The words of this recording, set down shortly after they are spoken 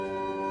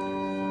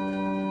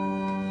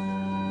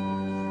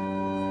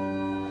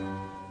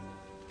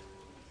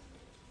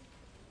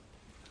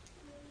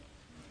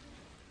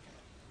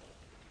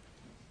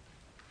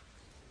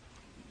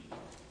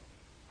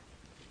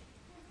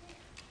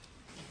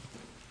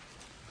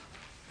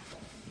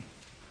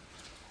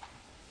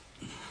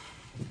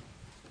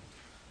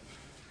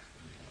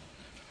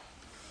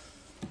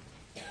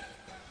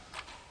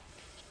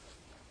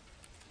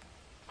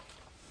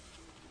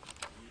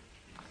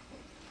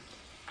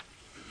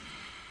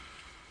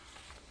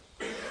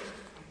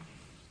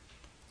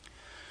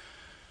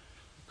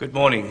Good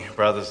morning,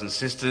 brothers and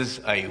sisters.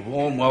 A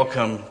warm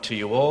welcome to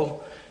you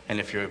all. And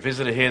if you're a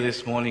visitor here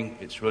this morning,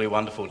 it's really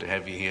wonderful to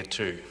have you here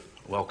too.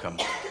 Welcome.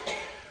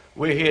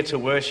 We're here to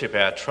worship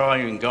our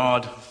triune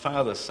God,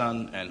 Father,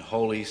 Son, and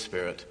Holy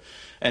Spirit.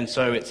 And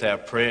so it's our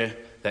prayer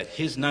that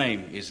his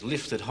name is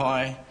lifted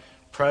high,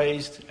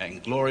 praised,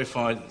 and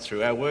glorified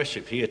through our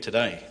worship here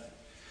today.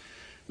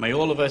 May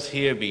all of us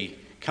here be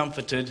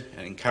comforted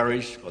and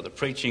encouraged by the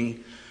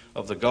preaching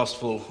of the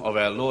gospel of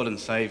our Lord and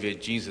Saviour,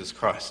 Jesus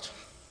Christ.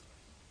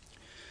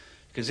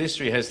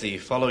 Consistory has the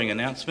following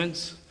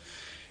announcements.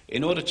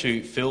 In order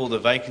to fill the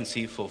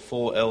vacancy for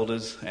 4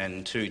 elders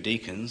and 2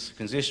 deacons,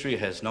 Consistory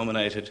has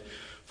nominated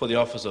for the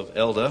office of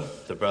elder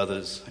the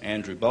brothers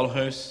Andrew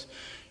Bolhurst,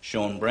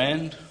 Sean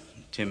Brand,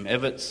 Tim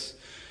Everts,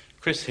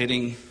 Chris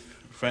Hidding,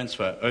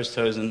 Francois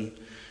Oosthuizen,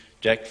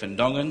 Jack van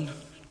Dongen,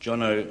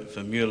 Jono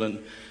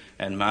Vermeulen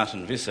and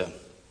Martin Visser.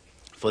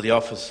 For the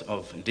office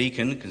of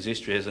deacon,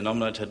 Consistory has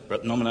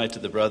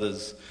nominated the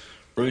brothers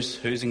Bruce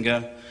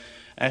Huizinga,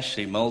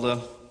 Ashley Mulder,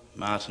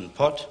 Martin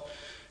Pott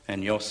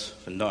and Jos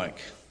van Dijk.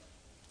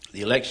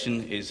 The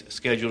election is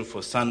scheduled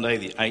for Sunday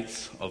the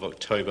 8th of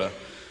October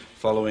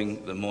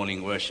following the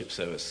morning worship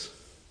service.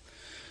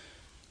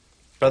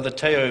 Brother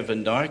Theo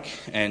van Dijk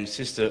and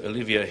Sister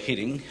Olivia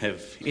Hidding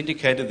have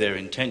indicated their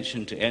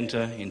intention to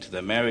enter into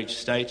the marriage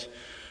state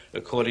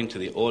according to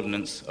the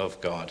ordinance of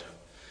God.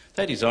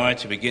 They desire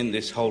to begin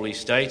this holy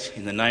state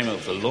in the name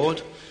of the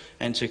Lord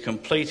and to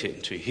complete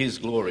it to his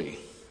glory.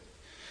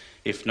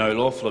 If no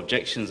lawful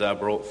objections are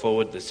brought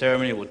forward, the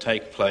ceremony will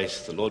take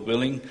place, the Lord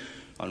willing,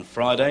 on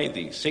Friday,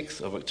 the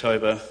 6th of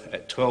October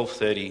at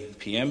 12:30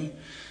 p.m.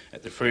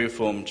 at the Free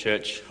Reformed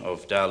Church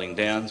of Darling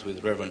Downs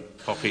with Reverend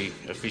Poppy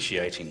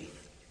officiating.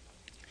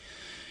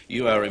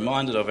 You are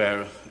reminded of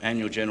our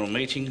annual general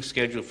meeting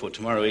scheduled for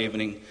tomorrow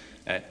evening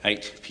at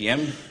 8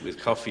 p.m. with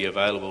coffee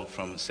available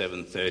from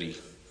 7:30.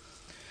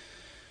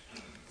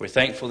 We're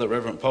thankful that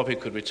Reverend Poppy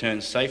could return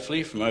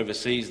safely from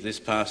overseas this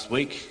past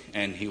week,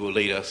 and he will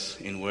lead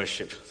us in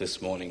worship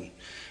this morning.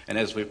 And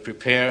as we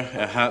prepare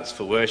our hearts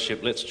for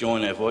worship, let's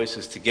join our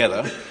voices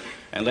together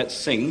and let's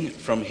sing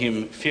from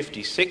hymn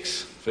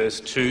 56, verse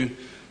 2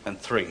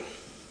 and 3.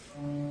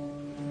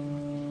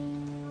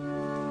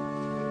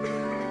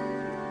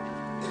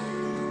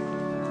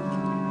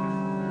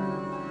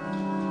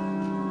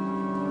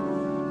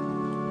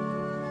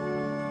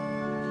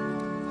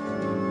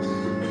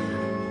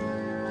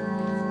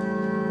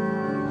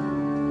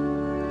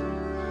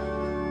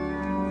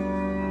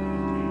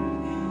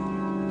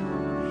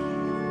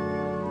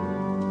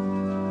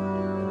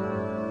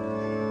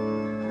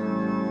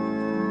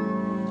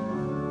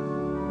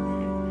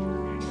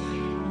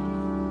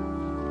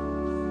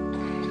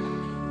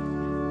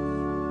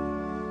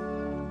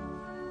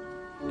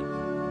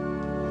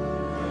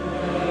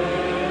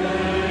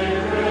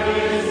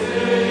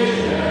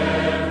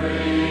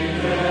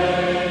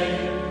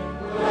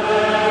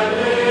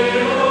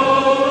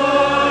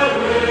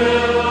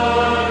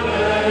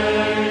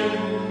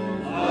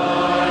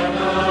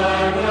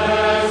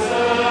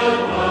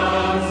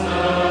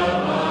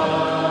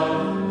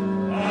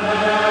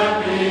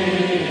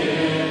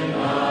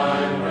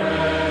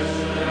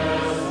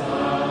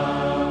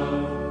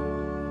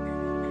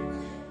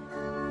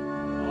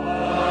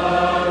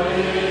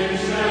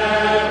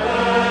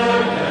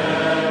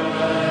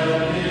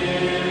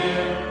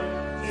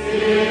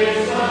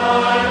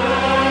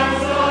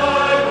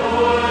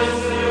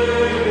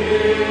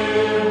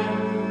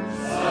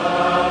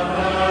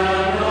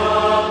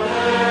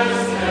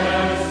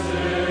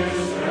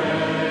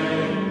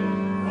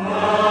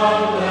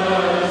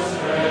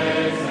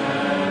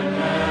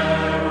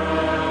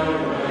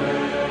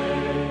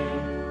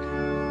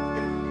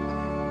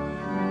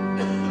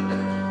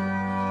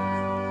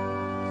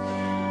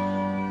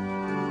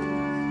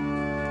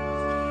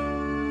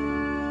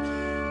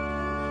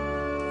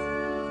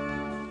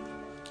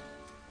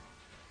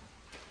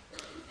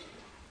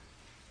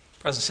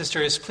 Brothers and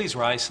sisters, please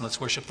rise and let's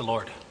worship the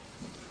Lord.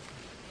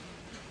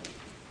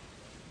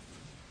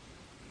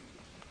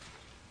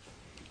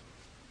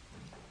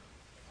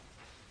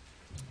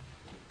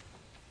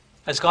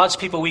 As God's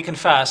people, we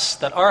confess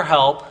that our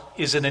help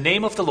is in the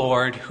name of the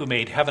Lord who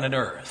made heaven and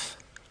earth.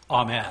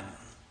 Amen.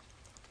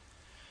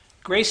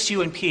 Grace to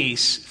you and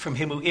peace from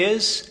him who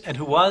is and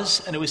who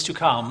was and who is to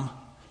come,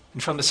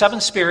 and from the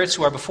 7 spirits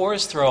who are before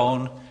his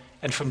throne,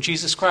 and from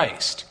Jesus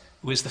Christ,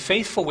 who is the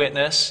faithful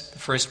witness, the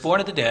firstborn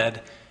of the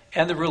dead,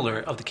 and the ruler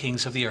of the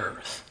kings of the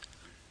earth.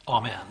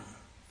 Amen.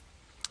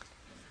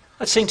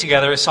 Let's sing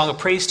together a song of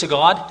praise to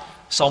God,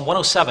 Psalm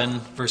 107,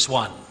 verse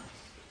 1.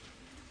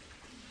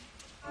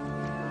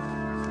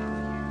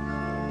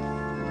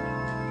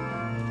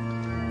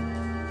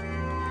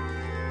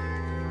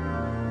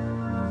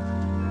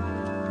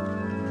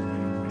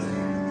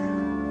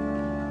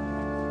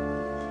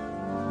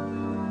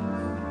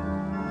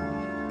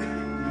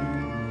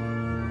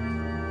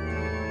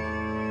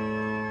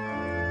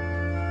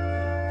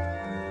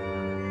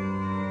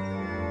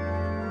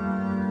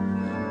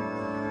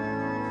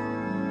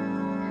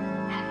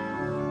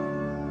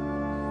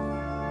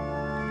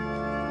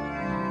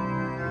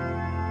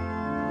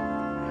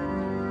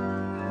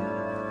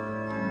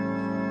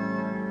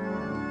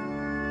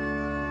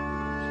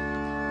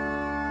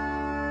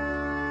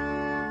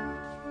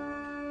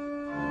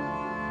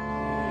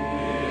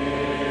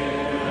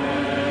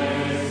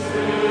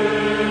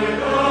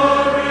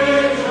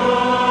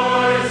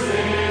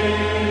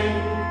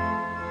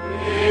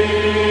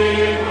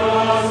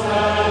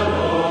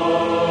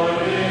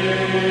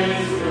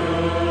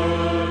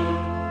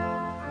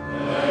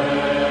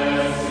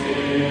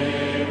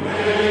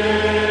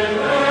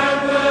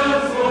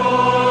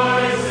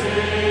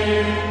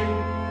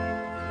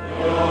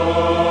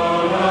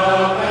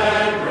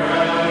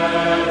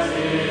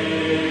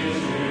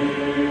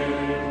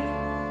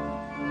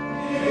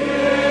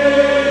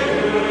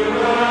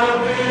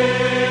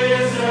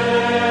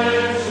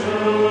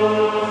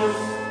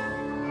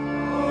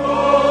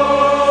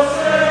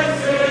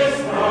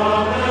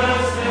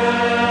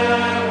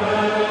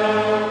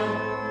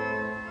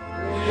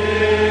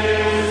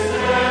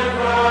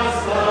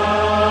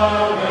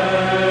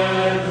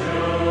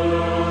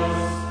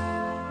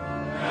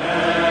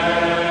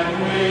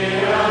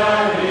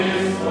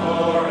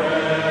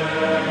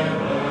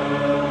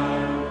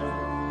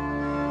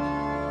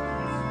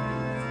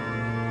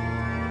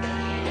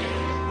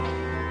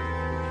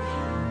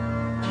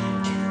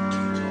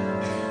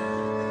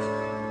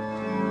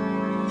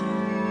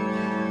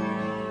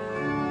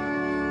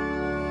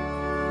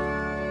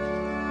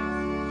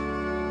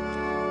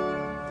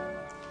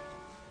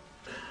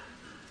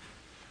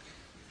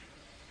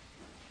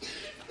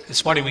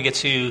 This morning we get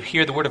to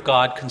hear the Word of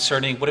God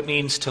concerning what it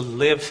means to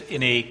live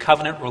in a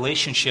covenant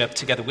relationship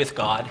together with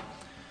God.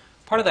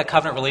 Part of that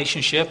covenant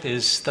relationship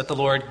is that the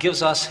Lord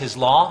gives us His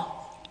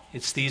law.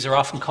 These are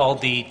often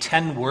called the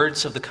 10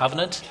 words of the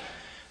covenant.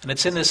 And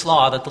it's in this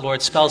law that the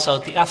Lord spells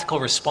out the ethical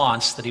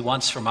response that He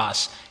wants from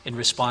us in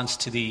response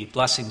to the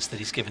blessings that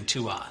He's given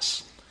to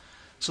us.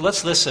 So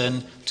let's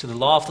listen to the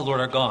law of the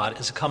Lord our God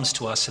as it comes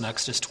to us in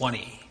Exodus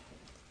 20.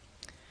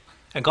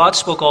 And God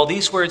spoke all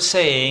these words,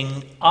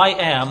 saying, I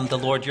am the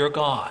Lord your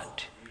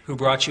God, who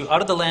brought you out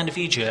of the land of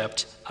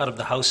Egypt, out of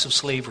the house of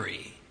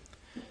slavery.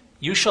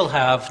 You shall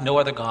have no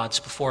other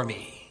gods before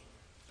me.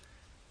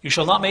 You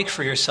shall not make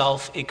for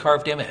yourself a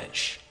carved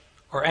image,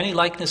 or any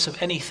likeness of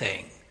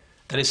anything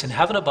that is in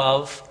heaven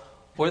above,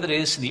 or that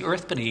is in the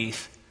earth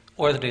beneath,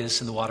 or that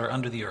is in the water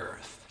under the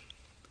earth.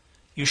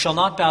 You shall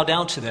not bow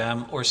down to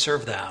them or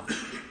serve them.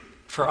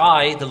 For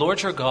I, the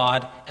Lord your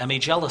God, am a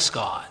jealous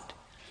God,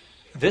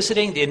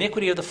 visiting the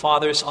iniquity of the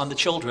fathers on the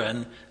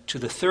children to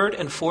the 3rd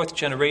and 4th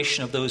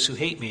generation of those who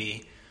hate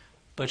me,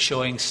 but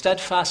showing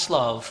steadfast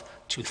love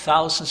to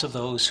thousands of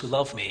those who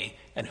love me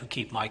and who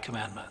keep my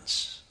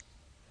commandments.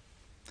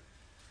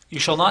 You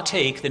shall not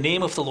take the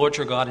name of the Lord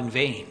your God in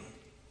vain,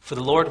 for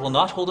the Lord will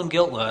not hold him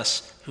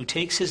guiltless who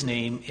takes his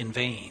name in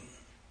vain.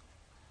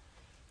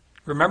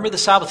 Remember the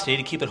Sabbath day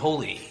to keep it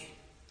holy.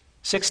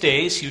 6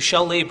 days you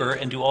shall labor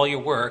and do all your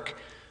work,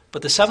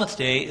 but the 7th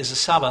day is a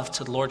Sabbath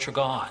to the Lord your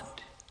God.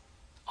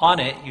 On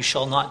it you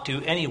shall not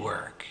do any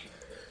work,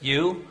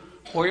 you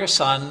or your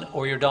son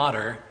or your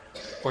daughter,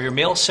 or your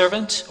male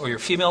servant or your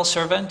female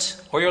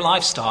servant, or your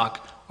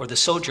livestock, or the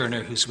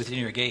sojourner who's within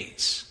your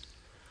gates.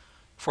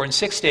 For in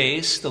 6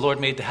 days the Lord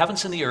made the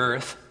heavens and the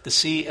earth, the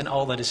sea and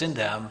all that is in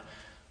them,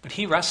 but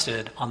he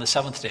rested on the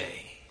 7th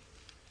day.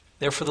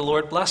 Therefore the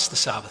Lord blessed the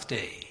Sabbath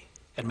day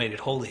and made it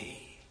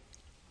holy.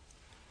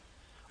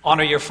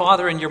 Honor your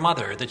father and your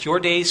mother, that your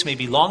days may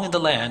be long in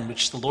the land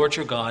which the Lord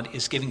your God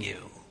is giving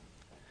you.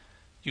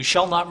 You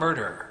shall not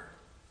murder.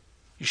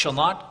 You shall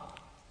not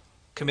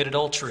commit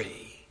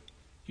adultery.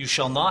 You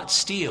shall not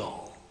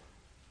steal.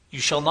 You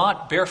shall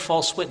not bear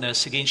false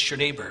witness against your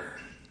neighbor.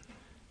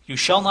 You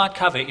shall not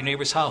covet your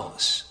neighbor's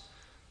house.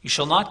 You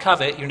shall not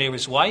covet your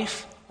neighbor's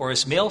wife, or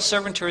his male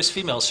servant or his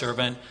female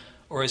servant,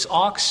 or his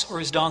ox or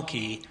his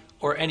donkey,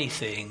 or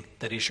anything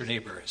that is your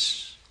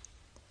neighbor's.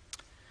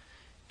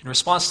 In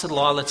response to the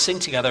law, let's sing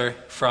together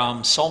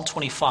from Psalm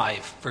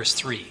 25, verse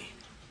 3.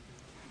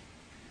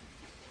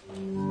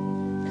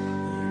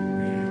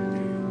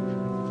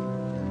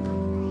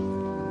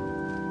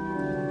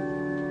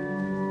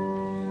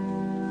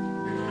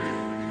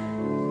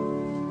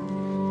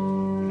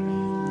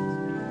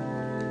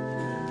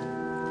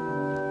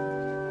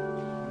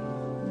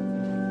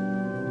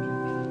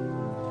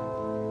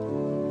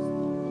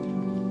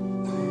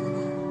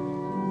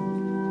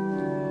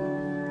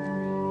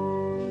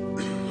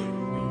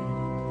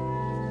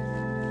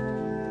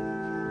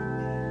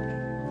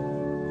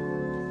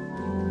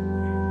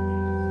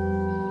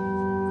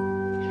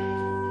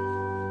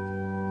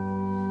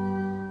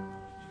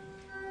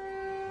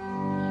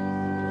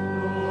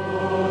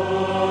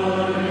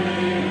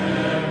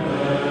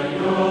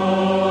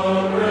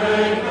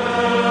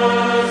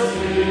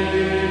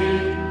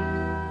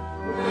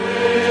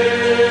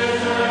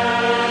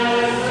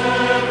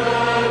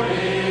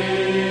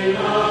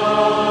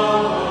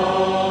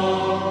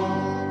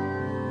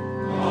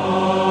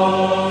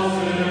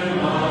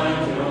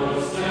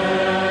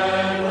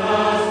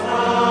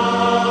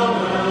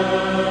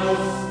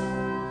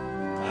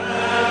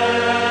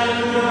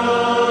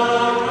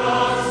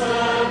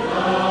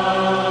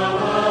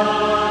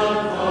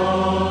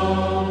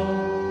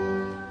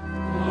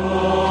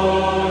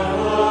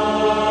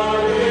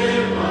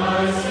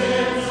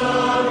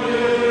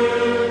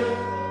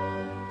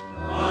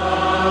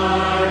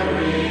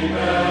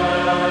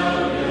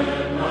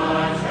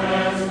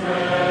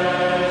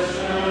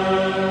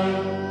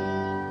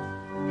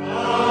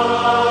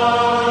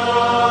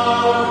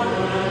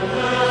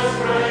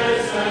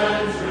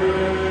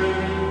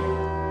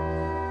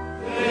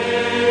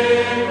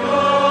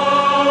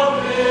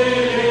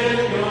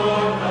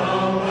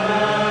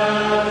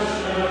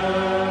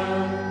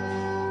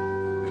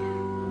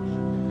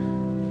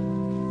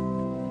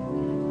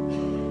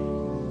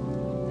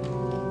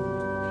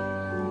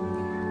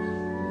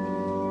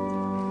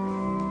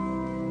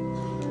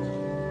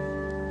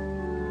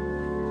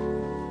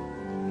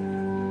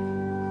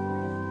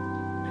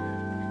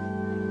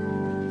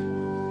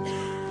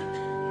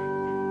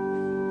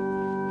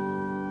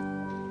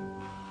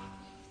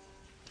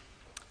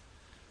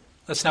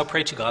 Let's now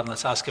pray to God and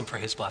let's ask him for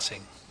his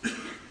blessing.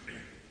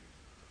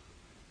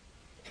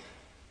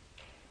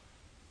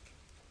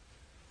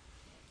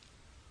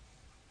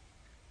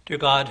 Dear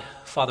God,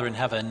 Father in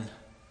heaven,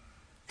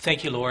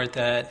 thank you, Lord,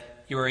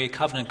 that you are a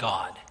covenant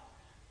God,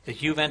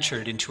 that you've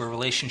entered into a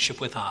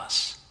relationship with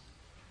us.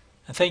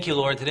 And thank you,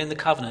 Lord, that in the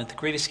covenant, the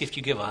greatest gift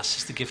you give us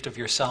is the gift of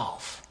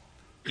yourself.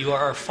 You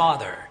are our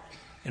Father,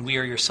 and we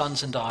are your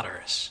sons and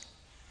daughters.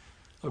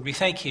 Lord, we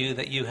thank you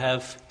that you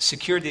have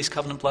secured these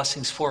covenant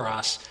blessings for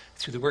us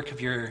through the work of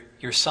your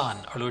Son,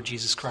 our Lord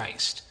Jesus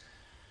Christ,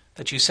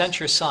 that you sent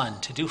your Son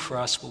to do for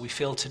us what we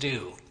failed to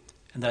do,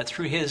 and that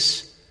through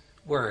his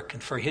work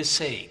and for his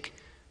sake,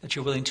 that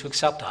you're willing to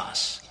accept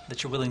us,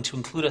 that you're willing to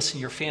include us in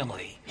your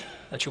family,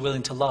 that you're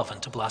willing to love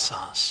and to bless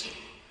us.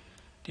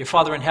 Dear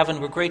Father in heaven,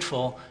 we're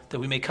grateful that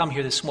we may come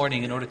here this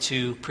morning in order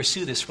to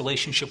pursue this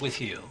relationship with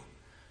you.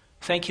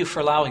 Thank you for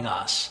allowing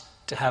us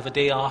to have a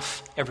day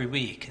off every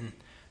week, and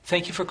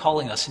thank you for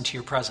calling us into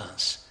your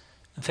presence.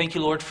 And thank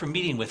you, Lord, for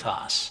meeting with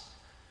us.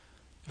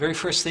 The very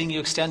first thing you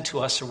extend to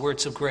us are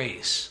words of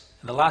grace.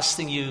 And the last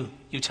thing you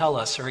tell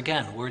us are,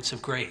 again, words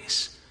of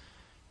grace.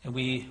 And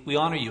we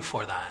honor you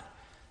for that,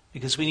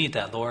 because we need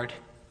that, Lord.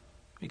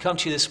 We come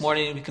to you this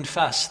morning and we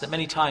confess that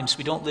many times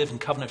we don't live in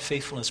covenant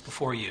faithfulness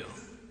before you.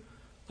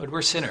 Lord,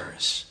 we're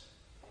sinners.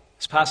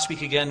 This past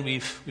week again,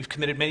 we've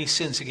committed many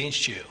sins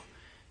against you.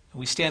 And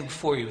we stand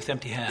before you with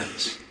empty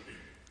hands.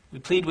 We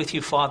plead with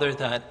you, Father,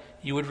 that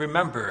you would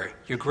remember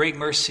your great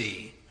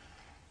mercy,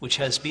 which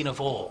has been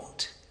of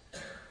old.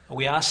 And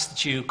we ask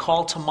that you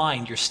call to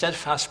mind your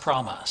steadfast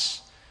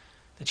promise,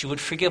 that you would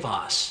forgive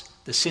us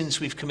the sins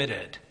we've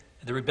committed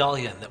and the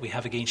rebellion that we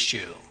have against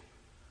you.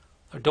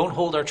 Lord, don't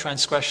hold our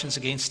transgressions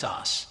against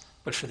us,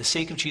 but for the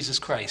sake of Jesus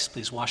Christ,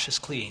 please wash us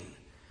clean.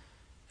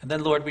 And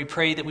then, Lord, we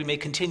pray that we may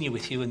continue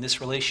with you in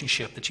this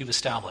relationship that you've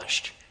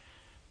established.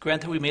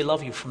 Grant that we may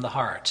love you from the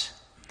heart,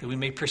 that we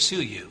may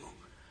pursue you,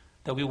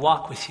 that we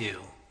walk with you,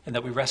 and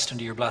that we rest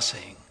under your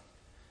blessing.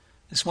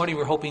 This morning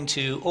we're hoping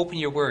to open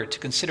your word to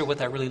consider what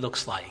that really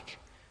looks like.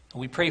 And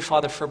we pray,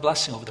 Father, for a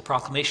blessing over the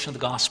proclamation of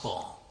the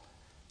gospel.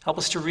 Help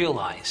us to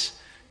realize,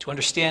 to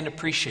understand and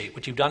appreciate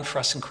what you've done for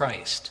us in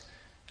Christ,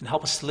 and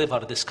help us to live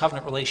out of this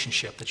covenant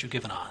relationship that you've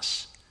given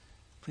us.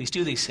 Please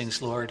do these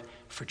things, Lord,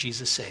 for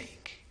Jesus'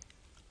 sake.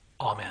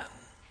 Amen.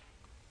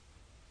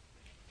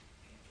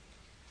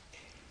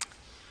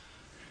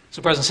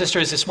 So, brothers and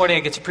sisters, this morning I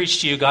get to preach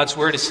to you God's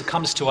word as it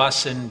comes to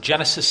us in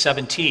Genesis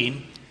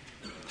 17.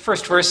 The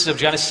first verses of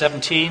Genesis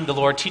 17, the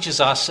Lord teaches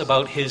us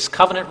about his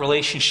covenant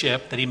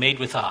relationship that he made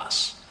with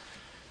us.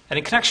 And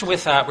in connection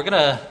with that, we're going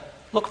to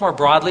look more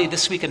broadly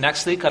this week and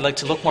next week. I'd like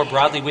to look more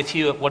broadly with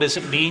you at what does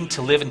it mean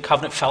to live in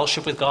covenant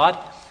fellowship with God.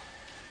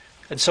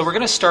 And so we're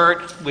going to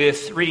start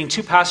with reading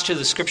two passages of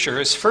the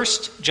scriptures.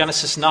 First,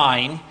 Genesis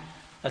 9.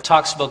 That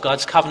talks about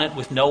God's covenant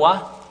with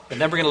Noah.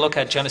 And then we're going to look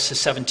at Genesis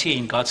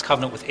 17, God's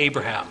covenant with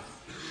Abraham.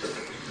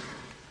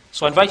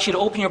 So I invite you to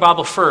open your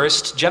Bible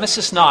first.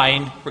 Genesis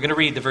 9, we're going to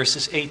read the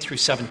verses 8 through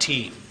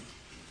 17.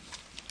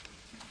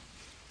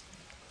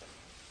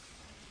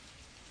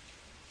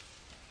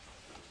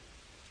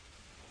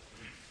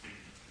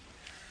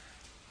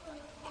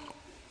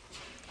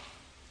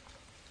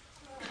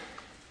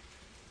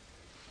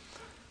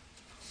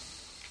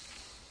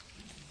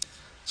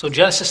 So in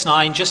Genesis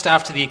 9, just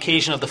after the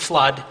occasion of the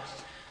flood,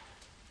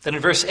 then in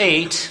verse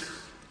 8,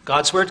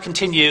 God's word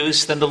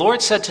continues, "Then the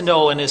Lord said to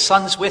Noah and his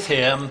sons with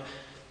him,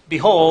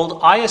 Behold,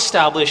 I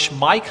establish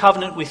my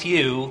covenant with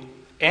you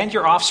and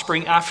your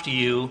offspring after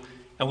you,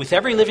 and with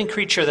every living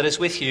creature that is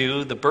with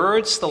you, the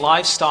birds, the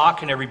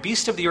livestock, and every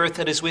beast of the earth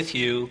that is with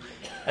you,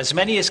 as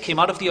many as came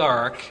out of the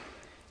ark,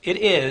 it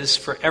is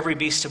for every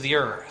beast of the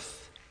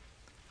earth.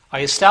 I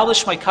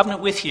establish my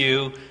covenant with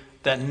you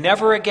that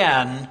never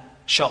again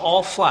shall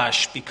all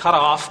flesh be cut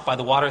off by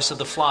the waters of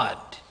the flood,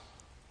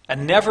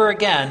 and never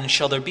again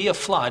shall there be a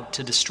flood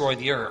to destroy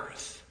the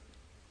earth.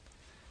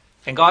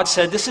 And God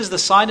said, This is the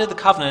sign of the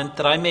covenant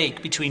that I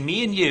make between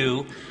me and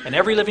you and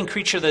every living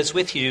creature that is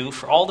with you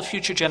for all the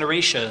future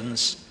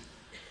generations.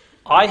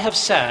 I have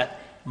set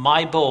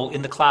my bow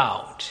in the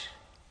cloud,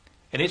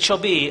 and it shall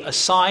be a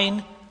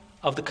sign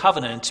of the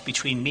covenant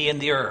between me and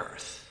the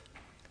earth.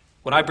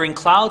 When I bring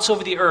clouds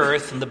over the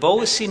earth and the bow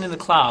is seen in the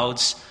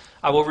clouds,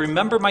 I will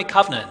remember my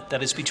covenant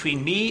that is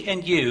between me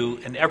and you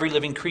and every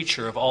living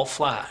creature of all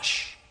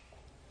flesh.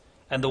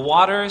 And the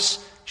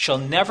waters shall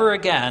never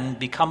again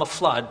become a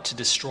flood to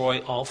destroy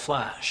all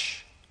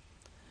flesh.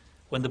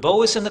 When the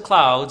bow is in the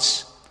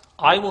clouds,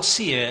 I will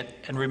see it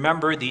and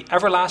remember the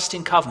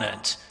everlasting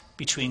covenant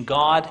between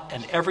God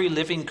and every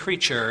living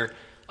creature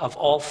of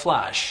all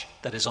flesh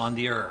that is on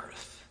the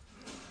earth."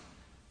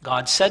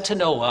 God said to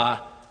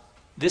Noah,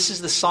 "This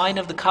is the sign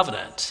of the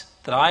covenant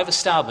that I have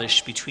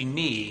established between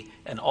me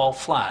and all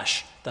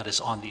flesh that is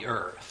on the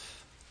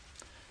earth."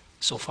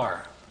 So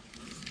far.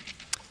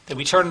 Then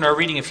we turn in our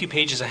reading a few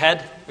pages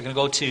ahead. We're going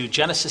to go to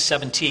Genesis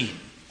 17.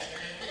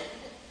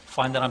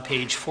 Find that on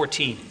page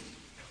 14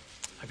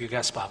 of your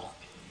guest Bible.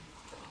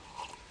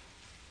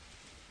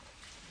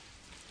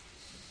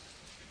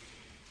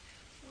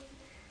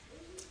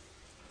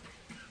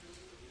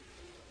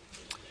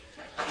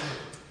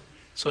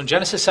 So in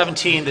Genesis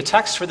 17, the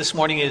text for this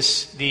morning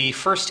is the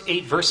first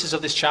 8 verses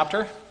of this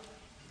chapter,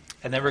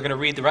 and then we're going to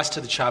read the rest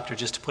of the chapter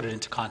just to put it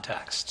into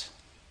context.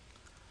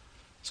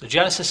 So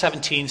Genesis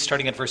 17,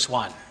 starting at verse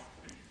 1.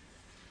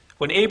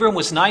 When Abram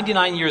was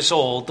 99 years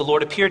old, the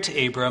Lord appeared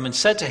to Abram and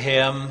said to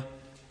him,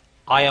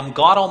 I am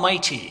God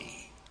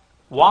Almighty.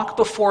 Walk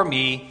before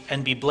me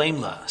and be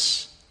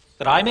blameless,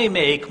 that I may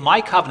make my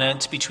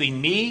covenant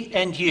between me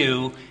and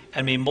you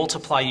and may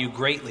multiply you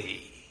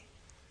greatly."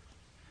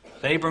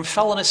 Then Abram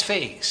fell on his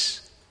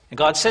face, and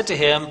God said to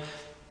him,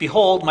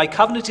 "Behold, my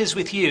covenant is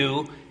with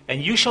you,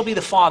 and you shall be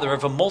the father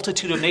of a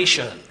multitude of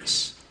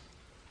nations.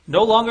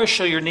 No longer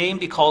shall your name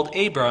be called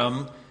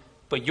Abram,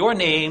 but your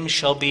name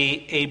shall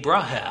be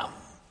Abraham,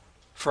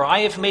 for I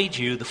have made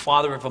you the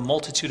father of a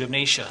multitude of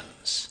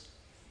nations.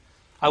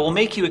 I will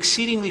make you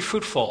exceedingly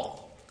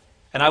fruitful,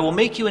 and I will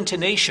make you into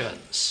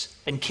nations,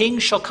 and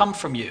kings shall come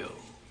from you.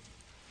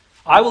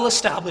 I will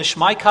establish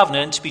my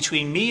covenant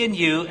between me and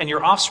you and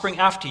your offspring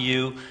after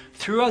you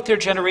throughout their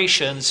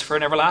generations for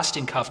an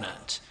everlasting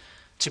covenant,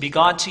 to be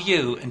God to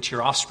you and to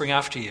your offspring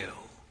after you.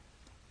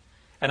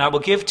 And I will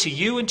give to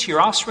you and to your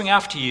offspring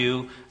after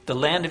you the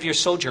land of your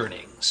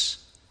sojournings,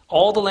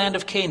 all the land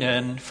of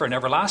Canaan for an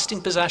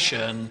everlasting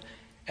possession,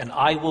 and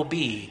I will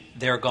be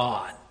their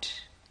God."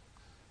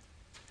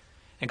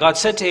 And God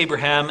said to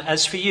Abraham,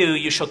 "As for you,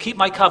 you shall keep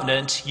my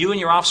covenant, you and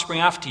your offspring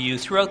after you,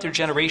 throughout their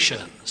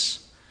generations.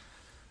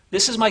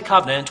 This is my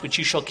covenant which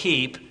you shall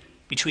keep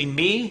between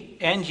me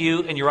and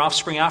you and your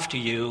offspring after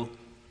you.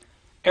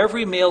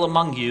 Every male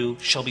among you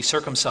shall be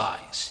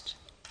circumcised.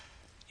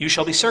 You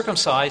shall be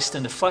circumcised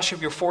in the flesh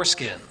of your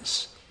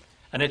foreskins,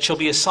 and it shall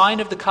be a sign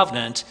of the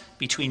covenant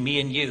between me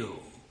and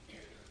you.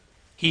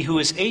 He who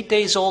is 8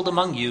 days old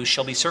among you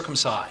shall be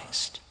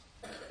circumcised.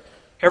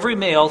 Every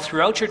male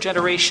throughout your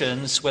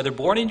generations, whether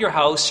born in your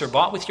house or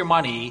bought with your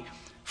money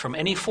from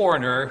any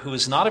foreigner who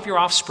is not of your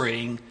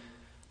offspring,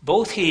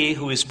 both he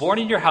who is born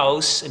in your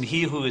house and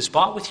he who is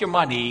bought with your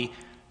money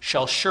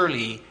shall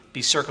surely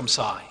be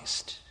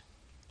circumcised.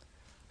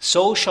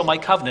 So shall my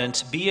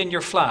covenant be in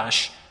your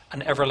flesh,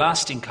 an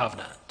everlasting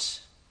covenant.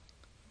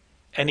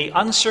 Any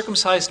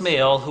uncircumcised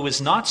male who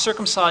is not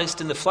circumcised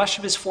in the flesh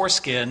of his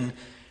foreskin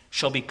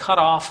shall be cut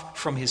off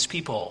from his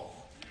people.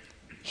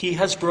 He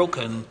has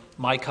broken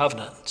my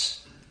covenant."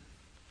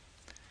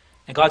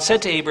 And God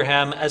said to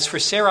Abraham, "As for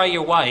Sarai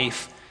your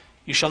wife,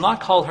 you shall not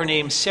call her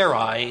name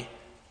Sarai,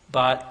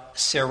 but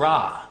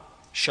Sarah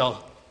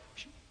shall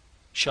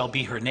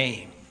be her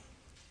name.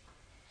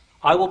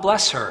 I will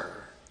bless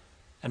her,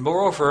 and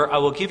moreover I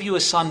will give you a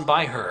son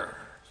by her.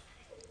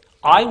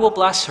 I will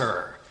bless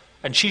her,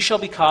 and she shall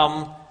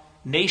become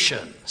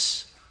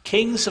nations.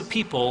 Kings of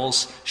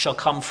peoples shall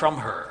come from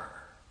her."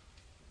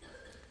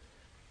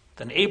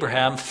 Then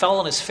Abraham fell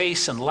on his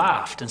face and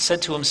laughed and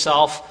said to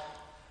himself,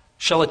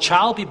 "Shall a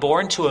child be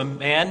born to a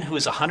man who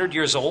is 100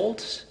 years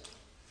old?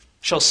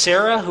 Shall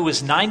Sarah, who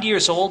is 90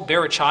 years old,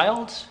 bear a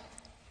child?"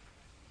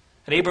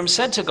 And Abram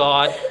said to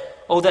God,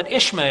 "Oh, that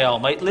Ishmael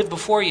might live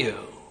before you."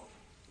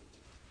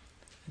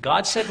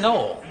 God said,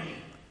 "No,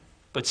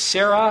 but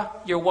Sarah,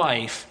 your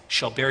wife,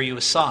 shall bear you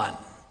a son,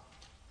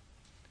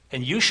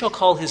 and you shall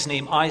call his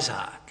name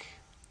Isaac.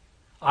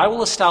 I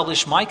will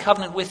establish my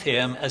covenant with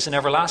him as an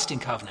everlasting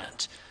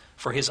covenant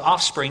for his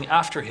offspring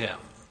after him.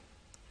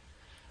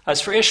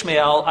 As for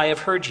Ishmael, I have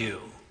heard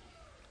you.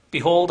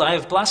 Behold, I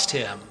have blessed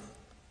him,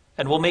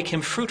 and will make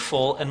him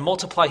fruitful and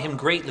multiply him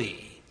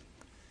greatly.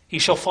 He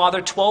shall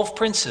father 12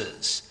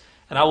 princes,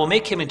 and I will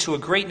make him into a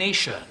great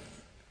nation.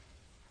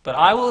 But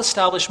I will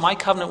establish my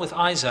covenant with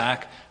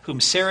Isaac, whom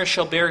Sarah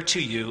shall bear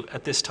to you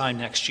at this time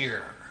next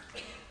year."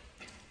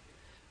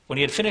 When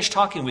he had finished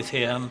talking with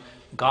him,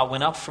 God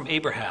went up from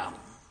Abraham.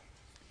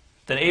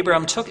 Then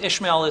Abraham took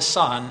Ishmael his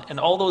son, and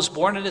all those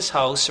born in his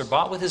house or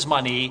bought with his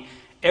money,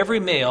 every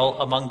male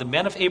among the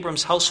men of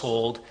Abram's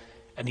household,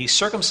 and he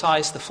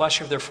circumcised the flesh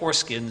of their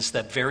foreskins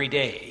that very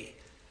day,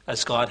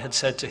 as God had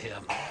said to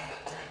him.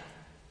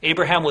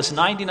 Abraham was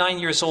 99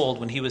 years old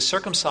when he was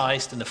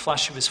circumcised in the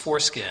flesh of his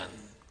foreskin.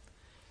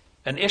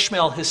 And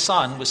Ishmael his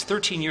son was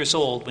 13 years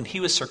old when he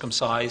was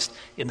circumcised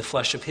in the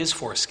flesh of his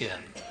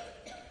foreskin.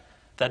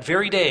 That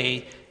very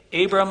day,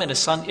 Abram and his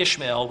son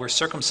Ishmael were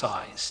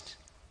circumcised.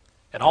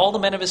 And all the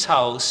men of his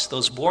house,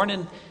 those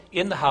born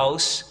in the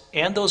house,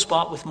 and those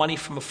bought with money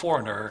from a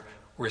foreigner,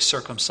 were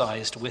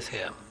circumcised with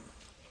him.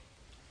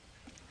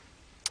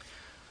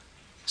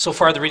 So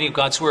far, the reading of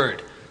God's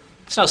word.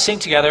 Let's now sing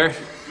together.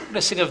 We're going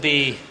to sing of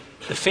the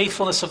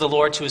faithfulness of the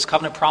Lord to his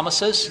covenant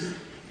promises.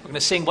 We're going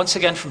to sing once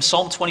again from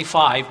Psalm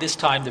 25, this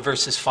time the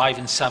verses 5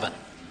 and 7.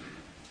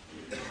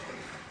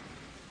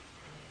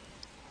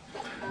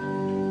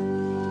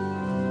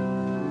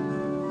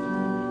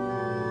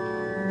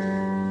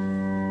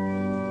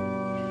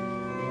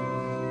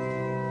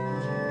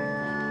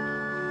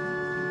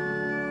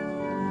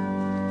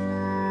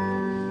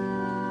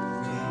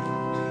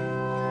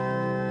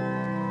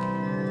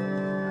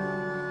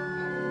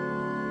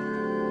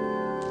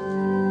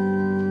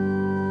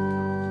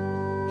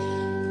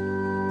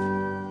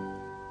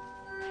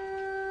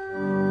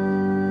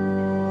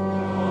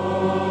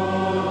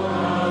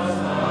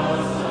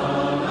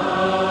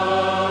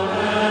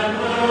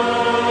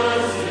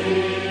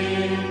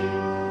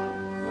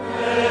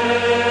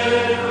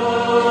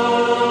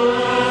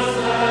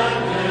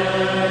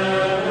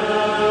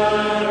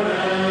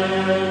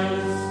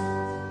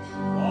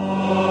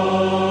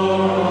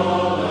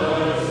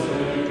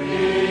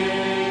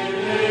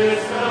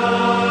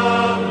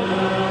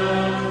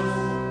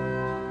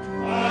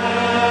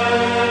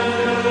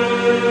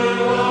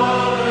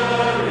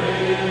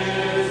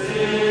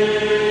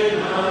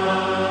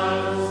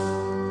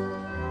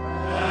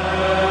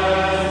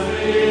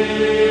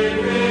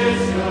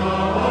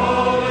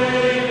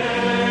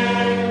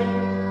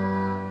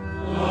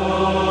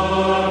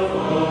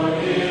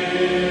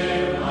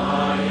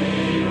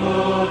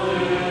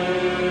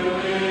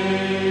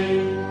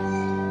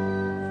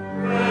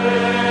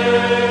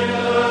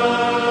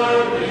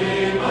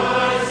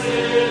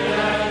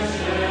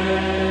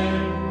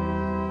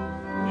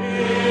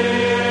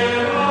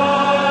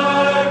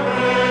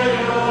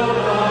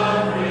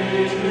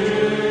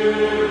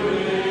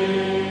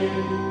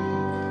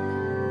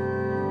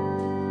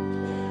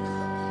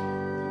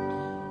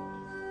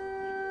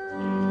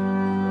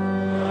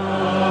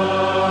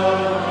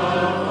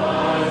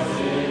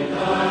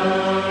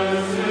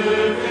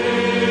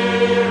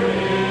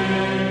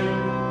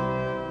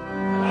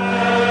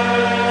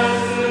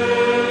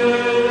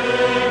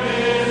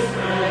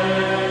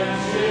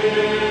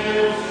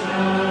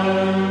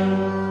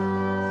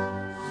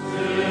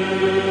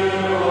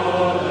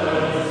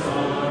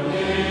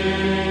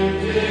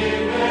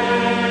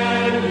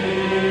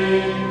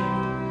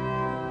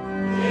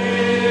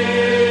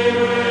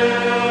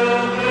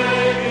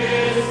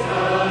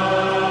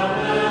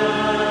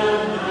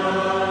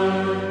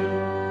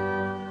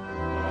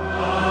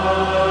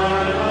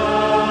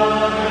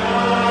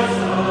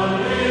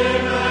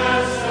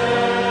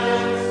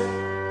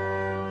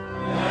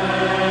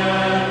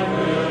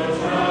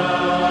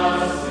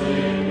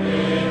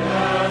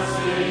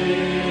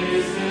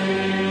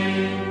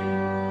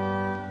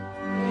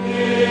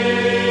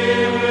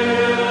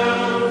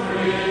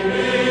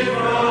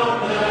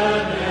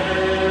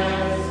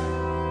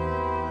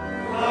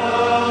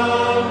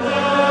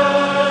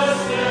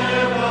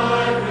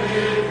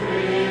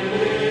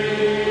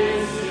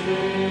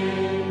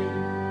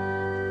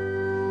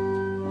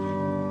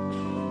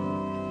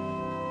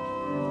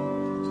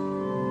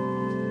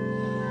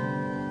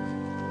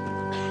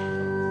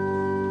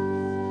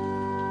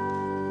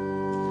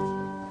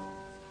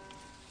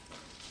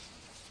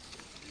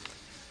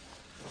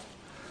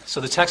 So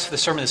the text for the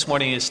sermon this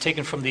morning is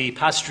taken from the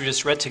passage we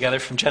just read together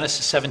from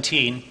Genesis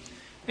 17.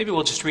 Maybe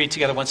we'll just read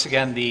together once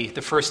again the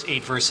first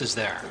 8 verses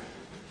there.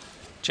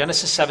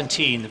 Genesis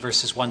 17,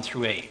 verses 1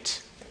 through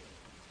 8.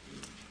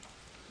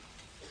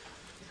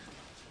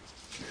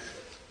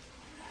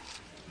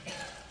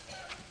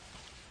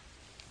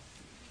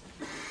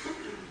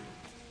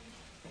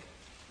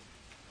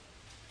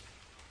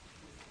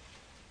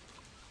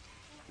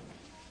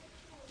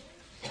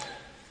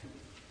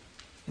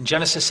 In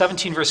Genesis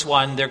 17, verse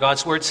 1, there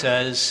God's word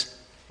says,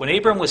 "When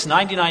Abram was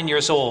 99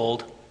 years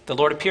old, the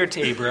Lord appeared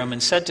to Abram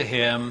and said to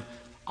him,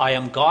 'I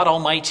am God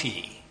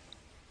Almighty.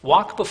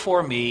 Walk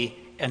before me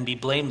and be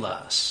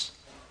blameless,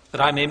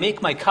 that I may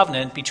make my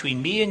covenant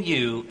between me and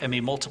you and may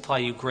multiply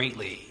you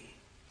greatly.'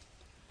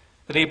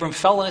 But Abram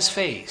fell on his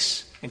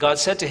face, and God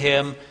said to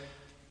him,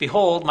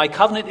 'Behold, my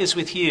covenant is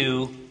with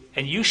you,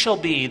 and you shall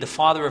be the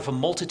father of a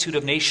multitude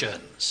of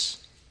nations.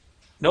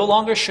 No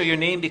longer shall your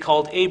name be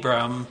called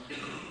Abram,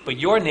 but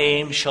your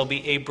name shall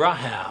be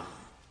Abraham,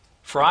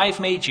 for I have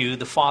made you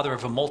the father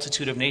of a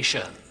multitude of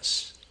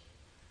nations.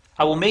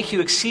 I will make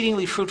you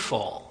exceedingly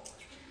fruitful,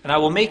 and I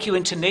will make you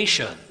into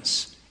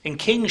nations, and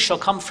kings shall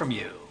come from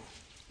you.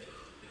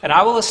 And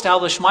I will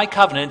establish my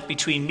covenant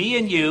between me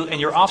and you and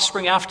your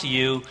offspring after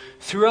you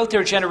throughout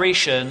their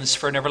generations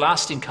for an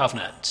everlasting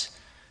covenant,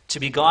 to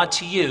be God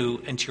to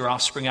you and to your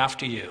offspring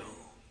after you.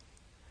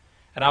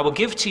 And I will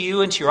give to you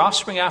and to your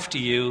offspring after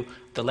you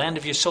the land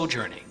of your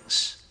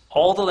sojournings,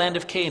 all the land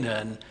of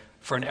Canaan,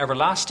 for an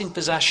everlasting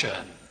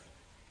possession,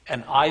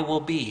 and I will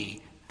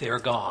be their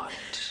God.'"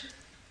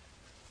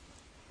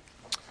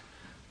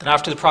 Then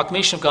after the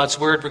proclamation of God's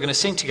word, we're going to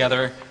sing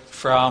together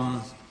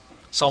from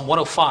Psalm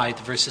 105,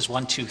 verses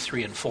 1, 2,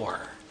 3, and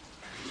 4.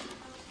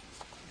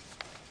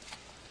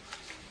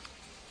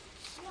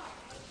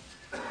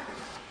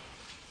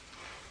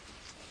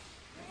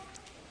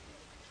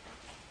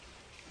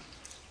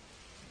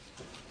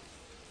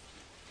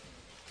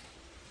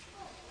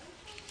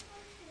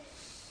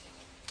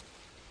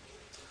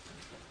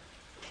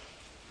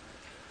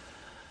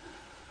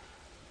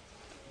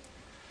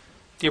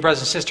 Dear brothers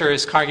and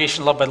sisters,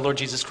 congregation loved by the Lord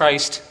Jesus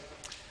Christ,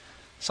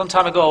 some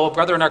time ago, a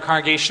brother in our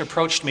congregation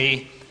approached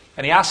me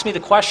and he asked me the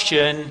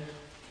question,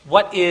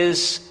 what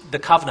is the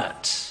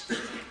covenant?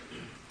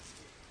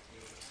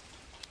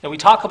 Now, we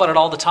talk about it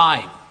all the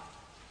time.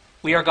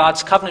 We are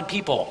God's covenant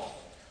people.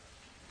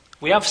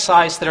 We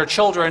emphasize that our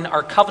children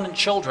are covenant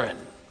children.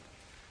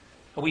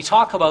 And we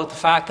talk about the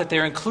fact that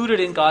they're included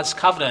in God's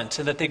covenant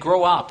and that they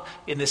grow up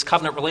in this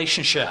covenant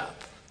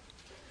relationship.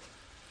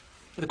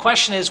 But the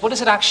question is, what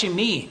does it actually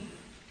mean?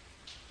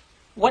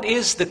 What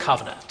is the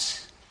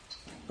covenant?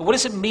 What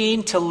does it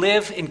mean to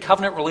live in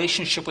covenant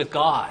relationship with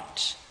God?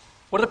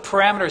 What are the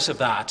parameters of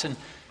that? And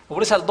what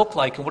does that look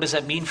like? And what does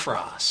that mean for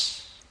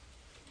us?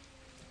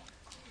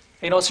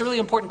 It's a really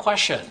important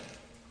question.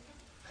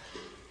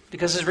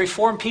 Because as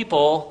Reformed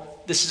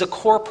people, this is a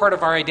core part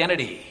of our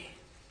identity.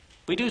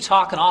 We do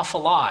talk an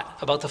awful lot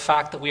about the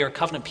fact that we are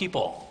covenant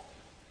people.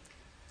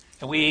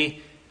 And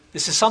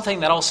this is something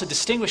that also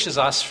distinguishes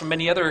us from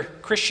many other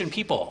Christian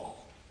people.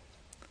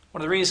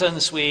 One of the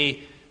reasons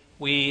we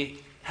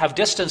have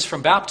distance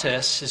from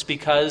Baptists is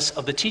because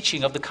of the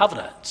teaching of the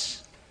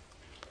covenant.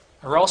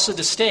 We're also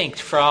distinct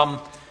from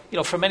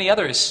many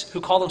others who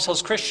call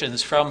themselves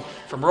Christians, from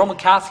Roman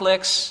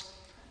Catholics,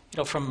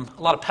 from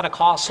a lot of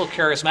Pentecostal,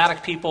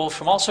 charismatic people,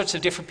 from all sorts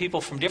of different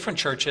people from different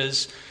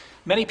churches.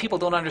 Many people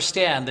don't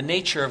understand the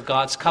nature of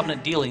God's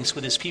covenant dealings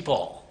with his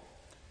people.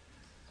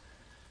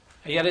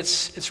 And yet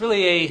it's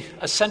really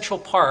a central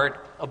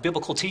part of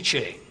biblical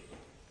teaching.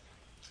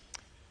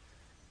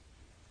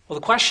 Well,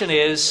 the question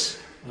is,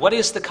 what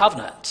is the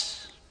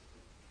covenant?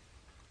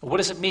 What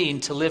does it mean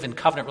to live in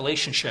covenant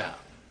relationship?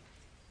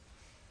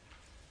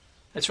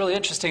 It's really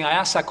interesting. I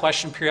ask that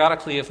question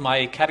periodically of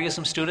my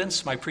catechism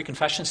students, my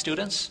pre-confession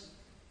students.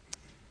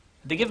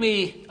 They give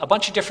me a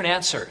bunch of different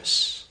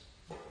answers.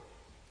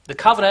 The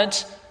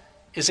covenant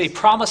is a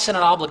promise and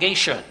an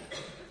obligation.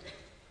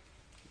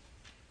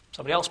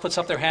 Somebody else puts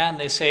up their hand,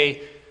 they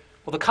say,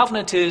 well, the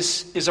covenant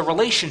is a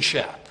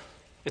relationship.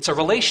 It's a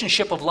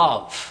relationship of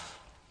love.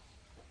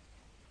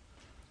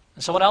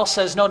 And someone else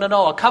says, no,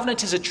 a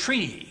covenant is a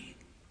treaty.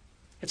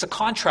 It's a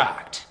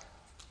contract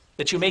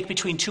that you make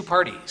between two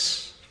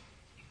parties.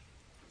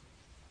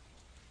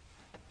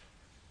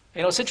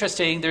 It's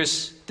interesting,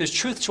 there's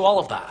truth to all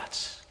of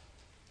that.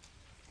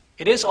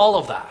 It is all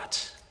of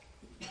that.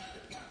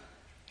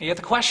 And yet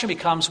the question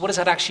becomes, what does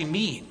that actually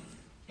mean?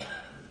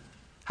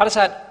 How does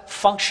that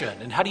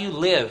function? And how do you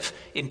live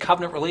in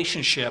covenant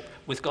relationship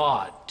with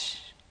God?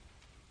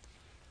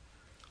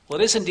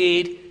 Well, it is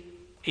indeed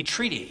a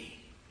treaty.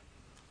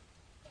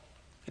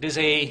 It is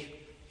you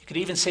could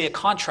even say a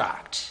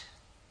contract.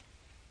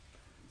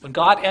 When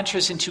God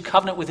enters into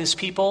covenant with his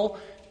people,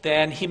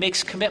 then he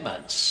makes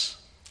commitments.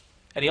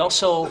 And he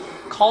also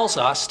calls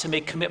us to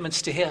make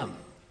commitments to him.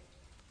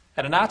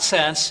 And in that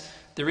sense,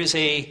 there is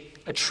a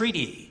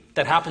treaty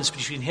that happens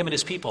between him and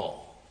his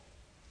people.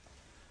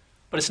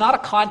 But it's not a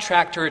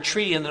contract or a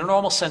treaty in the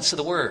normal sense of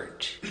the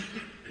word.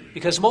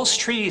 Because most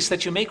treaties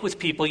that you make with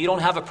people, you don't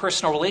have a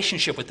personal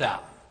relationship with them.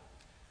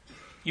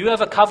 You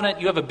have a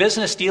covenant, you have a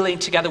business dealing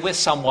together with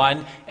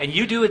someone, and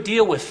you do a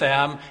deal with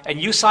them,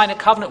 and you sign a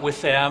covenant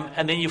with them,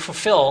 and then you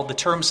fulfill the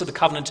terms of the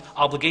covenant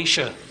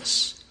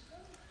obligations.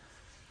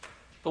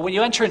 But when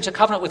you enter into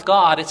covenant with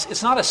God,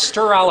 it's not a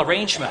sterile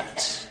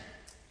arrangement.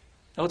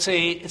 No, it's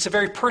a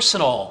very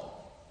personal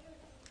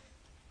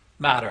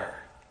matter.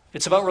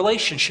 It's about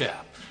relationship.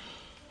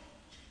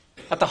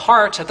 At the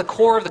heart, at the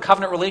core of the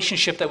covenant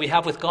relationship that we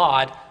have with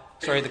God,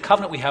 the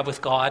covenant we have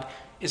with God,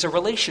 is a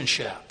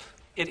relationship.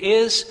 It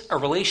is a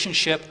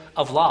relationship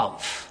of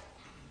love.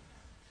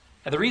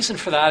 And the reason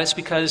for that is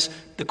because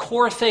the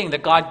core thing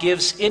that God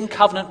gives in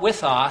covenant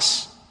with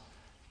us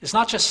is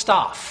not just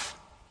stuff.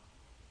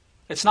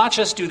 It's not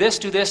just do this,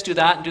 do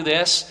that, and do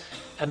this,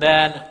 and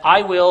then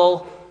I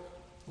will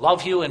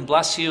love you and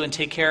bless you and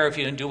take care of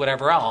you and do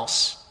whatever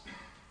else.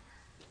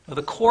 Now,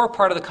 the core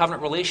part of the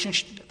covenant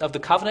relationship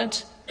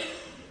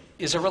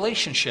is a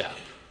relationship.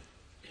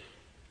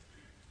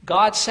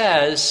 God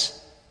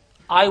says,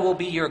 I will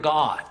be your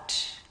God.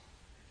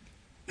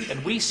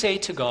 And we say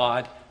to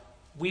God,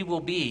 we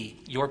will be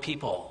your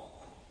people.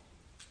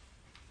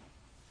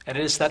 And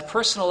it is that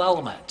personal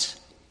element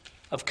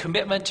of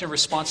commitment and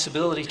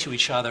responsibility to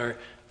each other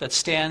that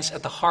stands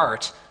at the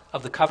heart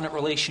of the covenant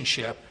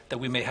relationship that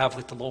we may have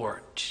with the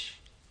Lord.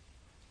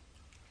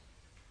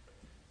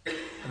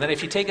 And then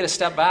if you take it a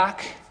step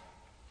back,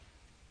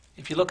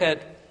 if you look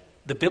at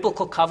the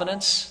biblical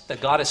covenants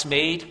that God has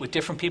made with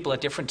different people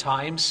at different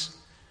times,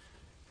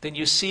 then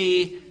you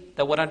see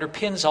that what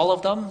underpins all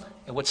of them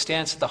and what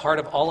stands at the heart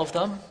of all of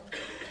them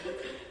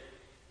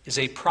is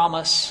a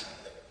promise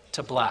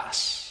to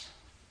bless.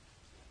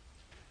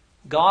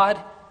 God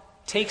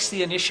takes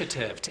the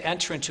initiative to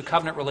enter into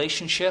covenant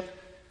relationship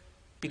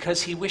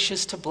because he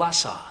wishes to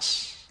bless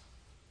us.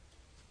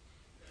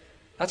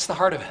 That's the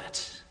heart of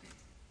it.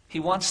 He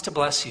wants to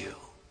bless you.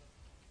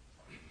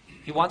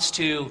 He wants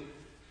to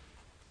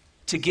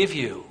give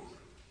you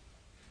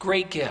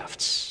great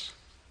gifts.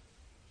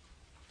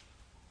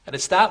 And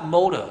it's that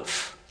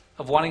motive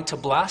of wanting to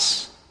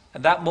bless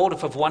and that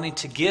motive of wanting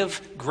to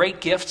give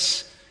great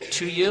gifts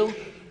to you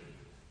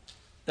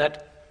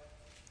that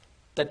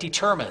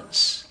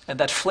determines and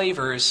that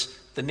flavors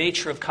the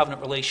nature of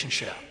covenant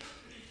relationship.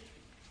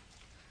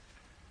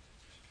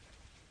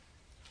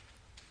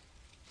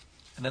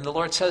 And then the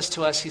Lord says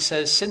to us, he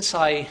says, since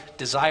I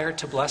desire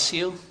to bless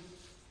you,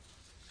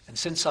 and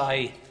since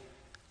I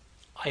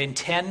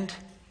intend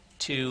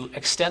to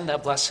extend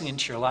that blessing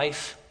into your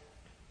life,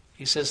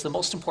 he says, the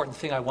most important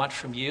thing I want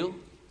from you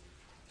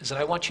is that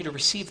I want you to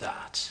receive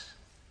that.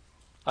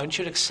 I want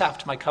you to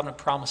accept my covenant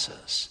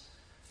promises.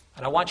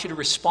 And I want you to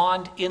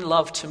respond in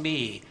love to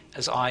me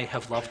as I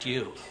have loved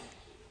you.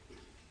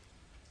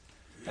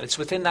 And it's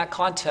within that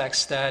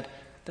context that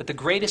the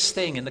greatest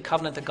thing in the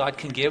covenant that God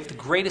can give, the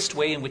greatest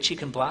way in which he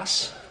can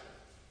bless,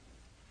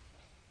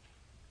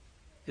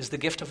 is the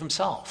gift of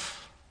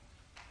himself.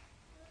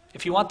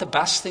 If you want the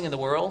best thing in the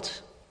world,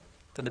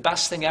 then the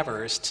best thing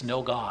ever is to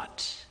know God,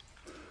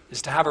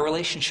 is to have a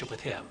relationship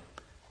with him,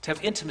 to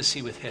have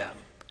intimacy with him.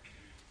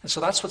 And so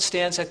that's what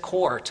stands at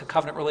core to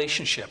covenant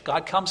relationship.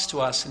 God comes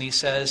to us and he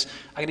says,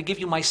 I'm going to give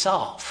you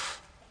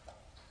myself.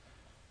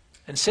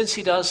 And since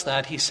he does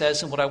that, he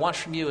says, and what I want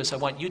from you is I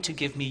want you to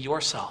give me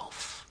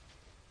yourself.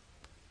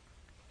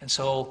 And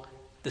so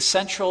the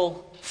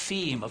central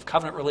theme of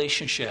covenant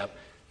relationship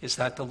is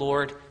that the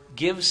Lord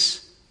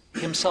gives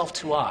himself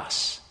to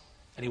us,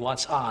 and he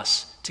wants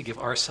us to give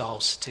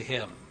ourselves to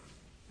him.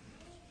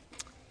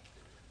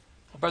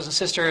 Well, brothers and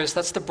sisters,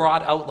 that's the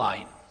broad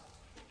outline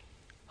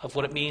of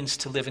what it means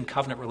to live in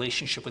covenant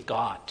relationship with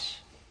God.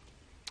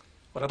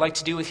 What I'd like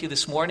to do with you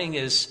this morning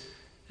is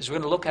we're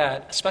going to look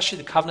at especially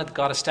the covenant that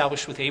God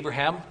established with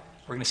Abraham.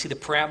 We're going to see the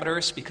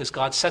parameters because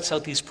God sets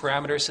out these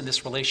parameters in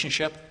this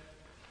relationship.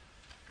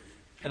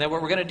 And then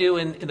what we're going to do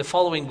in the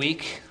following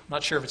week, I'm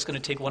not sure if it's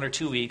going to take 1 or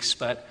 2 weeks,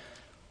 but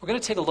we're going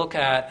to take a look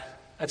at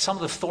some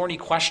of the thorny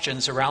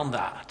questions around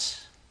that.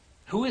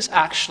 Who is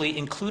actually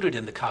included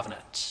in the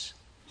covenant?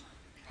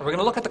 And we're going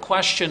to look at the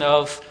question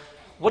of,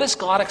 what does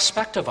God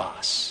expect of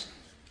us?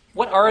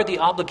 What are the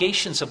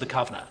obligations of the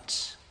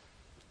covenant?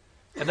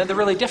 And then the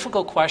really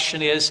difficult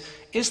question is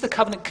the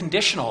covenant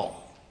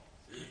conditional?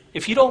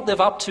 If you don't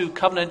live up to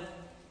covenant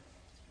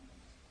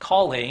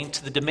calling,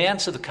 to the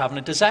demands of the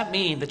covenant, does that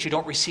mean that you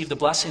don't receive the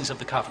blessings of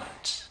the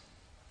covenant?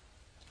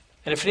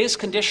 And if it is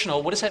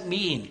conditional, what does that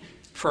mean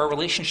for our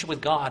relationship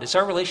with God? Is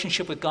our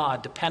relationship with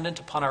God dependent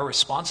upon our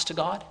response to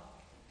God?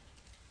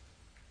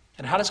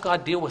 And how does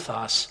God deal with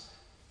us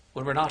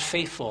when we're not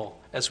faithful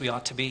as we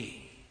ought to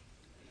be?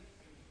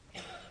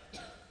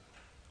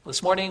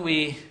 This morning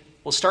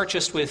we'll start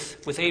just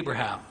with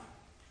Abraham.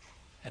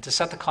 And to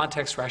set the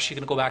context, we're actually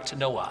going to go back to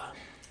Noah.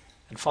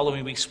 And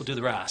following weeks we'll do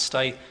the rest.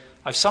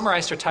 I've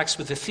summarized our text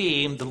with the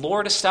theme, the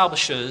Lord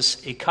establishes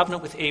a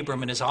covenant with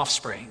Abram and his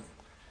offspring.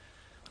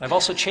 And I've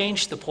also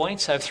changed the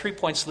points. I have 3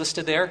 points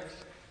listed there.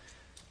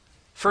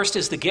 First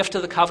is the gift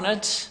of the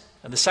covenant,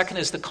 and the second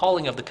is the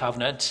calling of the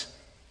covenant.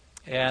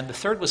 And the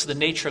third was the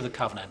nature of the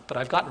covenant, but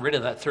I've gotten rid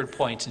of that third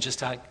point and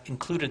just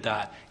included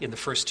that in the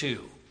first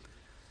two.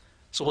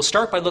 So we'll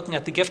start by looking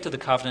at the gift of the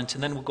covenant,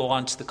 and then we'll go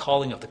on to the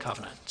calling of the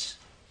covenant.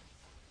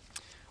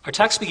 Our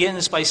text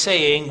begins by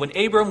saying, when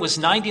Abram was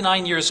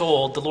 99 years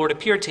old, the Lord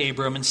appeared to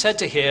Abram and said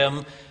to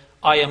him,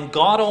 I am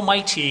God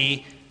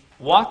Almighty,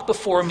 walk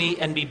before me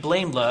and be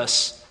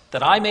blameless,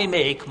 that I may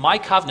make my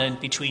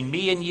covenant between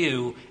me and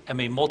you and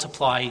may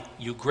multiply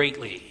you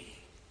greatly.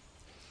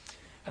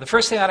 And the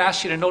first thing I'd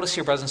ask you to notice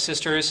here, brothers and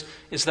sisters,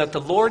 is that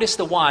the Lord is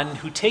the one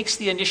who takes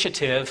the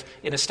initiative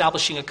in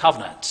establishing a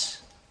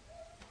covenant.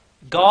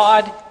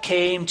 God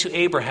came to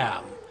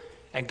Abraham,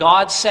 and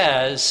God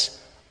says,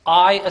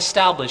 I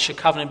establish a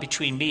covenant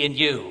between me and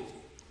you.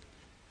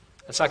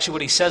 That's actually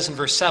what he says in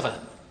verse 7.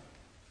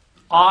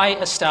 I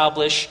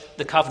establish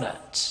the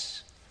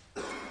covenant.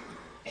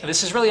 And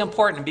this is really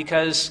important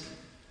because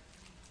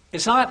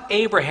it's not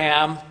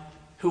Abraham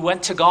who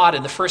went to God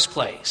in the first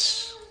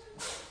place.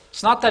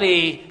 It's not that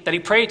he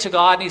prayed to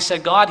God and he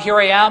said, God, here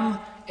I am,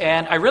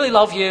 and I really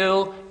love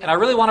you, and I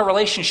really want a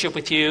relationship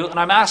with you, and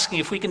I'm asking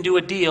if we can do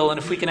a deal and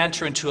if we can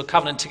enter into a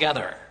covenant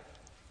together.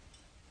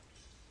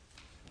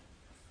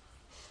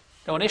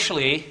 Now,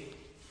 initially,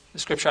 the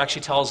scripture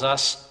actually tells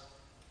us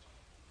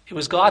it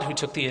was God who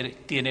took the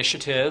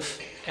initiative,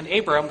 and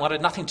Abram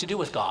wanted nothing to do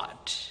with God.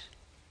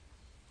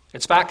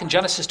 It's back in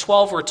Genesis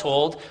 12, we're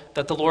told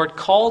that the Lord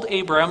called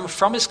Abram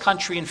from his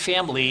country and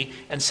family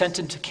and sent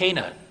him to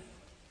Canaan.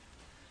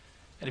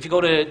 And if you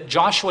go to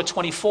Joshua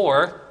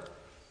 24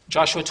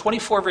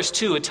 verse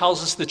 2, it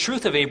tells us the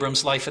truth of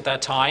Abram's life at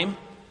that time.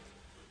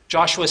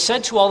 Joshua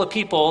said to all the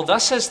people,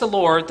 thus says the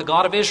Lord, the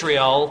God of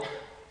Israel,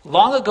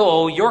 long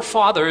ago your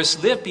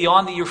fathers lived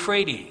beyond the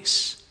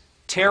Euphrates,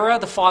 Terah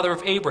the father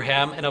of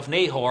Abraham and of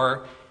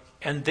Nahor,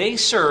 and they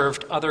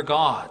served other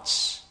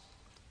gods.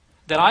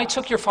 Then I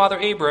took your father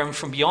Abram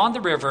from beyond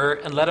the river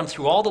and led him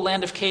through all the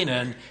land of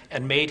Canaan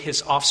and made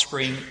his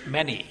offspring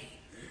many.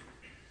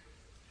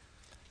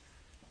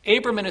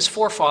 Abram and his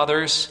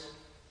forefathers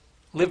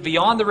lived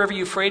beyond the river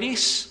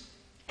Euphrates,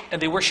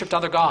 and they worshipped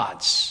other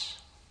gods.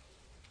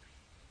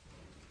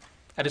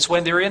 And it's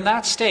when they're in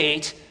that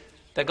state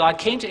that God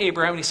came to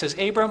Abram and he says,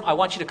 Abram, I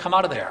want you to come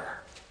out of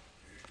there.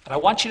 And I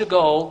want you to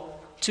go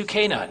to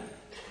Canaan.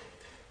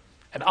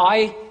 And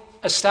I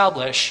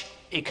establish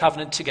a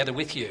covenant together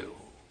with you.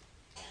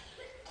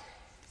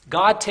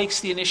 God takes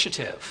the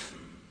initiative.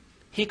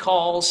 He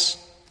calls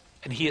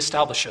and he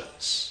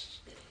establishes.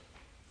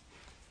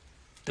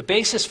 The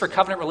basis for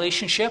covenant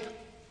relationship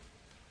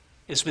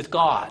is with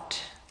God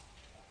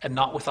and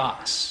not with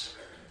us.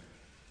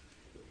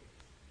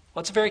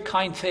 Well, it's a very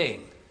kind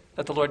thing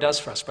that the Lord does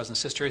for us, brothers and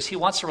sisters. He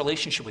wants a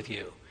relationship with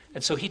you.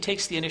 And so he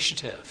takes the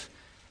initiative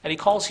and he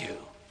calls you.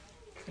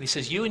 And he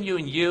says, you and you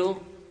and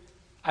you,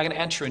 I'm going to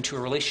enter into a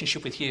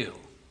relationship with you.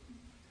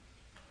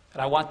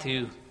 And I want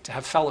to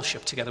have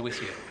fellowship together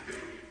with you.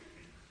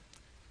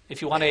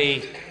 If you want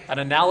an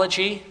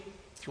analogy,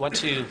 if you want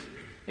to,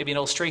 maybe an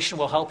illustration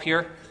will help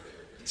here.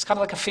 It's kind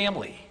of like a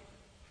family.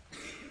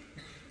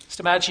 Just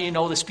imagine,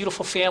 this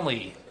beautiful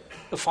family.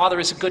 The father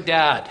is a good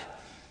dad,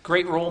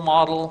 great role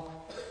model,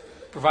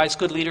 provides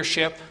good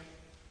leadership.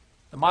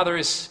 The mother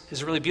is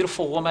a really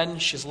beautiful woman.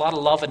 She has a lot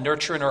of love and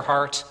nurture in her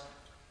heart.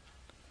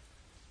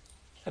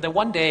 And then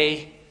one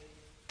day,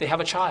 they have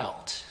a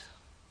child.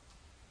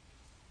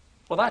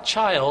 Well, that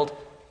child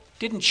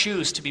didn't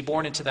choose to be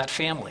born into that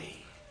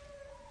family.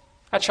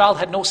 That child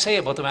had no say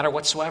about the matter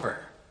whatsoever.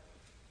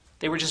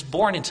 They were just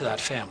born into that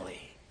family.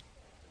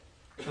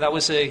 And it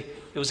was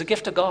a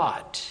gift of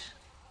God.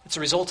 It's a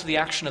result of the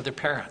action of their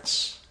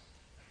parents.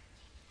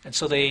 And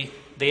so they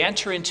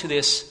enter into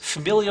this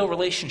familial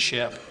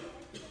relationship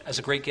as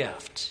a great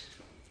gift.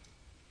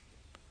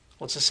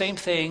 Well, it's the same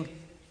thing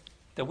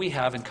that we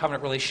have in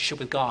covenant relationship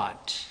with God.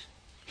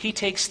 He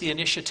takes the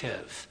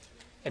initiative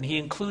and he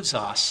includes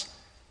us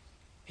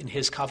in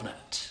his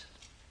covenant.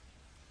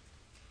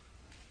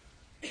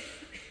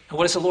 And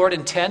what does the Lord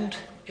intend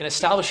in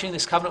establishing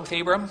this covenant with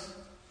Abram?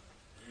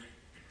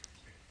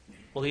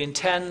 Well, he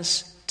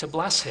intends to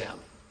bless him.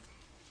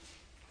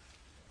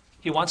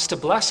 He wants to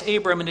bless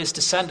Abram and his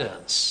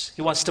descendants.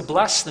 He wants to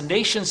bless the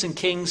nations and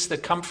kings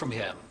that come from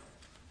him.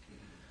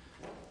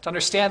 To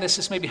understand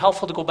this, may be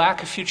helpful to go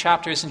back a few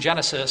chapters in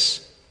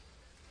Genesis.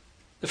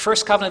 The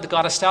first covenant that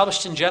God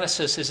established in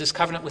Genesis is his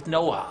covenant with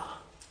Noah.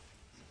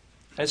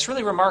 And it's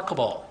really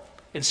remarkable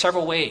in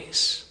several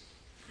ways.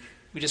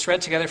 We just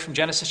read together from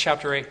Genesis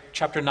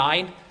chapter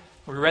 9.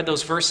 We read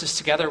those verses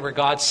together where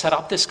God set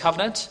up this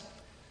covenant.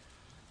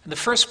 In the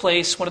first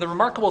place, one of the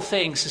remarkable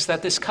things is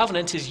that this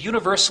covenant is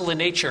universal in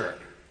nature.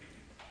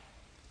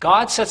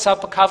 God sets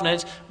up a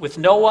covenant with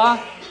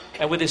Noah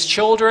and with his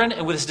children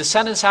and with his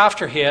descendants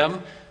after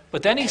him.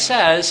 But then he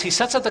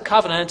sets up the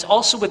covenant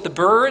also with the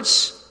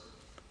birds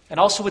and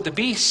also with the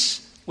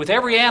beasts, with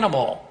every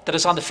animal that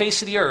is on the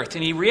face of the earth.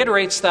 And he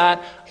reiterates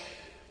that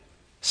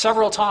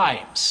several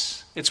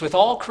times. It's with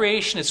all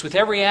creation, it's with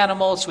every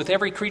animal, it's with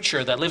every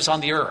creature that lives on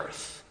the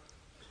earth.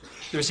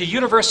 There's a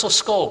universal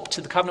scope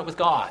to the covenant with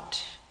God.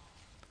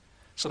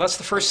 So that's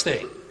the first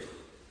thing.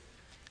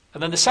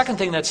 And then the second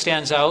thing that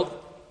stands out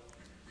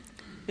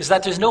is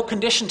that there's no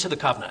condition to the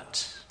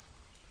covenant.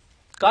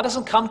 God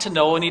doesn't come to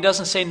Noah and he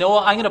doesn't say,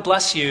 Noah, I'm going to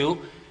bless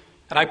you,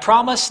 and I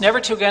promise never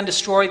to again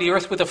destroy the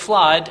earth with a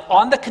flood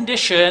on the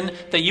condition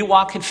that you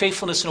walk in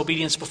faithfulness and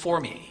obedience before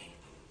me.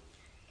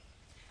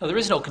 No, there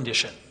is no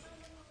condition.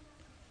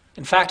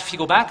 In fact, if you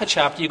go back a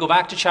chapter, you go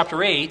back to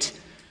chapter 8,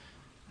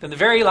 then the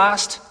very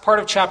last part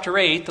of chapter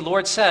 8, the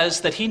Lord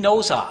says that he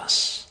knows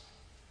us.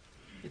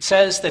 It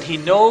says that he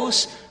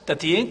knows that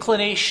the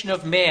inclination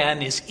of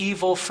man is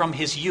evil from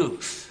his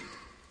youth.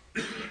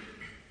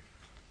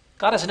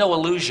 God has no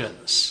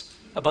illusions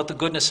about the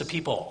goodness of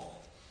people.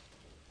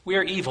 We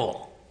are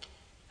evil,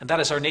 and that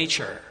is our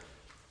nature.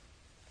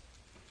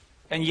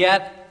 And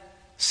yet,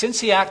 since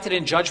he acted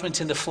in judgment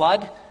in the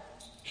flood,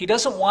 he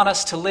doesn't want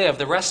us to live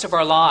the rest of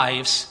our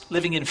lives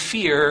living in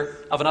fear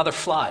of another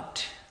flood.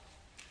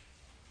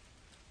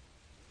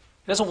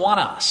 He doesn't want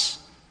us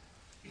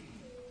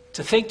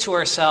to think to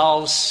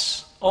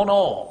ourselves, oh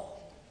no,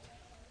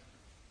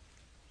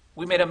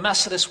 we made a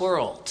mess of this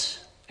world,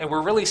 and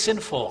we're really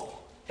sinful.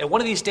 And one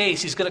of these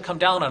days, he's going to come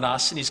down on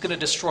us, and he's going to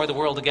destroy the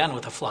world again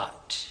with a flood.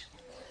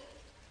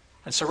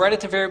 And so right at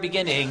the very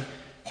beginning,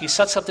 he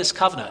sets up this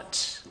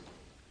covenant.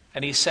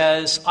 And he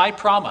says, I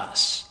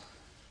promise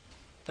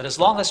that as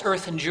long as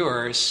earth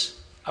endures,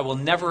 I will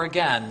never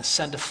again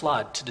send a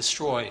flood to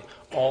destroy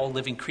all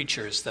living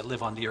creatures that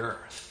live on the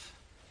earth.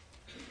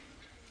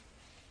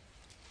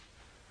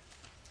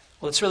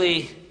 Well, it's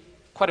really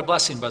quite a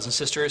blessing, brothers and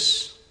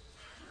sisters.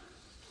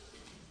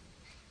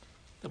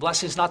 The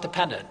blessing is not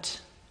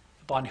dependent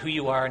upon who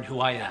you are and who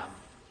I am.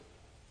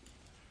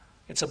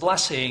 It's a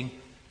blessing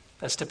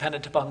that's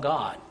dependent upon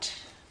God.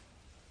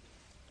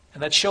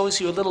 And that shows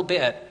you a little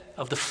bit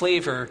of the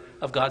flavor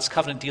of God's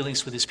covenant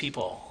dealings with his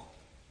people.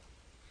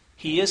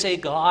 He is a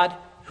God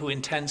who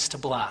intends to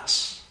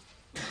bless.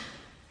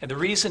 And the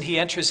reason he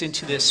enters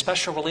into this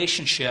special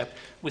relationship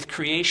with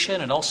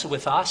creation and also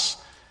with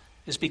us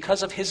is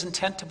because of his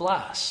intent to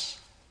bless.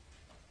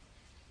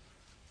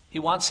 He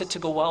wants it to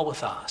go well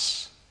with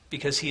us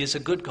because he is a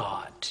good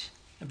God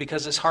and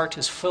because his heart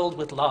is filled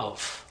with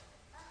love.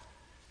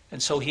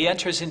 And so he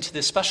enters into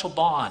this special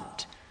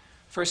bond,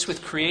 first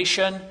with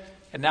creation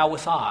and now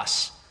with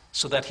us,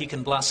 so that he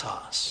can bless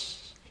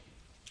us.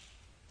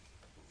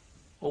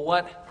 Well,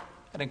 what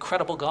an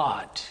incredible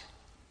God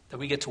that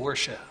we get to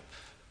worship.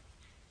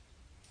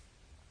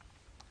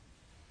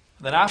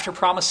 And then after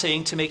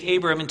promising to make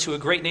Abram into a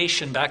great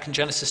nation back in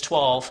Genesis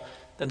 12,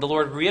 then the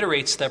Lord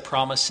reiterates that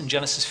promise in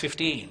Genesis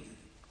 15.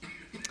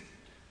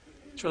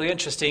 It's really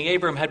interesting.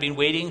 Abram had been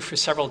waiting for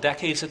several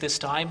decades at this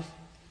time.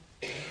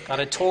 God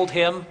had told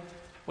him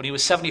when he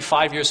was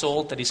 75 years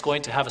old that he's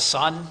going to have a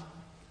son.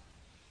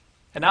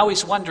 And now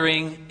he's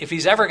wondering if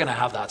he's ever going to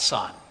have that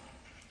son.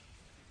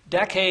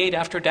 Decade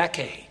after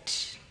decade.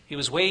 He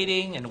was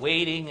waiting and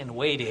waiting and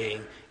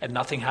waiting, and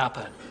nothing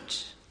happened.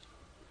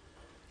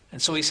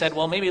 And so he said,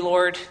 well, maybe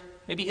Lord,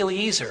 maybe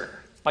Eliezer,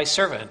 my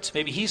servant,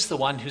 maybe he's the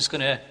one who's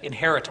going to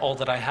inherit all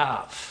that I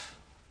have.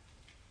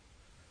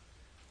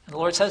 And the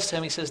Lord says to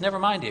him, he says, never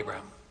mind,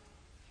 Abram.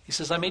 He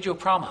says, I made you a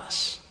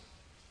promise.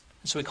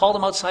 And so he called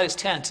him outside his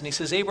tent, and he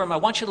says, Abram, I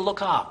want you to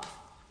look up.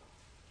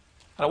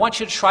 And I want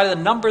you to try to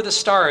number the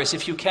stars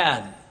if you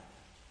can,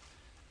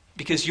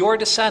 because your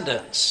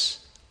descendants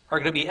are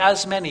going to be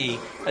as many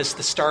as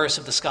the stars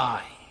of the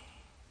sky.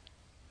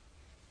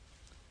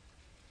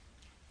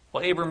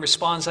 Well, Abram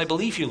responds, I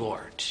believe you,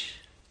 Lord.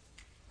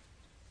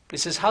 But he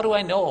says, how do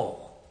I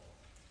know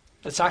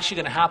that's actually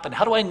going to happen?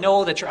 How do I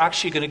know that you're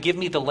actually going to give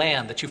me the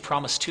land that you've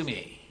promised to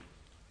me?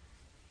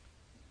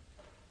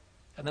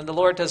 And then the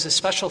Lord does this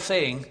special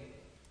thing.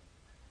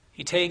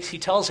 He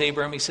tells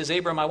Abram, he says,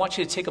 Abram, I want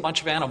you to take a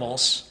bunch of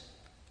animals.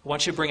 I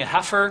want you to bring a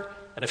heifer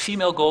and a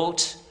female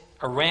goat,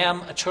 a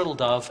ram, a turtle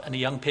dove, and a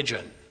young pigeon.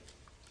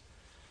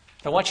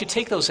 And I want you to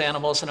take those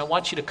animals and I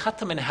want you to cut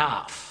them in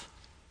half.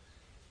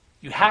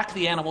 You hack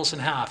the animals in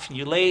half and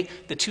you lay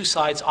the two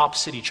sides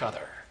opposite each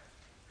other.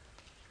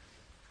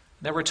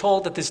 Then we're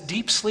told that this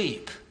deep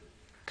sleep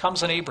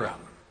comes on Abram.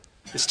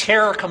 This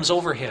terror comes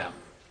over him.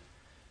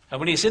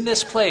 And when he's in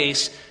this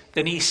place,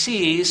 then he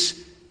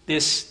sees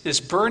this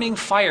burning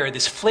fire,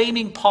 this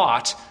flaming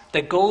pot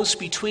that goes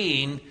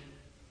between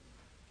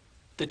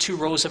the two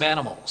rows of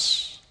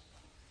animals.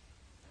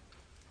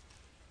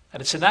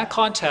 And it's in that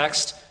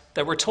context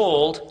that we're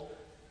told,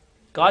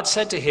 God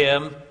said to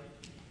him,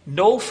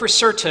 know for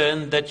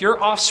certain that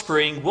your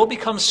offspring will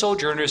become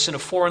sojourners in a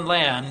foreign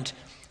land,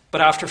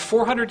 but after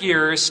 400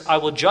 years I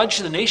will judge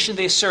the nation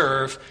they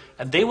serve,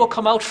 and they will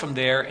come out from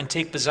there and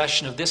take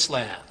possession of this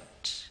land.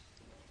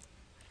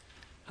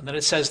 And then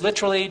it says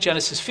literally,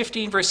 Genesis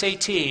 15, verse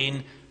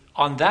 18,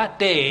 on that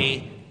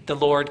day the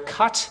Lord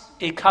cut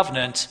a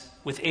covenant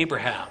with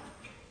Abraham.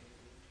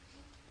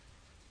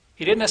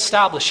 He didn't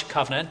establish a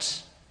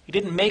covenant. He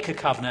didn't make a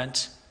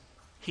covenant.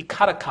 He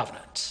cut a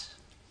covenant.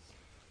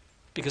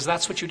 Because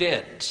that's what you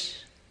did.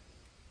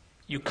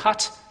 You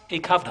cut a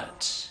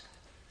covenant.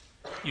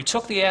 You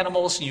took the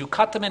animals and you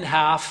cut them in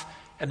half,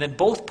 and then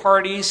both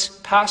parties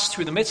passed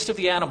through the midst of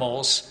the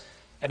animals,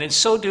 And in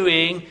so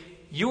doing,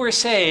 you are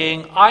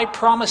saying, I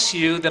promise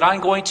you that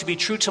I'm going to be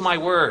true to my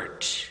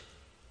word.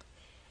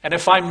 And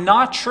if I'm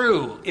not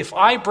true, if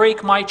I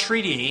break my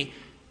treaty,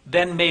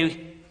 then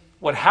may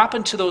what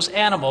happened to those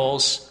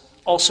animals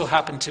also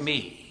happen to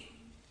me.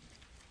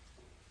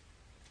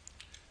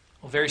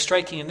 Well, very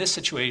striking in this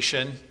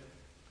situation,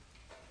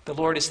 the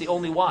Lord is the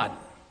only one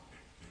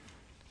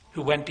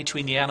who went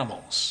between the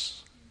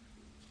animals.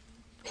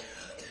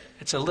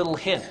 It's a little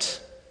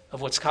hint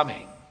of what's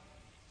coming.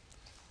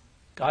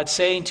 God's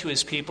saying to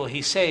his people,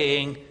 he's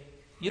saying,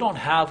 you don't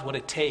have what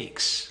it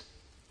takes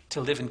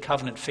to live in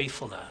covenant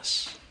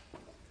faithfulness.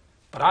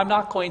 But I'm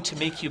not going to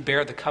make you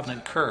bear the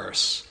covenant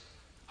curse.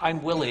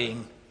 I'm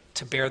willing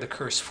to bear the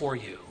curse for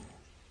you.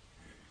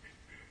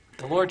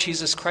 The Lord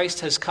Jesus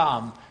Christ has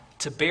come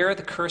to bear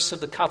the curse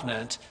of the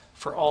covenant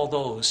for all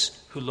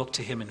those who look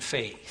to him in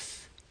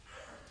faith.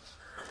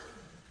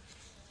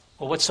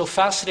 Well, what's so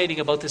fascinating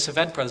about this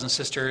event, brothers and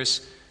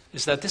sisters,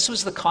 is that this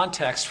was the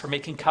context for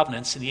making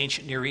covenants in the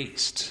ancient Near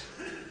East.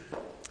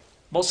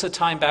 Most of the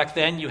time back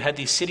then, you had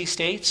these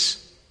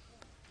city-states.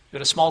 You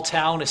had a small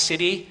town, a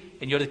city,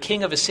 and you're the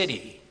king of a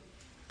city.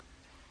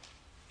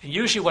 And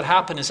usually what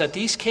happened is that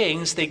these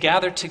kings, they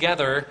gathered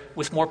together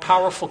with more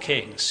powerful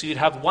kings. So you'd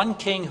have one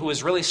king who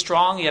was really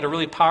strong, he had a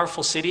really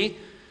powerful city,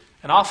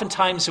 and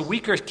oftentimes a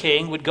weaker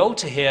king would go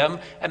to him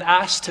and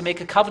ask to make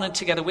a covenant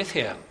together with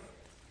him.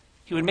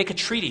 He would make a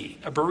treaty,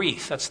 a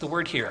berith, that's the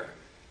word here.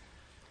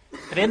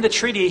 And in the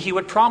treaty, he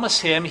would promise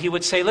him, he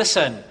would say,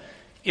 listen,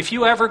 if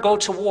you ever go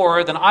to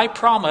war, then I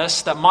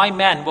promise that my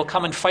men will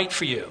come and fight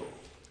for you.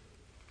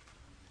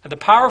 And the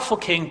powerful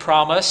king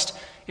promised,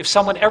 if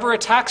someone ever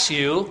attacks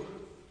you,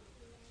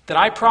 then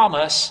I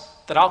promise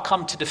that I'll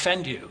come to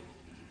defend you.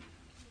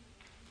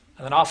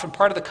 And then often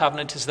part of the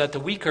covenant is that the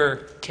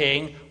weaker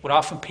king would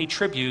often pay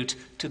tribute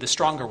to the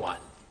stronger one.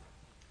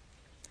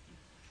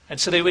 And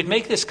so they would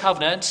make this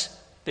covenant,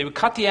 they would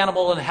cut the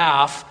animal in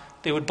half,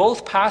 they would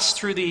both pass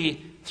through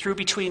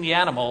between the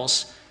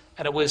animals,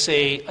 and it was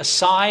a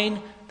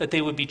sign that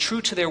they would be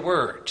true to their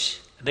word,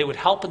 and they would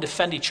help and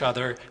defend each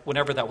other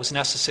whenever that was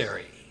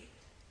necessary.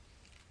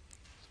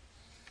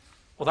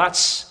 Well,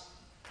 that's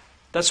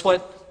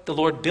what the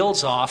Lord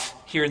builds off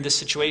here in this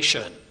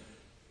situation.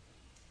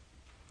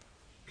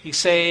 He's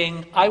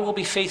saying, I will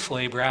be faithful,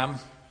 Abraham.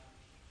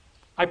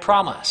 I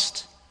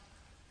promised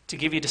to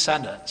give you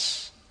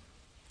descendants,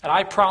 and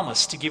I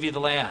promised to give you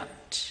the land.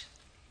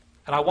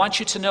 And I want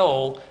you to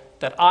know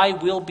that I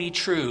will be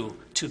true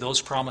to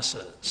those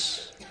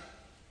promises.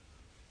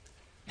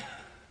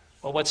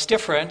 Well, what's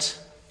different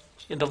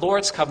in the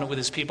Lord's covenant with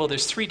his people,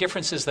 there's three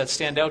differences that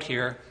stand out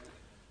here.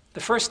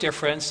 The first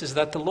difference is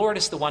that the Lord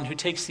is the one who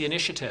takes the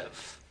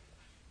initiative.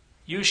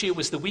 Usually it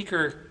was the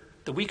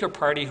weaker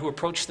party who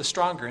approached the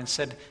stronger and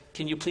said,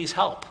 can you please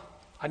help?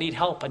 I need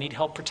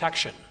help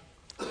protection.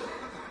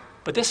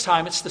 But this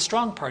time it's the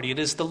strong party. It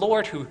is the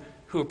Lord who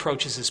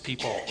approaches his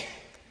people.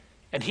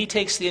 And he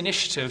takes the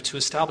initiative to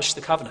establish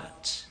the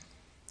covenant.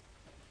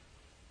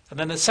 And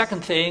then the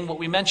second thing, what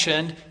we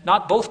mentioned,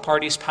 not both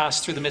parties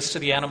pass through the midst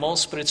of the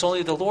animals, but it's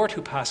only the Lord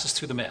who passes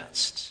through the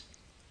midst.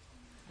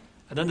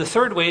 And then the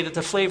third way that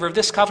the flavor of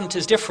this covenant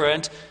is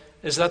different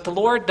is that the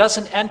Lord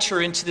doesn't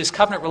enter into this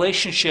covenant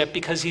relationship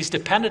because he's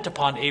dependent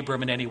upon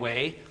Abram in any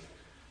way.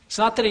 It's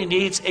not that he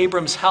needs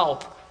Abram's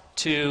help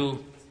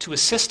to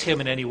assist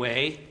him in any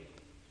way.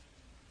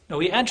 No,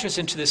 he enters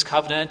into this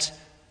covenant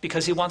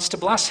because he wants to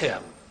bless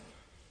him.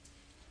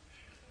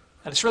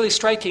 And it's really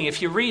striking.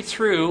 If you read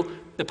through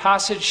the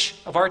passage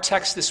of our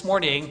text this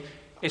morning,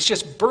 it's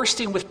just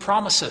bursting with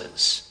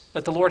promises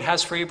that the Lord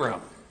has for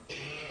Abram.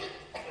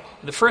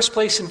 In the first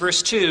place, in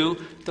verse 2,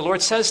 the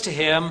Lord says to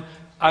him,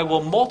 I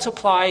will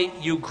multiply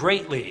you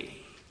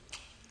greatly.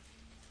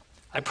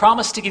 I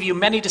promise to give you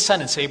many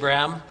descendants,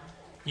 Abraham.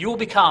 You will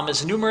become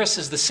as numerous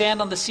as the sand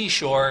on the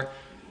seashore,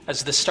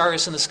 as the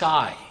stars in the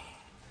sky.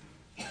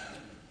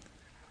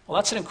 Well,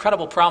 that's an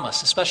incredible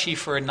promise, especially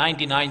for a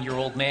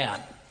 99-year-old man.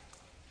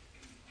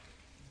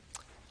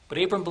 But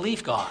Abram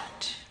believed God.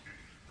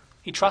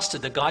 He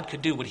trusted that God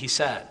could do what he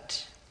said.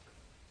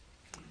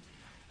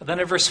 And then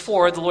in verse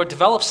 4, the Lord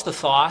develops the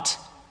thought.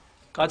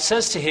 God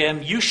says to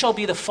him, you shall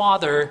be the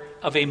father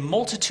of a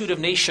multitude of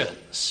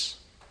nations.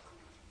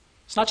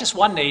 It's not just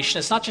one nation.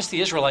 It's not just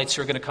the Israelites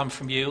who are going to come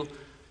from you,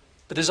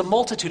 but there's a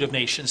multitude of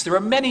nations. There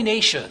are many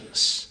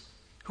nations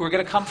who are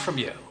going to come from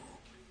you.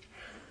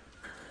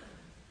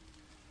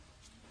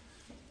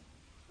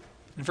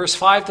 In verse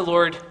 5, the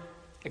Lord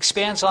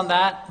expands on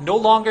that. No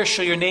longer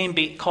shall your name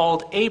be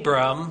called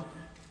Abram,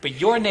 but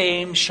your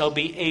name shall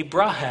be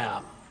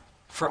Abraham,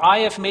 for I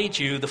have made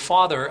you the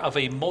father of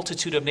a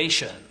multitude of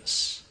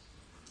nations.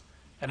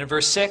 And in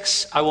verse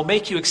 6, I will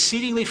make you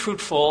exceedingly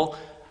fruitful.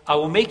 I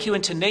will make you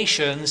into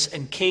nations,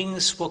 and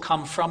kings will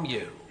come from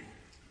you.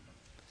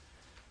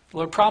 The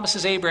Lord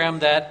promises Abraham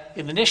that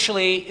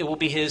initially it will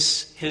be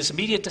his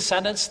immediate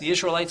descendants, the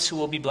Israelites, who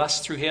will be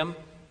blessed through him.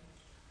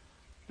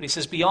 But he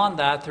says beyond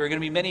that, there are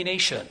going to be many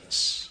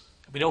nations.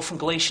 We know from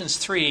Galatians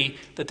 3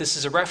 that this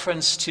is a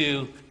reference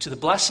to the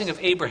blessing of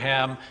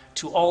Abraham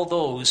to all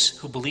those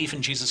who believe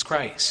in Jesus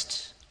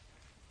Christ.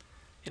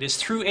 It is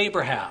through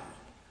Abraham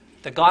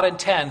that God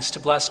intends to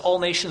bless all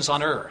nations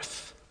on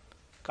earth.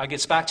 God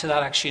gets back to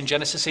that actually in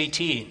Genesis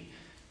 18.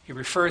 He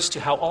refers to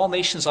how all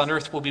nations on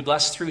earth will be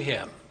blessed through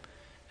him.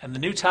 And in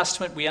the New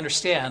Testament, we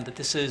understand that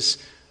this is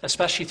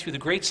especially through the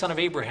great son of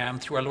Abraham,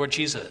 through our Lord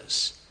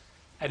Jesus.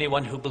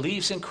 Anyone who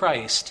believes in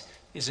Christ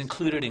is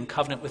included in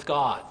covenant with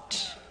God.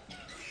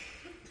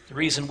 The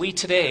reason we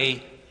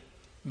today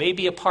may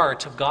be a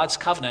part of God's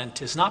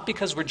covenant is not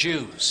because we're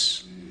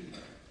Jews.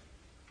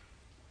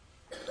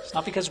 It's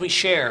not because we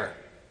share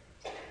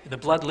in the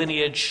blood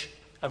lineage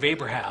of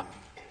Abraham.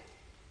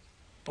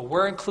 But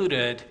we're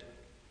included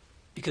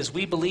because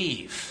we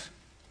believe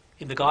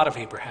in the God of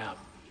Abraham.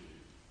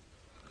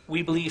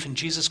 We believe in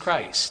Jesus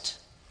Christ,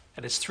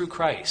 and it's through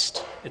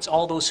Christ. It's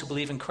all those who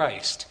believe in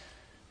Christ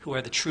who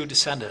are the true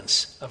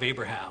descendants of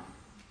Abraham.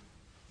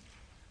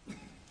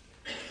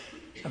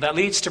 And that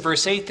leads to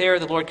verse 8 there.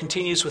 The Lord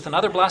continues with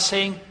another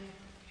blessing.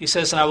 He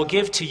says, "And I will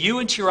give to you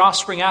and to your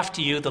offspring after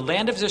you the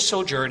land of their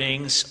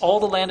sojournings, all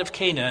the land of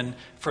Canaan,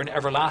 for an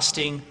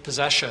everlasting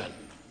possession."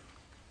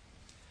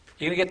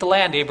 You're going to get the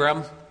land,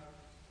 Abram.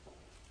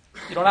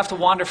 You don't have to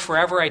wander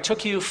forever. I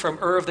took you from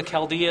Ur of the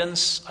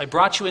Chaldeans. I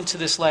brought you into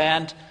this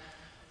land.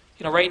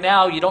 Right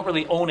now, you don't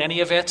really own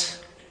any of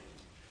it.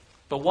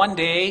 But one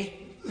day,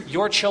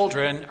 your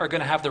children are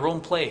going to have their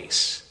own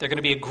place. They're going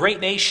to be a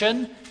great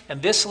nation,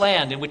 and this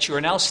land in which you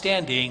are now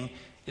standing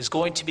is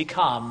going to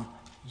become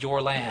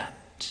your land.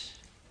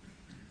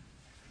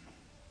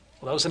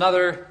 Well, that was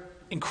another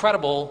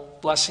incredible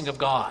blessing of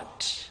God.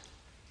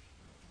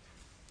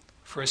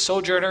 For a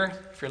sojourner,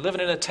 if you're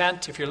living in a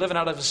tent, if you're living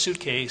out of a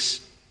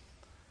suitcase,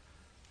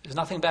 there's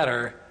nothing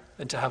better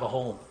than to have a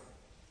home.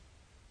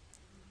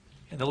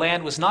 And the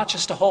land was not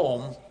just a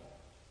home,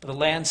 but the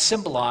land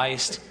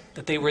symbolized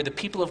that they were the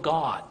people of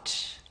God.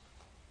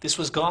 This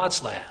was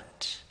God's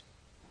land.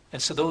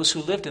 And so those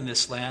who lived in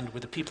this land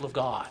were the people of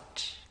God.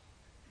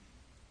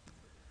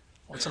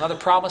 Well, it's another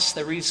promise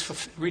that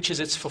reaches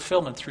its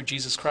fulfillment through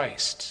Jesus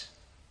Christ.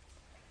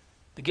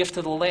 The gift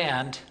of the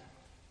land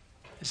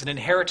is an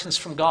inheritance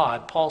from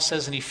God. Paul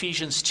says in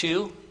Ephesians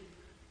 2,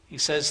 he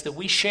says that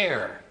we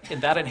share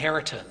in that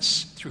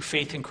inheritance through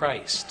faith in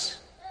Christ.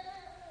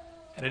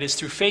 And it is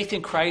through faith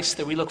in Christ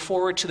that we look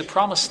forward to the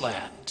promised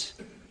land.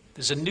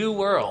 There's a new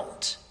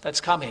world that's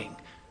coming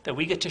that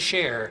we get to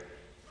share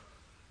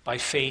by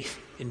faith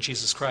in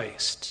Jesus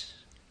Christ.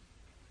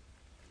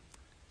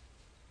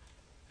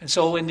 And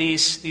so in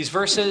these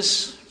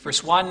verses,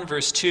 verse 1,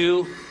 verse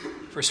 2,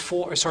 verse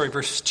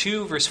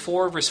 2, verse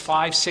 4, verse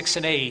 5, 6,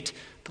 and 8,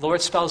 the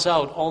Lord spells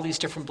out all these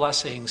different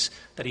blessings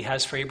that he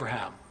has for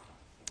Abraham.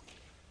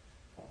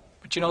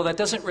 But that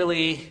doesn't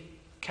really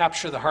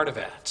capture the heart of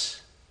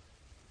it.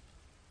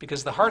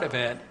 Because the heart of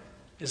it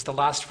is the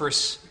last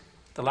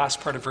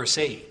part of verse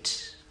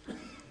 8.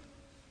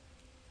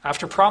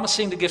 After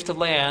promising the gift of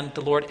land,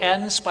 the Lord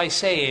ends by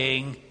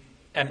saying,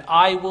 "And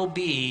I will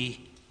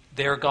be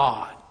their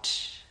God."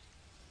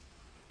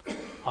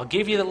 I'll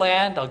give you the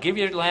land, I'll give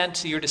your land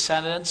to your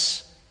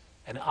descendants,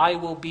 and I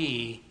will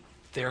be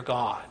their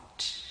God.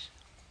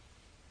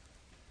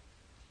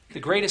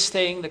 The greatest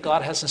thing that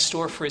God has in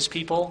store for his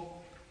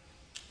people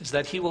is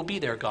that he will be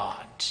their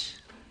God,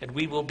 and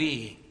we will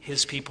be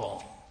his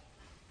people.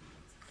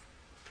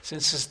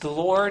 Since the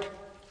Lord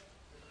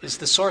is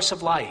the source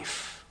of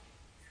life,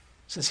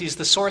 since he's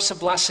the source of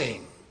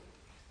blessing,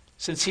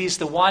 since he's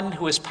the one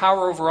who has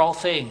power over all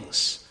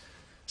things,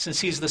 since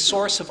he's the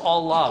source of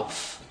all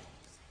love,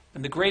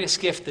 and the greatest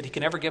gift that he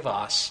can ever give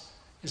us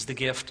is the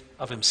gift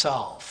of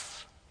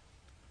himself.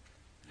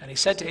 And he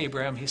said to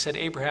Abraham,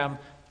 Abraham,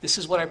 this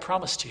is what I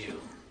promise to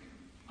you.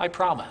 I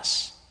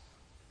promise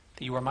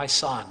that you are my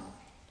son,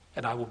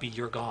 and I will be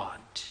your God.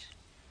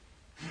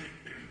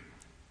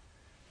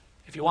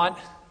 If you want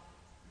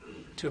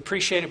to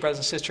appreciate it, brothers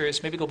and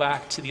sisters, maybe go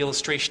back to the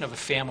illustration of a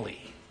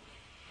family.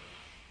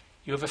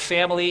 You have a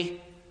family,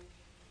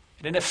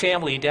 and in a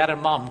family, dad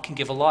and mom can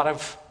give a lot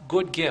of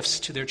good gifts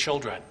to their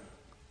children.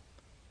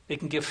 They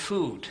can give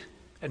food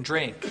and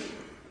drink.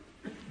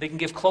 They can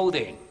give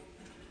clothing.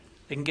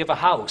 They can give a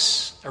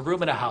house, a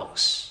room in a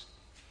house.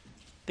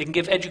 They can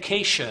give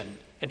education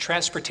and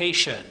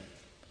transportation.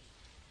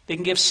 They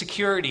can give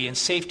security and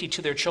safety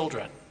to their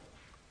children.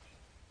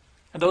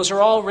 And those are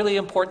all really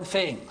important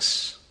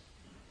things.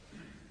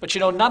 But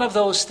none of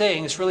those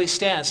things really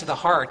stands at the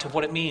heart of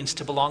what it means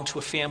to belong to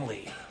a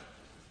family.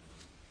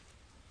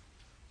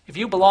 If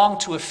you belong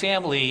to a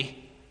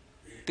family,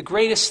 the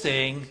greatest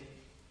thing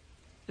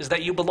is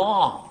that you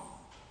belong.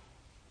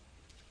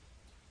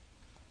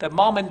 That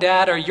mom and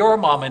dad are your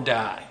mom and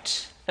dad,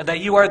 and that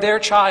you are their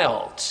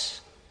child,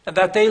 and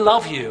that they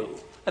love you,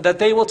 and that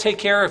they will take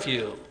care of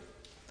you.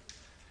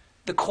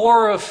 The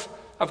core of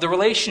the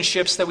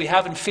relationships that we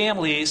have in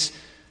families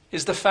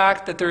is the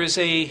fact that there is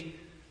a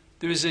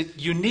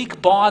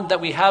unique bond that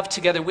we have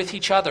together with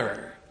each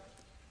other.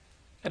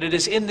 And it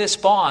is in this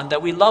bond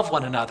that we love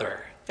one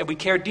another, and we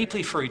care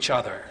deeply for each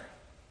other.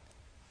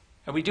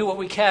 And we do what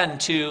we can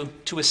to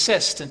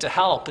assist and to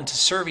help and to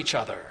serve each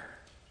other.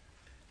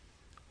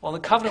 Well,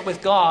 in the covenant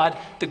with God,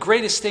 the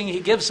greatest thing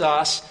he gives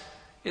us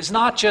is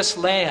not just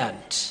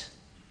land.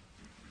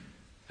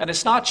 And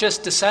it's not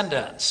just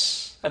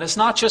descendants. And it's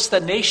not just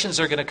that nations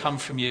are going to come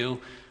from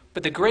you.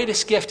 But the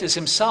greatest gift is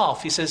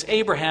himself. He says,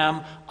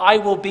 Abraham, I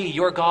will be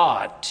your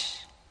God,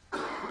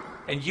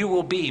 and you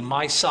will be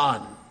my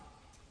son.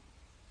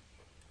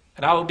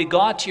 And I will be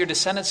God to your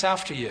descendants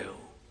after you,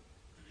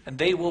 and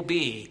they will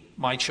be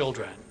my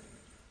children.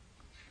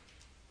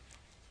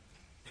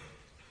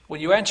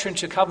 When you enter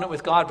into a covenant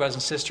with God, brothers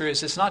and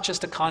sisters, it's not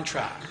just a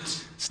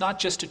contract. It's not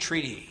just a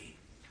treaty.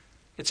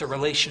 It's a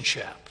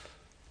relationship.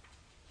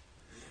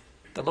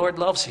 The Lord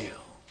loves you,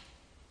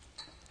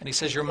 and he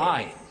says, you're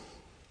mine.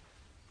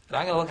 And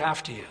I'm going to look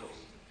after you.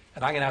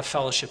 And I'm going to have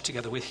fellowship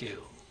together with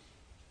you.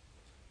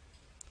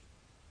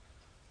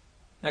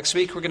 Next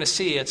week, we're going to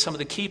see at some of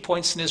the key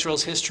points in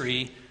Israel's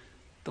history,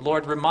 the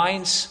Lord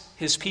reminds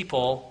his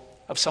people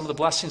of some of the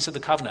blessings of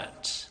the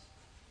covenant.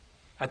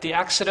 At the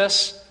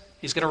Exodus,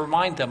 he's going to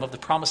remind them of the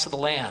promise of the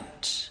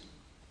land.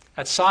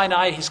 At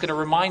Sinai, he's going to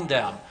remind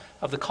them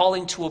of the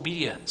calling to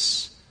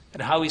obedience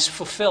and how he's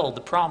fulfilled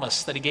the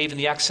promise that he gave in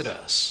the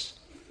Exodus.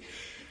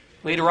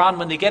 Later on,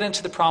 when they get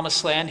into the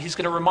promised land, he's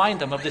going to remind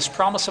them of this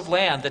promise of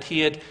land that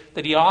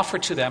he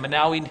offered to them, and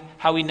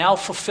how he now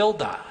fulfilled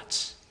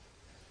that.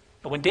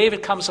 And when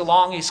David comes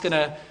along, he's going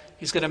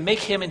to make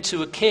him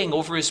into a king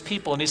over his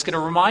people, and he's going to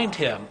remind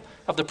him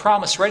of the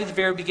promise right at the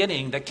very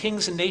beginning that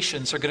kings and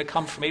nations are going to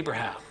come from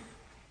Abraham.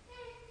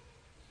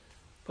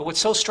 But what's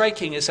so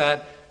striking is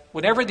that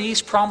whenever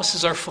these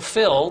promises are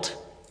fulfilled,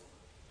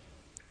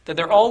 then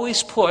they're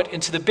always put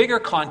into the bigger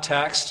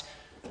context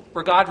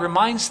where God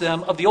reminds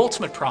them of the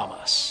ultimate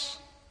promise.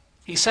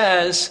 He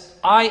says,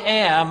 I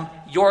am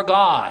your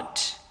God,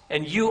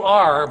 and you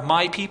are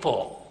my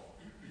people.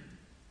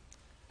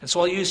 And so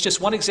I'll use just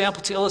one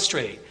example to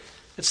illustrate.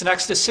 It's in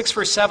Exodus 6,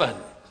 verse 7.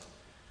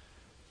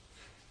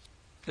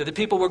 That the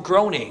people were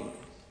groaning.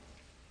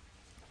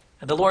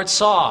 And the Lord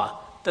saw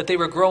that they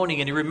were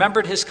groaning, and he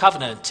remembered his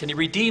covenant, and he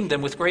redeemed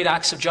them with great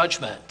acts of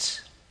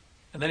judgment.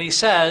 And then he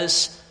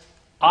says,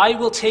 I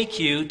will take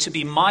you to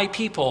be my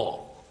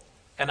people,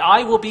 and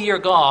I will be your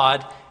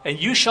God, and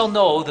you shall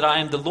know that I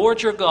am the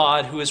Lord your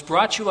God who has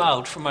brought you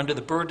out from under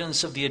the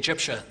burdens of the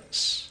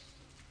Egyptians.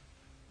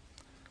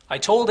 I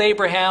told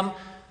Abraham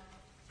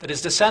that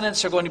his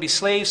descendants are going to be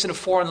slaves in a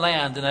foreign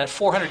land, and that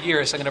 400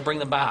 years I'm going to bring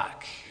them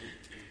back.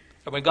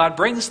 And when God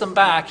brings them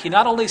back, he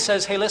not only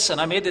says, hey, listen,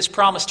 I made this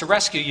promise to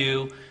rescue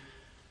you.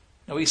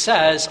 No, he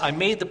says, I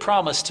made the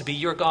promise to be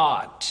your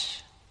God.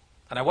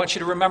 And I want you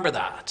to remember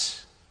that.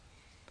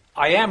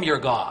 I am your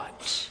God.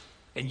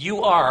 And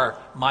you are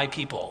my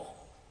people.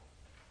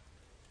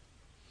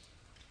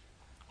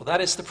 Well,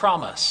 that is the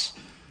promise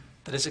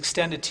that is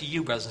extended to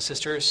you, brothers and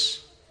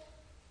sisters.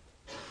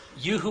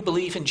 You who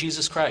believe in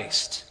Jesus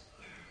Christ.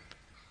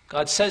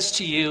 God says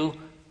to you,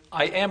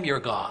 I am your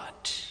God.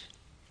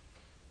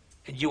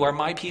 And you are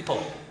my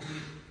people.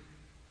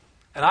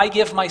 And I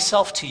give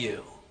myself to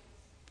you.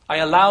 I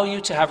allow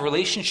you to have a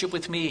relationship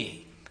with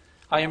me.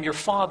 I am your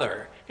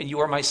father, and you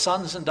are my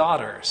sons and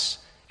daughters.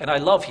 And I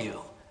love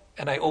you.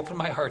 And I open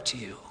my heart to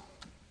you.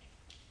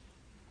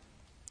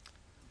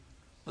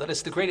 That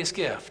is the greatest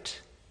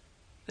gift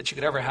that you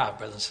could ever have,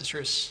 brothers and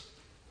sisters.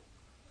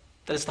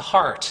 That is the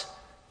heart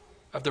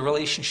of the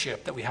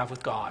relationship that we have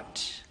with God.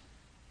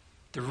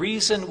 The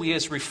reason we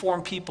as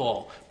Reformed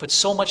people put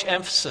so much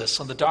emphasis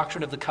on the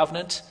doctrine of the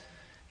covenant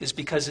is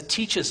because it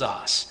teaches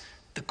us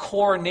the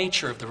core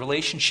nature of the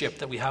relationship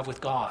that we have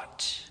with God.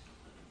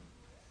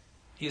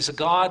 He is a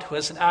God who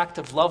has an act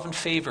of love and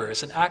favor,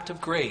 as an act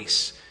of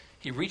grace.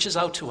 He reaches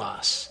out to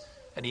us,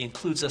 and he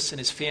includes us in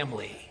his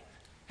family.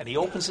 And he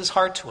opens his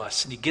heart to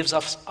us, and he gives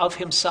us of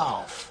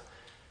himself.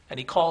 And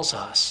he calls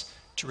us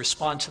to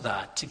respond to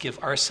that, to give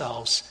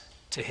ourselves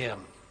to him.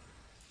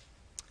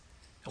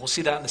 And we'll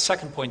see that in the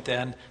second point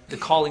then, the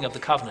calling of the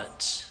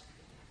covenant.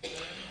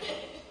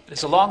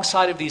 It's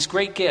alongside of these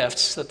great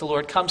gifts that the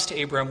Lord comes to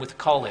Abraham with the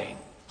calling.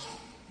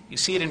 You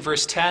see it in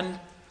verse 10,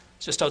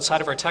 just outside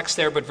of our text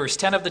there, but verse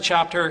 10 of the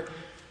chapter,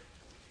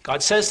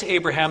 God says to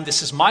Abraham,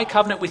 this is my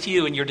covenant with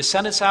you and your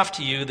descendants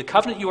after you, the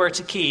covenant you are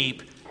to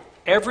keep.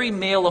 Every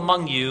male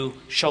among you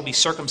shall be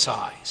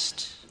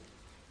circumcised.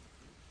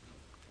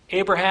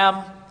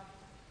 Abraham,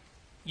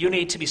 you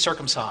need to be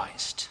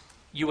circumcised,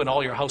 you and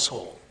all your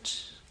household.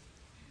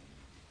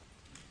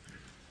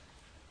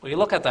 Well, you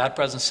look at that,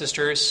 brothers and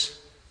sisters,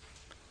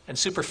 and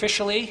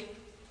superficially,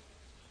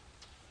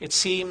 it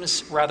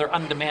seems rather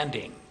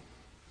undemanding.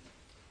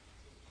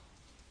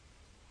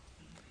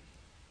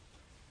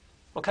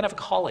 What kind of a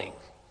calling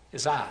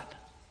is that?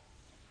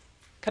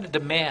 What kind of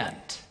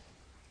demand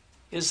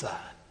is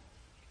that?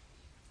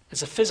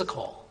 It's a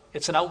physical,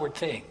 it's an outward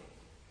thing.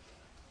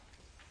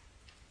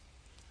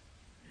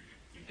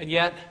 And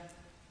yet,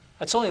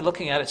 that's only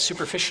looking at it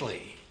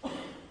superficially.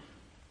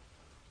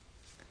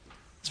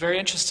 It's very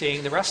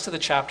interesting. The rest of the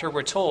chapter,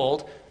 we're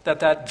told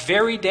that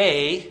very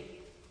day,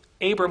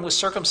 Abram was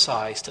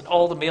circumcised and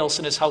all the males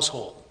in his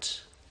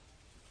household.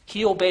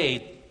 He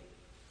obeyed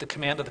the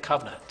command of the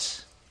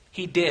covenant.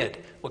 He did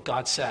what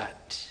God said.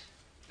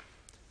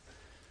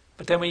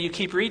 But then when you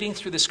keep reading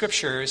through the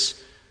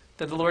scriptures,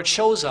 then the Lord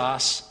shows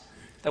us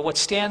that what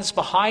stands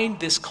behind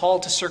this call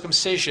to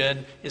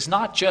circumcision is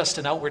not just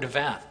an outward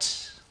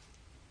event.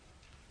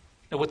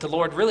 That what the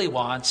Lord really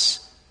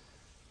wants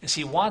is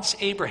he wants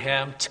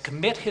Abraham to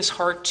commit his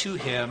heart to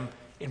him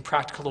in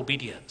practical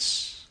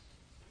obedience.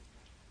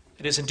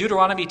 It is in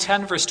Deuteronomy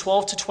 10, verse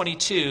 12 to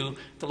 22,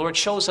 the Lord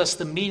shows us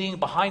the meaning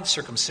behind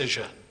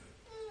circumcision.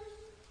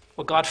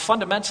 What God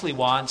fundamentally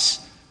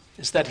wants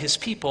is that his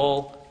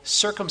people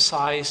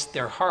circumcise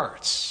their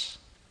hearts.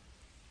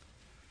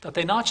 That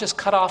they not just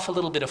cut off a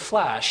little bit of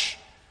flesh,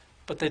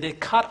 but that they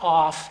cut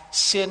off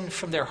sin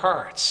from their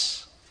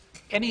hearts.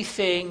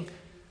 Anything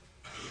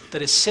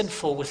that is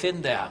sinful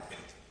within them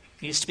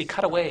needs to be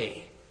cut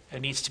away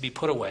and needs to be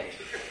put away.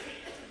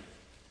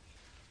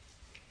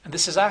 And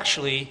this is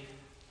actually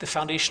the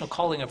foundational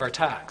calling of our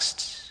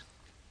text.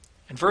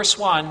 In verse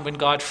 1, when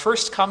God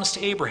first comes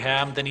to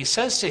Abraham, then he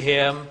says to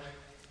him,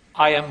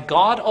 I am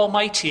God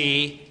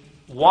Almighty,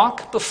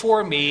 walk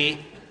before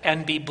me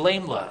and be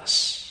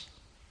blameless.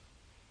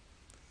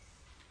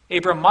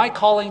 Abram, my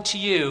calling to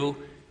you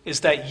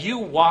is that you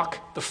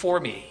walk before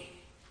me.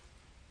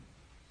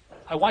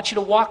 I want you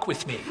to walk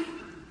with me.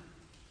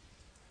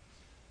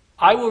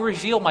 I will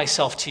reveal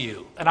myself to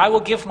you, and I will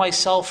give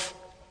myself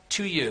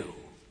to you.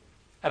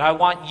 And I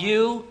want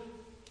you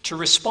to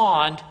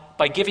respond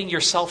by giving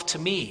yourself to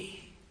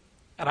me.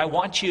 And I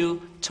want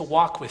you to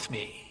walk with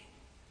me,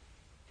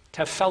 to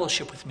have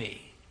fellowship with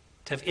me,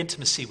 to have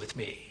intimacy with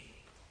me.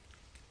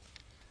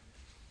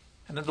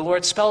 And then the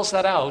Lord spells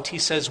that out. He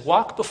says,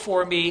 walk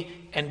before me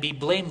and be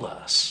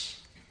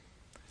blameless.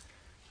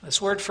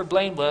 This word for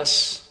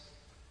blameless,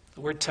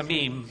 the word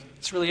tamim,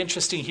 it's a really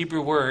interesting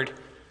Hebrew word.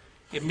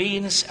 It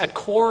means, at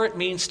core, it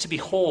means to be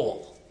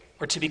whole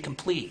or to be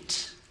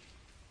complete.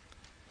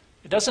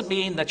 It doesn't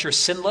mean that you're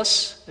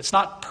sinless. It's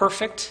not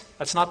perfect.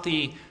 That's not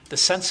the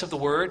sense of the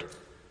word.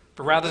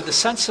 But rather, the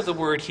sense of the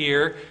word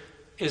here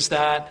is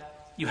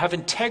that you have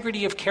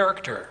integrity of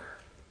character.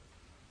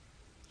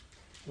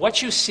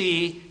 What you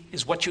see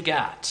is what you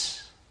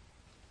get.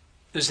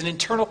 There's an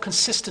internal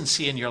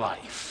consistency in your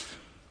life.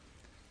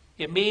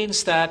 It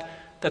means that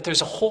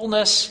there's a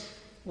wholeness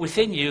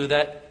within you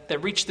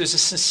there's a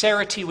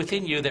sincerity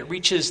within you that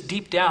reaches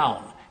deep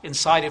down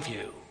inside of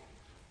you.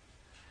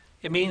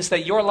 It means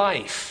that your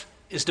life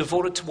is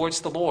devoted towards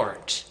the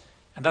Lord,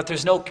 and that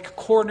there's no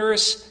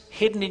corners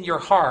hidden in your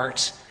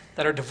heart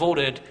that are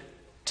devoted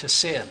to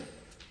sin.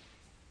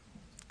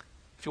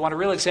 If you want a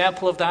real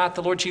example of that,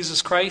 the Lord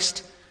Jesus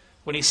Christ,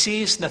 when he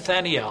sees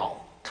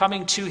Nathanael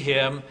coming to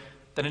him,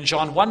 then in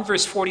John 1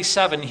 verse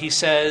 47 he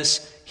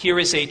says, here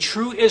is a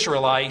true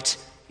Israelite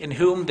in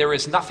whom there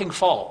is nothing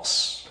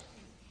false.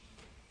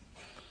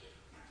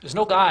 There's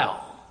no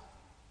guile.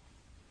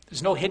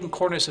 There's no hidden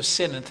corners of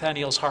sin in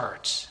Nathanael's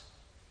heart.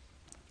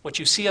 What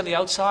you see on the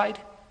outside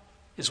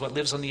is what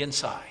lives on the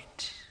inside.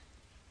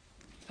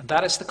 And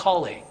that is the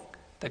calling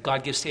that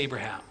God gives to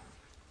Abraham.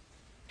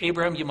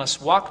 Abraham, you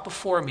must walk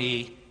before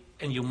me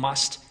and you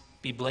must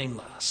be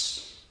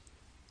blameless.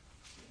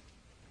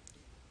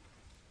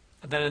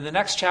 And then in the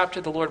next chapter,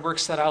 the Lord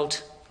works that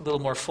out a little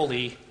more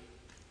fully.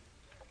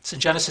 It's in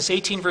Genesis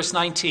 18, verse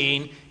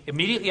 19,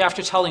 immediately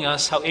after telling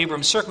us how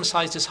Abram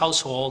circumcised his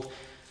household,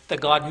 that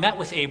God met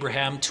with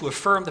Abraham to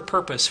affirm the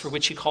purpose for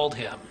which he called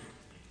him.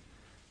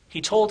 He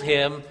told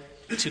him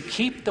to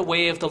keep the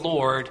way of the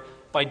Lord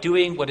by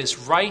doing what is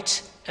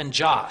right and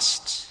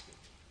just.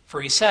 For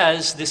he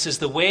says, this is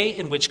the way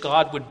in which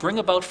God would bring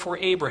about for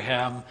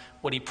Abraham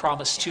what he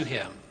promised to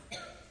him.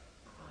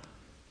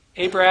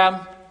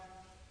 Abraham,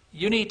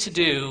 you need to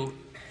do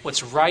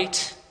what's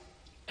right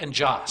and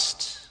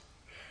just.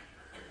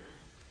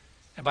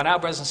 And by now,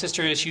 brothers and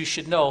sisters, you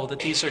should know that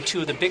these are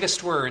two of the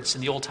biggest words in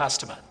the Old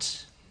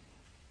Testament.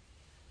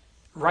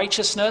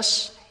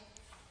 Righteousness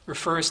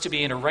refers to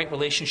being in a right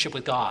relationship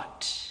with God.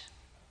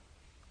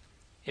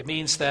 It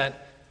means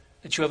that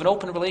you have an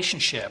open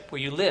relationship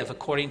where you live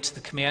according to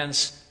the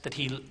commands that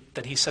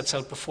he sets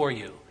out before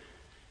you.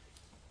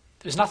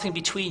 There's nothing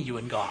between you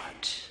and God,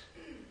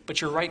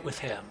 but you're right with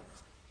him.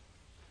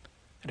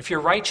 And if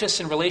you're righteous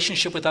in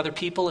relationship with other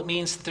people, it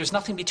means that there's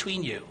nothing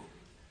between you.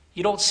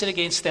 You don't sin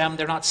against them,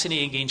 they're not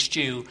sinning against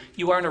you.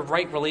 You are in a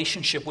right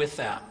relationship with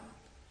them.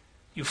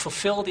 You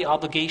fulfill the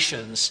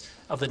obligations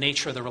of the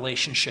nature of the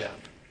relationship.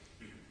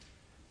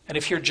 And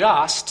if you're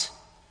just,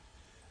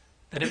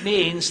 then it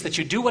means that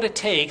you do what it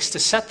takes to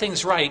set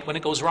things right when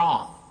it goes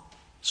wrong.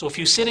 So if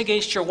you sin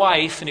against your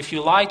wife and if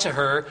you lie to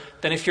her,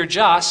 then if you're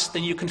just,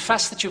 then you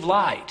confess that you've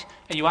lied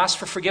and you ask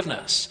for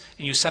forgiveness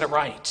and you set it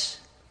right.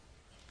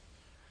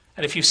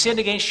 And if you sin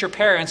against your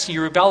parents and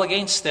you rebel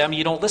against them,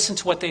 you don't listen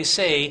to what they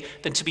say,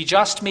 then to be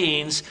just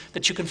means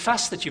that you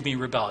confess that you've been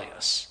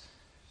rebellious.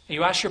 And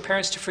you ask your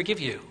parents to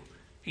forgive you.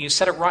 And you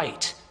set it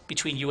right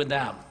between you and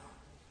them.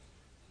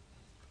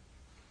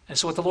 And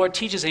so what the Lord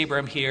teaches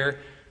Abraham here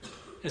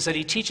is that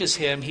he teaches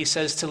him, he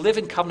says, to live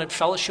in covenant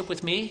fellowship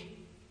with me.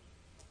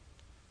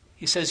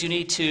 He says you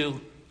need to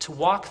to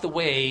walk the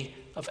way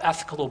of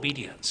ethical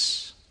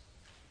obedience.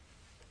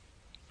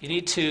 You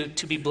need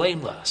to be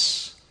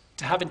blameless,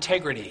 to have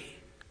integrity,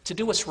 to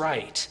do what's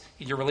right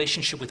in your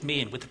relationship with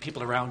me and with the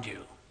people around you.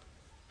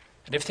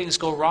 And if things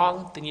go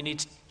wrong, then you need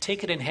to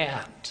take it in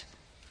hand.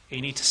 And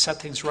you need to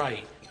set things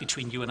right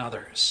between you and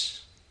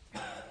others.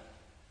 And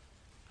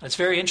it's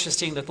very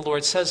interesting that the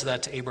Lord says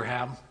that to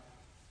Abraham,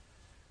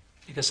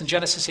 because in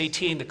Genesis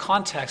 18, the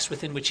context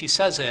within which he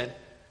says it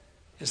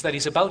is that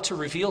he's about to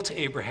reveal to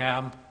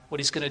Abraham what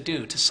he's going to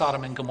do to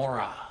Sodom and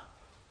Gomorrah.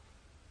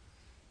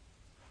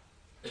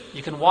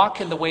 You can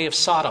walk in the way of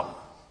Sodom,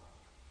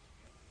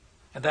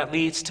 and that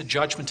leads to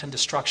judgment and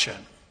destruction.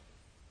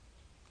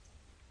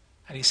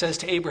 And he says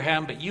to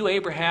Abraham, but you,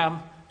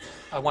 Abraham,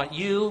 I want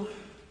you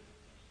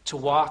to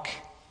walk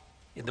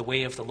in the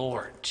way of the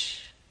Lord,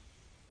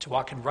 to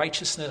walk in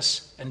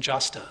righteousness and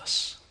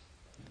justice.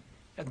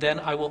 And then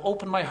I will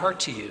open my heart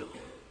to you.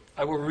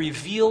 I will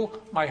reveal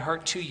my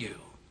heart to you.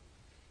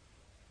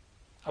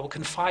 I will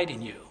confide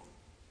in you.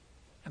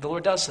 And the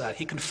Lord does that.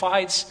 He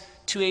confides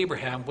to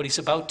Abraham what he's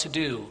about to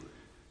do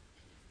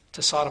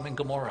to Sodom and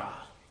Gomorrah.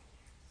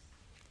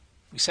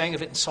 We sang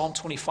of it in Psalm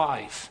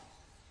 25.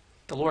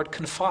 The Lord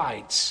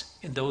confides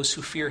in those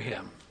who fear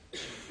him.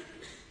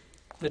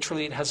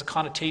 Literally, it has a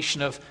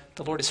connotation of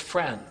the Lord is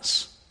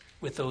friends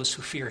with those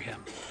who fear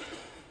him.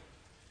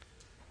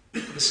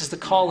 This is the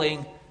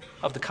calling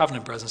of the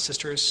covenant, brothers and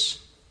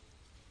sisters.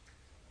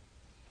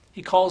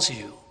 He calls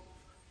you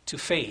to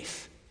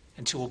faith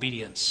and to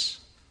obedience.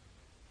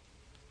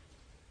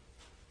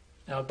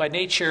 Now, by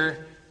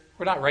nature,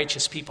 we're not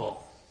righteous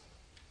people.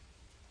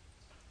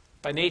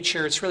 By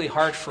nature, it's really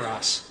hard for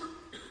us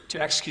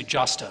to execute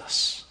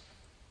justice.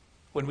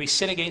 When we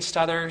sin against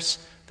others,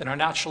 then our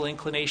natural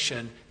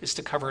inclination is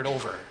to cover it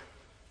over.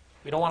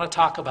 We don't want to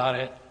talk about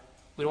it.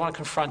 We don't want to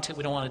confront it.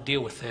 We don't want to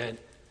deal with it.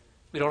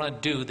 We don't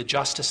want to do the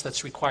justice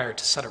that's required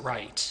to set it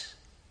right.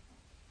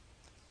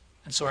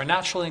 And so our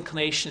natural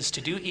inclination is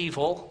to do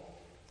evil,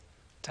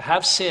 to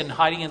have sin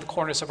hiding in the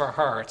corners of our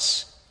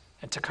hearts,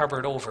 and to cover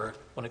it over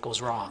when it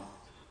goes wrong.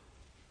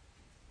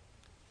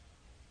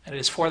 And it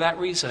is for that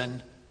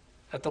reason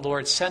that the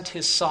Lord sent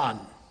his Son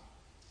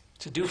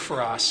to do for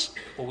us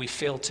what we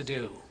failed to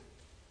do.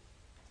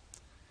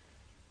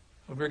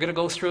 What we're going to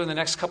go through in the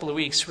next couple of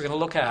weeks, we're going to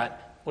look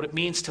at what it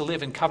means to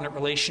live in covenant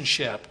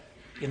relationship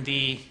in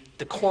the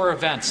core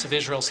events of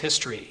Israel's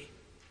history,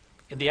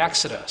 in the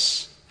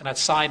Exodus and at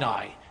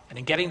Sinai, and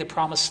in getting the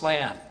promised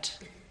land.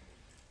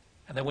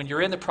 And then when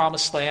you're in the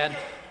promised land,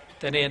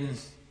 then in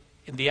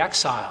the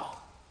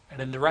exile, and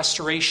in the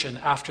restoration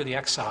after the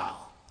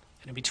exile.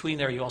 And in between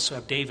there, you also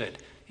have David,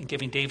 and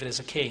giving David as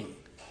a king.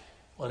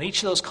 Well, in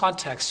each of those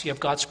contexts, you have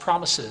God's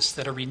promises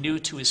that are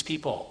renewed to his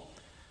people.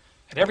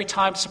 And every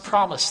time it's a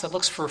promise that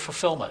looks for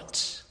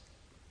fulfillment.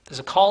 There's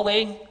a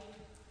calling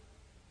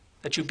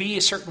that you be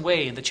a certain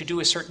way and that you do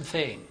a certain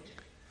thing.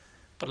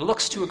 But it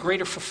looks to a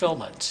greater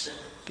fulfillment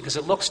because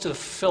it looks to the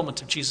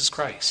fulfillment of Jesus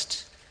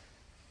Christ.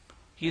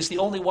 He is the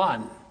only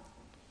one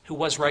who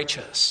was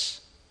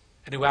righteous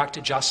and who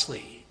acted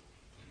justly.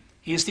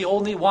 He is the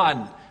only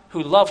one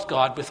who loved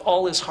God with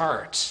all his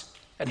heart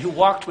and who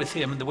walked with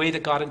him in the way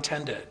that God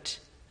intended.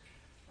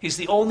 He's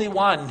the only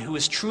one who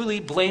is truly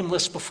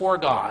blameless before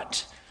God,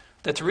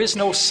 that there is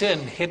no sin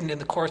hidden in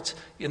the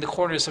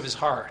corners of his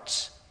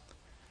heart.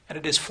 And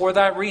it is for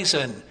that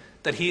reason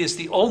that he is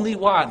the only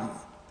one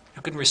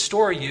who can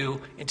restore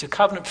you into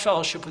covenant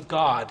fellowship with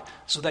God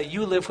so that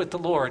you live with the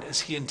Lord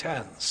as he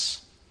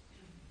intends.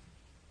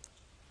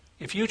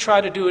 If you try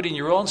to do it in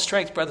your own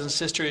strength, brothers and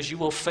sisters, you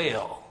will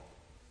fail.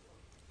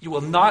 You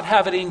will not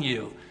have it in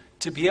you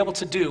to be able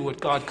to do what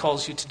God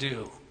calls you to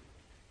do.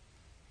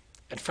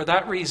 And for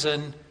that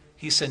reason,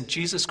 he sent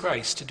Jesus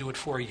Christ to do it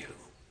for you.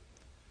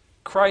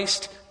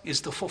 Christ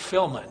is the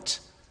fulfillment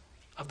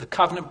of the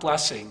covenant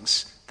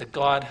blessings that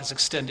God has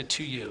extended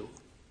to you.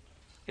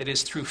 It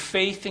is through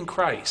faith in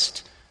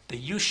Christ that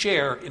you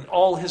share in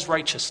all his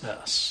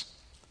righteousness.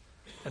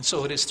 And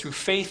so it is through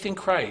faith in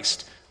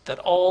Christ that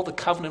all the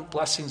covenant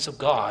blessings of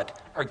God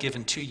are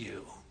given to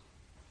you.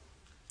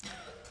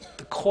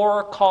 The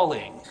core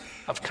calling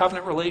of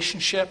covenant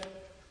relationship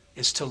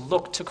is to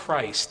look to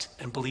Christ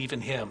and believe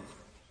in him.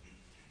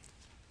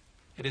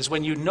 It is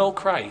when you know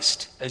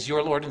Christ as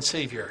your Lord and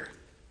Savior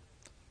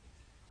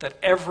that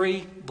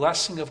every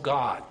blessing of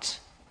God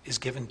is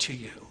given to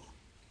you.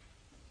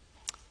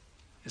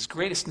 His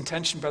greatest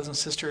intention, brothers and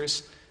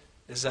sisters,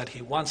 is that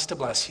he wants to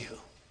bless you.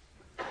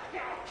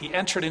 He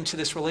entered into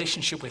this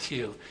relationship with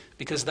you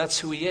because that's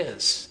who he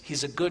is.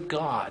 He's a good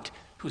God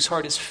whose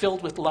heart is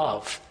filled with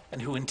love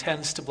and who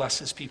intends to bless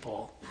his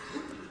people.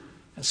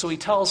 And so he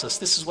tells us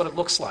this is what it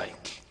looks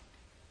like.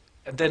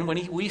 And then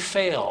when we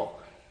fail,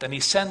 then he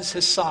sends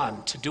his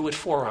Son to do it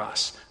for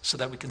us so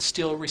that we can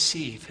still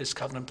receive his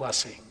covenant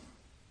blessing.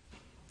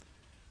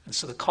 And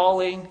so the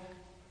calling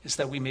is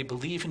that we may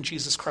believe in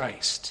Jesus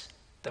Christ,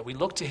 that we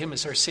look to him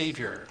as our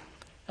Savior,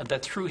 and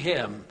that through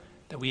him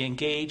that we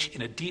engage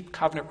in a deep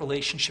covenant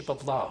relationship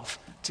of love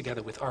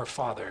together with our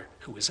Father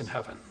who is in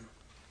heaven.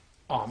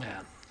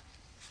 Amen.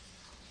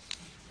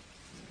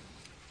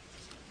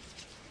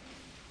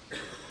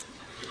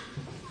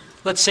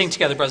 Let's sing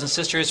together, brothers and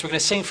sisters. We're going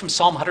to sing from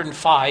Psalm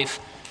 105,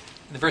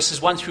 the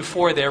verses 1 through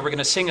 4 there. We're going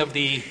to sing of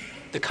the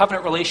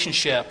covenant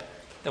relationship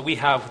that we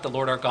have with the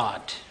Lord our God.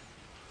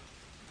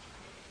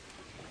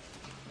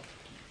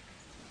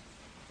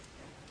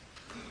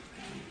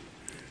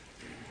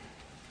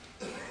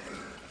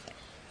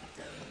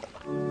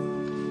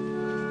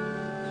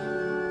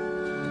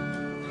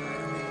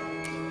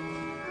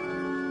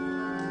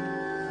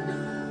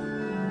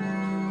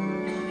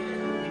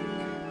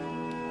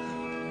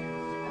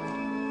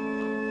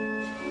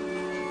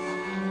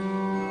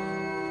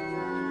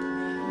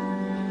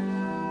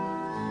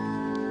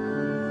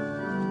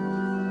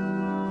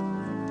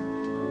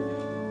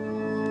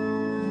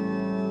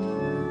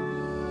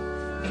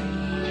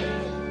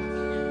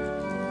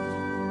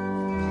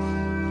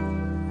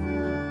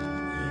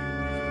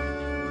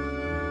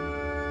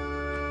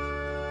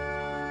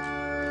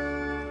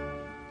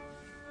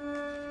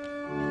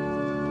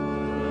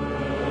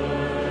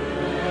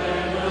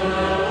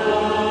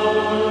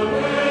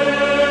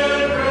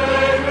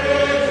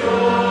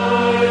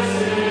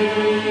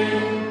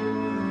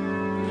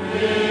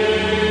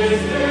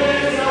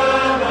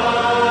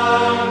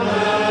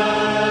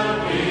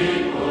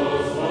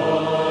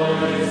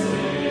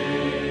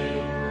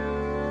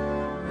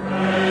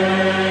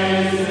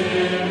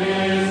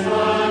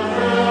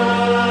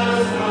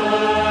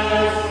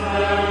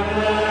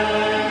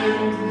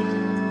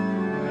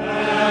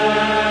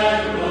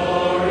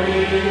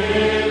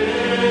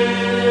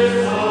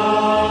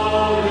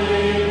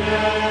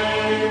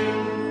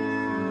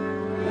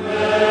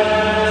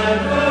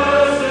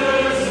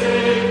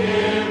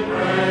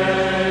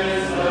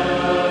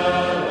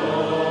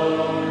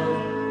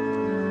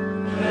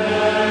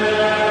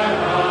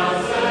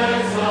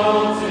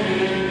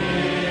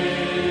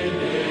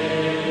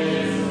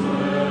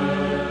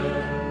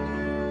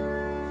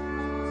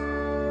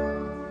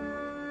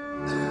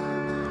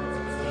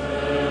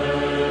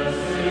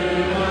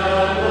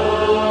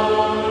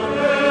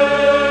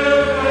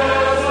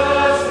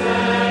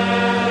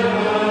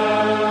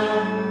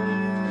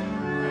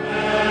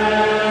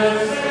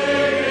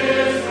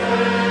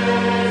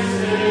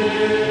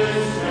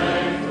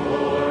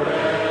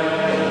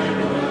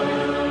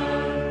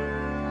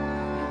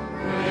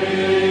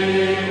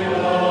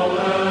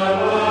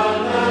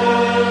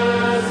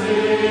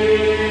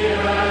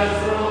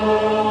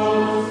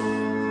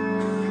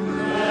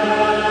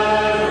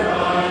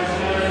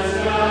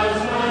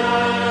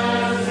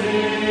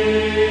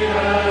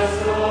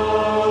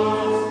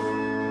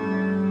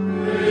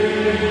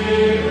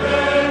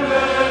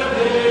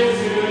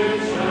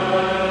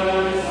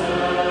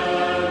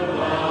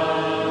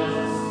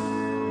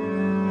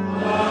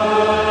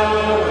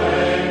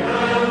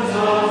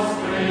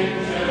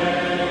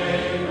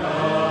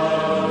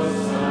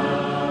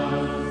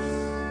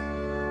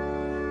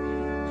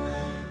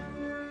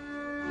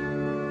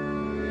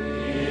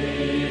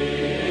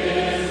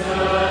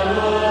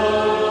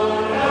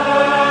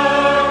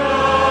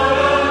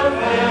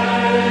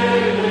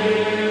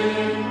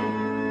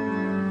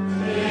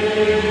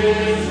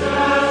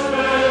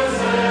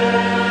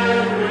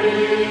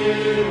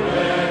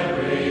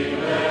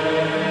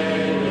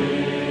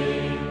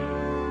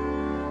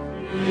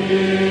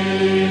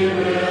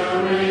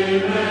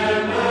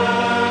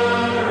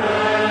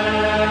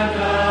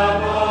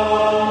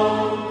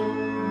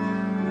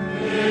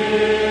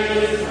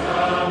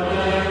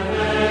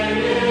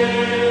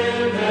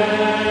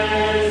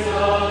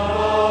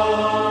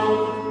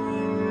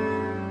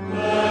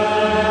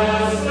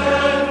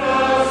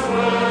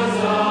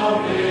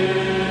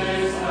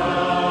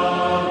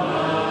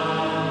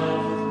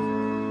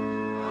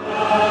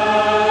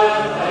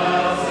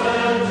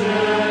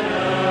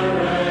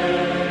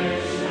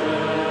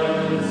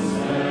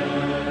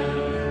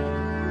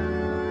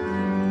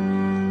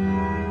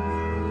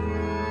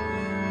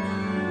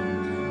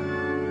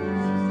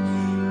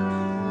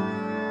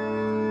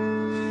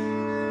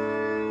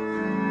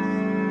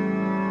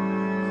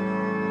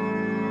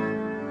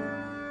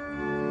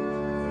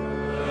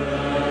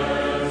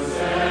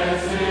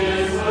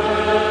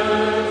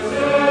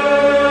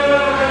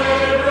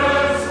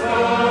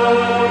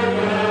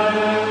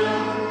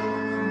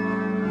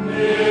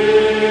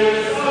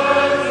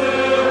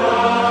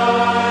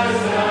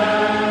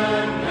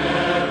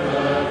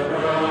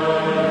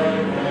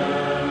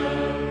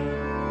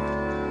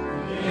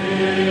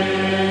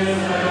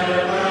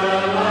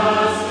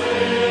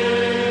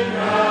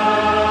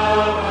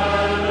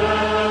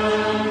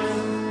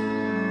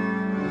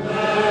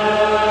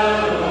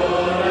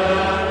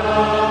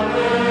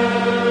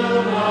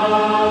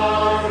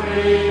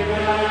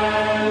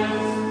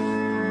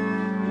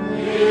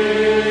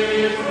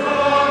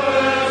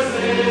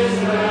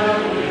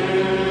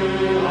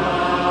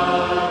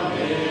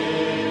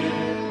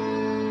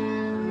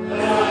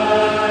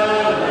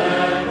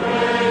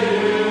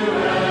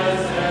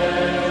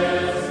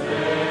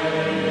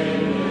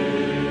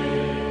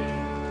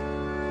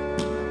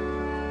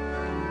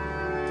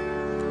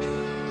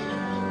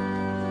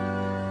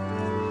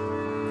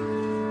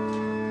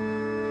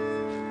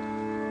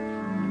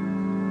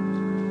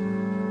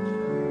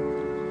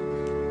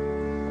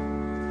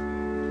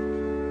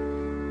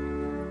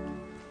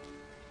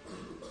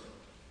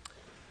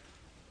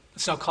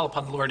 Let's now call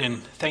upon the Lord in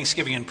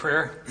thanksgiving and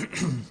prayer.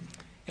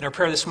 In our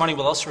prayer this morning,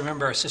 we'll also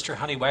remember our sister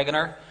Honey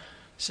Wagoner.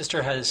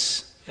 Sister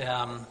has,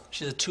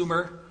 she's a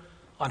tumor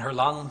on her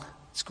lung.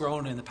 It's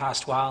grown in the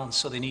past while, and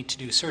so they need to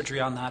do surgery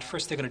on that.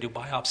 First, they're going to do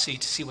biopsy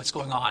to see what's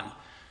going on.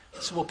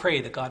 So we'll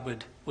pray that God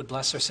would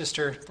bless our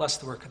sister, bless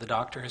the work of the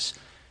doctors,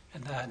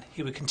 and that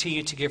he would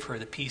continue to give her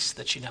the peace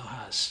that she now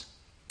has.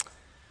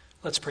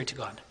 Let's pray to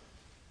God.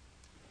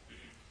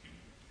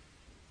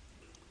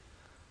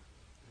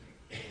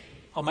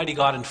 Almighty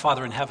God and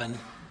Father in heaven,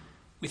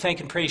 we thank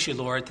and praise you,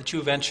 Lord, that you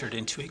have entered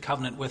into a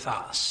covenant with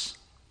us.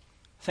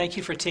 Thank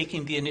you for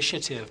taking the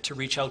initiative to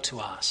reach out to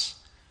us.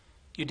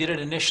 You did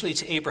it initially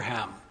to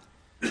Abraham,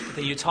 but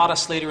that you taught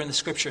us later in the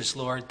scriptures,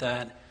 Lord,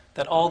 that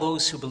all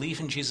those who believe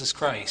in Jesus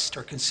Christ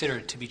are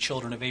considered to be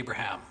children of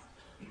Abraham.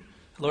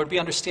 Lord, we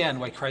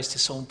understand why Christ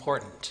is so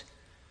important,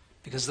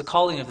 because the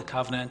calling of the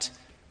covenant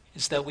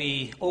is that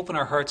we open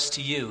our hearts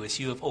to you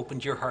as you have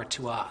opened your heart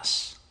to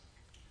us.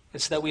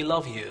 It's that we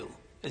love you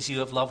as you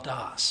have loved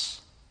us.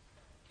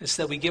 It's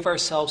that we give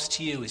ourselves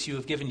to you as you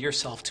have given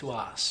yourself to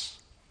us.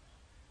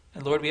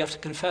 And Lord, we have to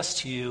confess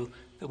to you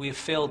that we have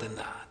failed in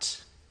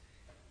that.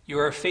 You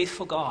are a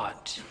faithful God.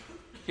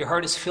 Your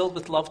heart is filled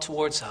with love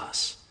towards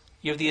us.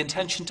 You have the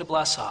intention to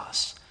bless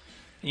us,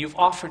 and you've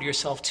offered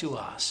yourself to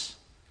us.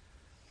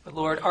 But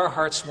Lord, our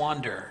hearts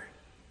wander.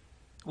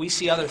 We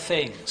see other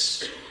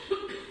things.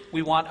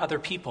 We want other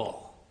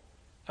people,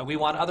 and we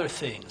want other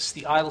things,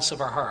 the idols of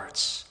our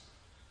hearts.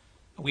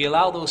 We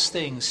allow those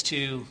things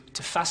to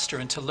fester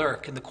and to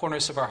lurk in the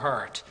corners of our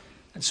heart,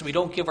 and so we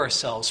don't give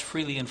ourselves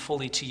freely and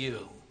fully to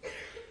you.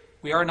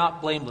 We are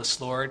not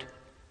blameless, Lord,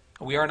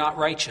 and we are not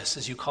righteous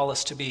as you call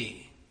us to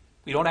be.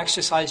 We don't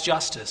exercise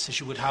justice as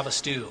you would have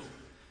us do,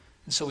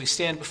 and so we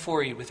stand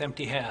before you with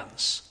empty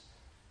hands.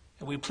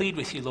 And we plead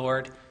with you,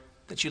 Lord,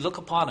 that you look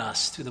upon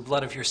us through the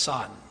blood of your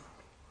Son.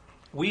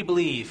 We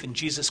believe in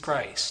Jesus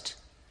Christ,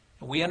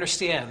 and we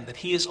understand that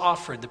he has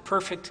offered the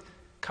perfect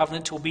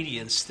covenant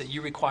obedience that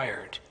you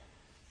required.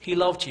 He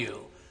loved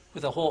you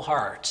with a whole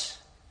heart,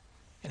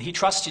 and he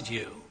trusted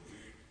you,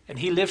 and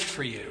he lived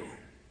for you,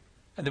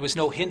 and there was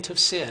no hint of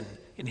sin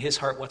in his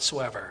heart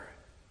whatsoever.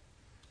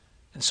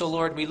 And so,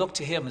 Lord, we look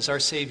to him as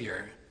our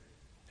Savior,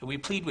 and we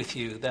plead with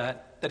you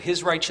that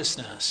his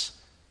righteousness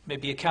may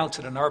be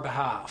accounted on our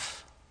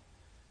behalf.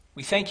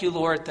 We thank you,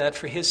 Lord, that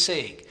for his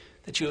sake,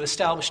 that you have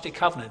established a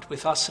covenant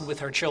with us and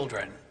with our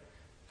children.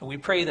 And we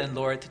pray then,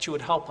 Lord, that you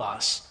would help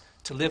us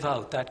to live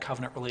out that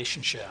covenant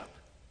relationship.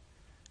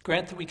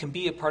 Grant that we can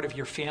be a part of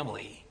your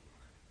family,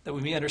 that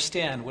we may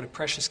understand what a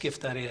precious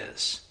gift that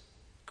is.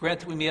 Grant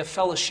that we may have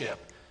fellowship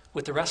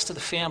with the rest of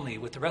the family,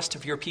 with the rest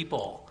of your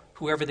people,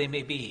 whoever they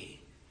may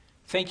be.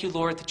 Thank you,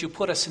 Lord, that you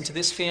put us into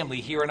this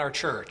family here in our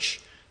church,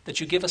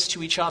 that you give us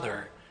to each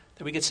other,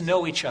 that we get to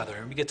know each other,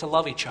 and we get to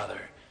love each other,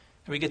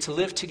 and we get to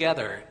live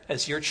together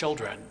as your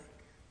children.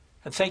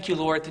 And thank you,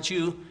 Lord, that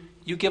you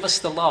give us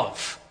the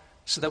love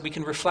so that we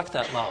can reflect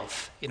that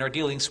love in our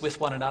dealings with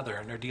one another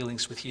and our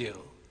dealings with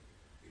you.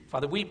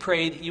 Father, we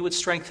pray that you would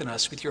strengthen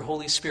us with your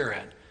Holy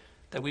Spirit,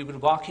 that we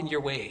would walk in your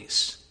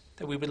ways,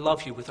 that we would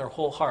love you with our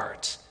whole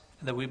heart,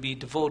 and that we would be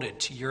devoted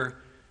to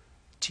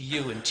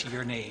you and to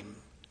your name.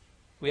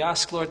 We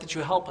ask, Lord, that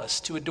you help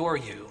us to adore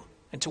you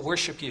and to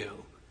worship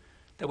you,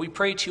 that we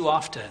pray to you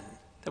often,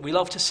 that we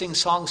love to sing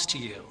songs to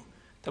you,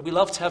 that we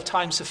love to have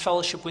times of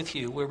fellowship with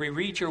you where we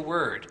read your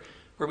word,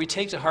 where we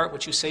take to heart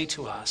what you say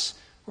to us,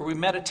 where we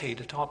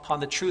meditate upon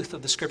the truth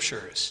of the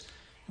scriptures,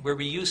 where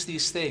we use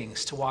these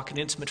things to walk in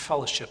intimate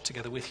fellowship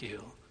together with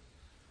you.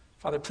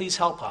 Father, please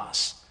help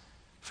us,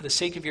 for the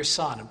sake of your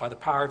Son and by the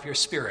power of your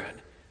Spirit,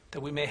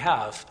 that we may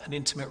have an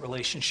intimate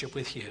relationship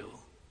with you.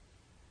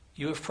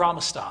 You have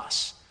promised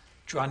us,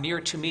 draw near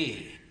to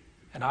me,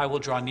 and I will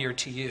draw near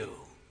to you.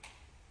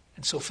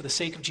 And so for the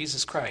sake of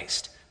Jesus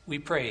Christ, we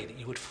pray that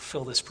you would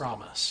fulfill this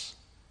promise.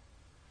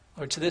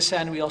 Lord, to this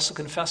end, we also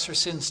confess our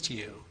sins to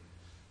you.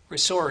 We're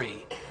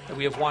sorry that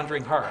we have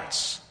wandering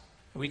hearts.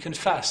 We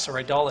confess our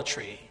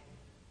idolatry.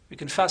 We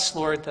confess,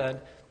 Lord,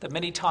 that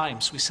many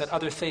times we set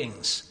other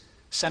things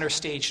center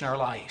stage in our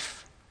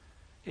life.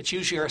 It's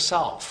usually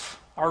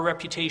ourself, our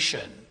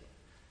reputation.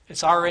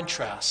 It's our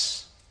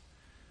interests.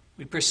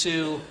 We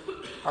pursue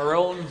our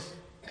own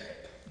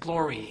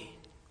glory.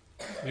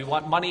 We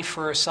want money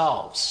for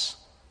ourselves.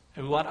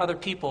 And we want other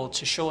people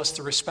to show us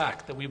the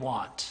respect that we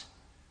want.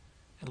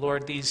 And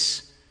Lord,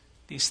 these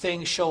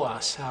things show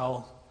us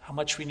how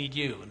much we need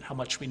you and how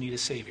much we need a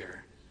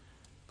Savior.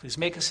 Please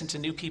make us into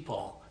new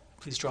people.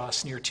 Please draw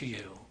us near to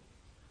you.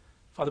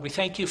 Father, we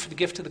thank you for the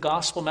gift of the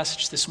gospel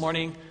message this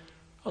morning.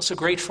 Also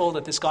grateful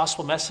that this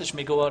gospel message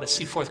may go out at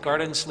Seaforth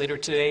Gardens later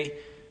today. I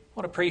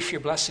want to pray for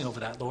your blessing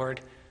over that,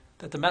 Lord,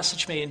 that the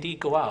message may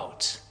indeed go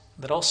out,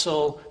 that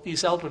also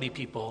these elderly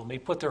people may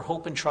put their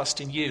hope and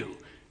trust in you,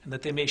 and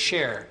that they may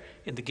share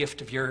in the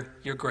gift of your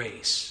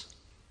grace.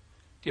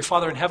 Dear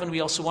Father in heaven,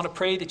 we also want to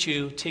pray that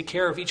you take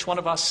care of each one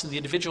of us in the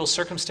individual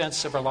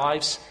circumstances of our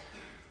lives.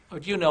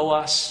 Lord, you know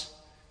us.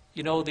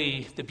 You know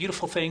the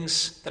beautiful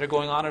things that are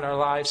going on in our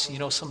lives. And you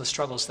know some of the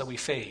struggles that we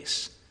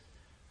face.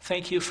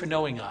 Thank you for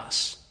knowing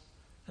us.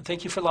 And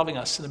thank you for loving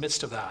us in the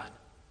midst of that.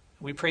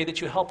 We pray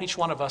that you help each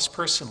one of us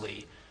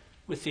personally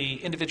with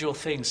the individual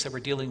things that we're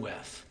dealing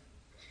with.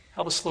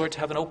 Help us, Lord, to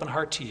have an open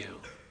heart to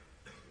you.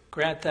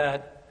 Grant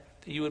that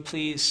you would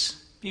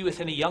please be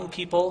with any young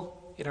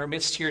people in our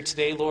midst here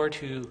today, Lord,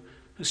 who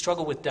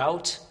struggle with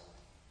doubt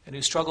and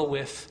who struggle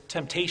with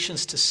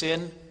temptations to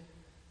sin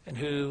and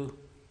who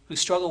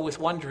struggle with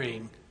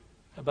wondering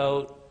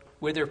about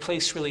where their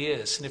place really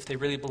is and if they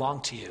really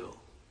belong to you.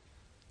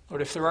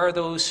 Lord, if there are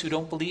those who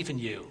don't believe in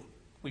you,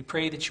 we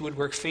pray that you would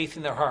work faith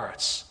in their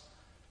hearts.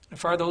 And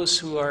if there are those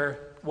who are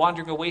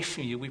wandering away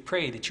from you, we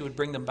pray that you would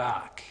bring them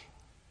back.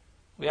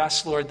 We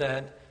ask, Lord,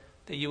 that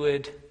you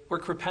would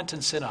work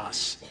repentance in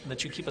us and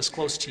that you keep us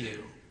close to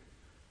you.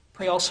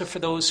 Pray also for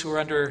those who are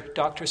under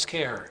doctor's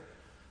care.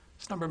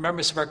 There's a number of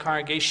members of our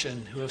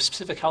congregation who have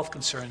specific health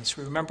concerns.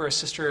 We remember our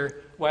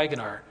sister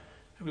Wagner,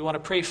 and we want to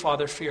pray,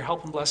 Father, for your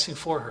help and blessing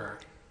for her.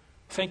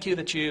 Thank you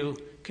that you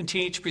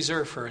continue to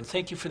preserve her, and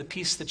thank you for the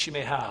peace that she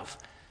may have.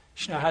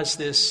 She now has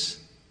this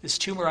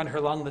tumor on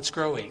her lung that's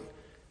growing.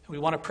 And we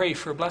want to pray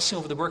for a blessing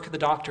over the work of the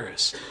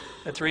doctors,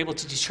 that they're able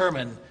to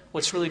determine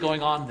what's really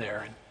going on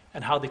there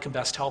and how they can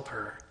best help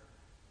her.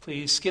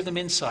 Please give them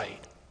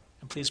insight,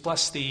 and please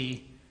bless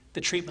the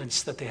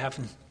treatments that they have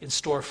in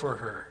store for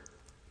her.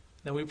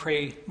 Then we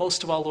pray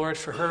most of all, Lord,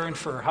 for her and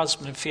for her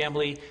husband and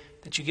family,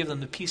 that you give them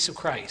the peace of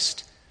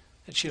Christ,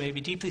 that she may be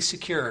deeply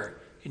secure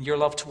in your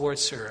love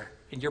towards her,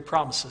 in your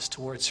promises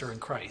towards her in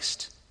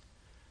Christ.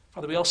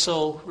 Father, we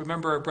also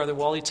remember our brother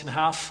Wally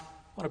Tenhaff.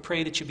 I want to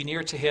pray that you be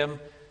near to him.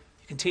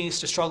 He continues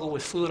to struggle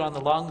with fluid on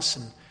the lungs,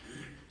 and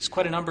there's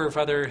quite a number of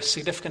other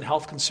significant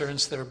health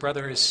concerns that our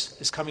brother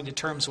is coming to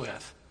terms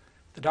with.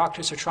 The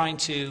doctors are trying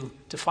to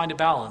find a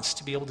balance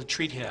to be able to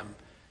treat him.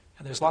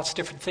 And there's lots of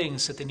different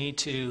things that they need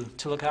to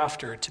look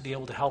after to be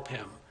able to help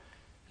him.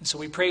 And so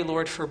we pray,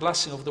 Lord, for a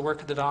blessing over the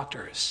work of the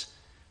doctors.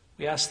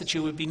 We ask that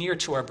you would be near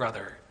to our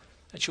brother,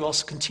 that you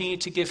also continue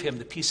to give him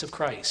the peace of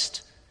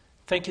Christ.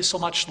 Thank you so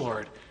much,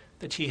 Lord,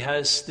 that he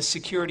has the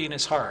security in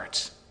his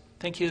heart.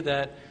 Thank you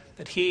that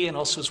he and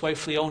also his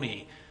wife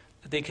Leonie,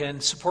 that they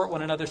can support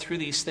one another through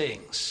these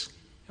things.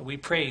 And we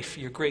pray for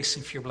your grace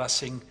and for your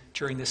blessing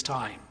during this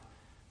time.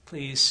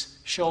 Please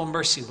show him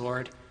mercy,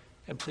 Lord,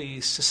 and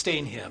please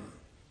sustain him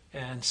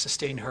and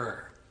sustain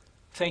her.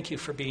 Thank you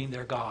for being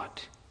their God.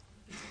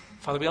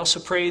 Father, we also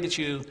pray that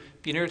you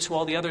be near to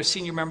all the other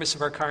senior members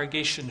of our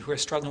congregation who are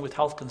struggling with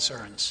health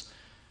concerns.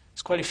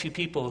 There's quite a few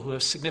people who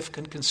have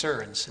significant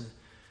concerns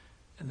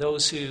and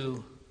those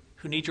who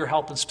need your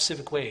help in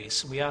specific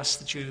ways. And we ask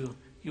that you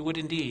would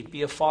indeed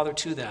be a father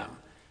to them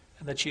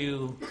and that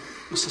you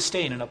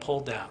sustain and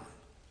uphold them.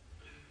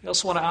 We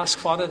also want to ask,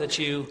 Father, that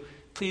you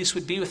please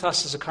would be with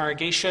us as a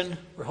congregation.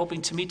 We're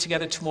hoping to meet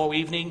together tomorrow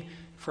evening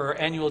for our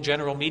annual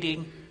general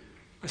meeting.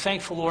 We're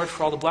thankful, Lord,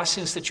 for all the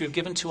blessings that you have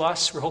given to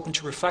us. We're hoping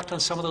to reflect on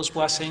some of those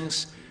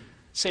blessings.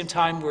 At the same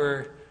time,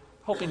 we're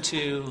hoping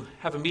to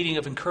have a meeting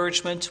of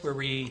encouragement where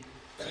we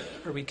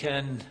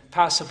can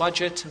pass a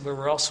budget and where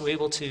we're also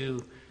able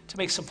to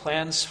make some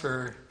plans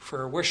for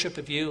worship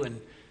of you and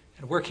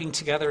working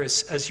together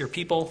as your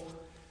people.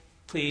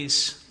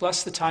 Please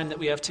bless the time that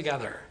we have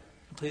together.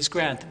 And please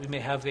grant that we may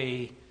have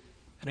an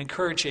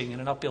encouraging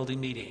and an upbuilding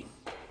meeting.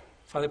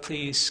 Father,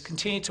 please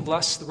continue to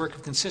bless the work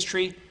of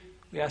consistory.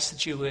 We ask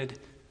that you would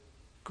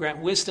grant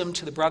wisdom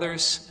to the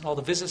brothers and all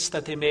the visits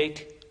that they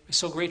make. We're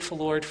so grateful,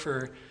 Lord,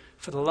 for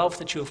the love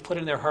that you have put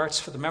in their hearts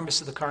for the members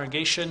of the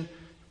congregation.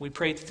 We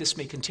pray that this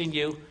may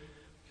continue.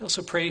 We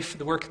also pray for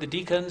the work of the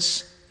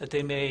deacons, that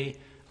they may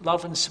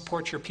love and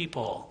support your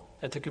people,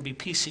 that there can be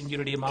peace and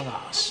unity among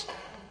us.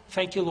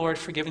 Thank you, Lord,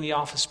 for giving the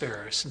office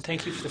bearers, and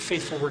thank you for the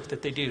faithful work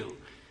that they do.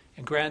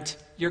 And grant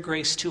your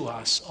grace to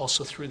us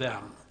also through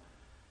them.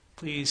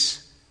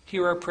 Please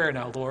hear our prayer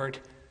now, Lord.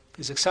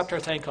 Please accept our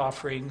thank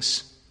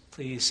offerings.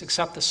 Please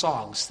accept the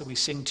songs that we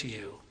sing to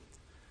you.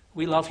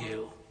 We love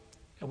you,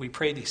 and we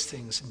pray these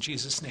things in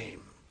Jesus'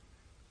 name.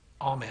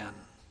 Amen.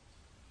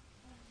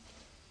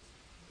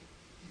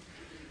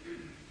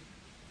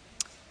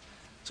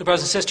 So,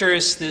 brothers and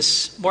sisters,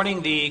 this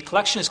morning the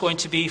collection is going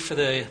to be for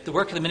the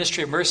work of the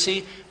Ministry of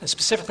Mercy, and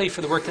specifically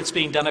for the work that's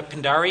being done at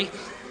Pindari.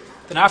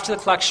 Then after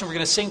the collection, we're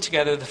going to sing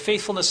together The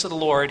Faithfulness of the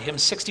Lord, hymn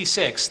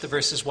 66, the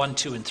verses 1,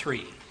 2, and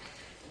 3.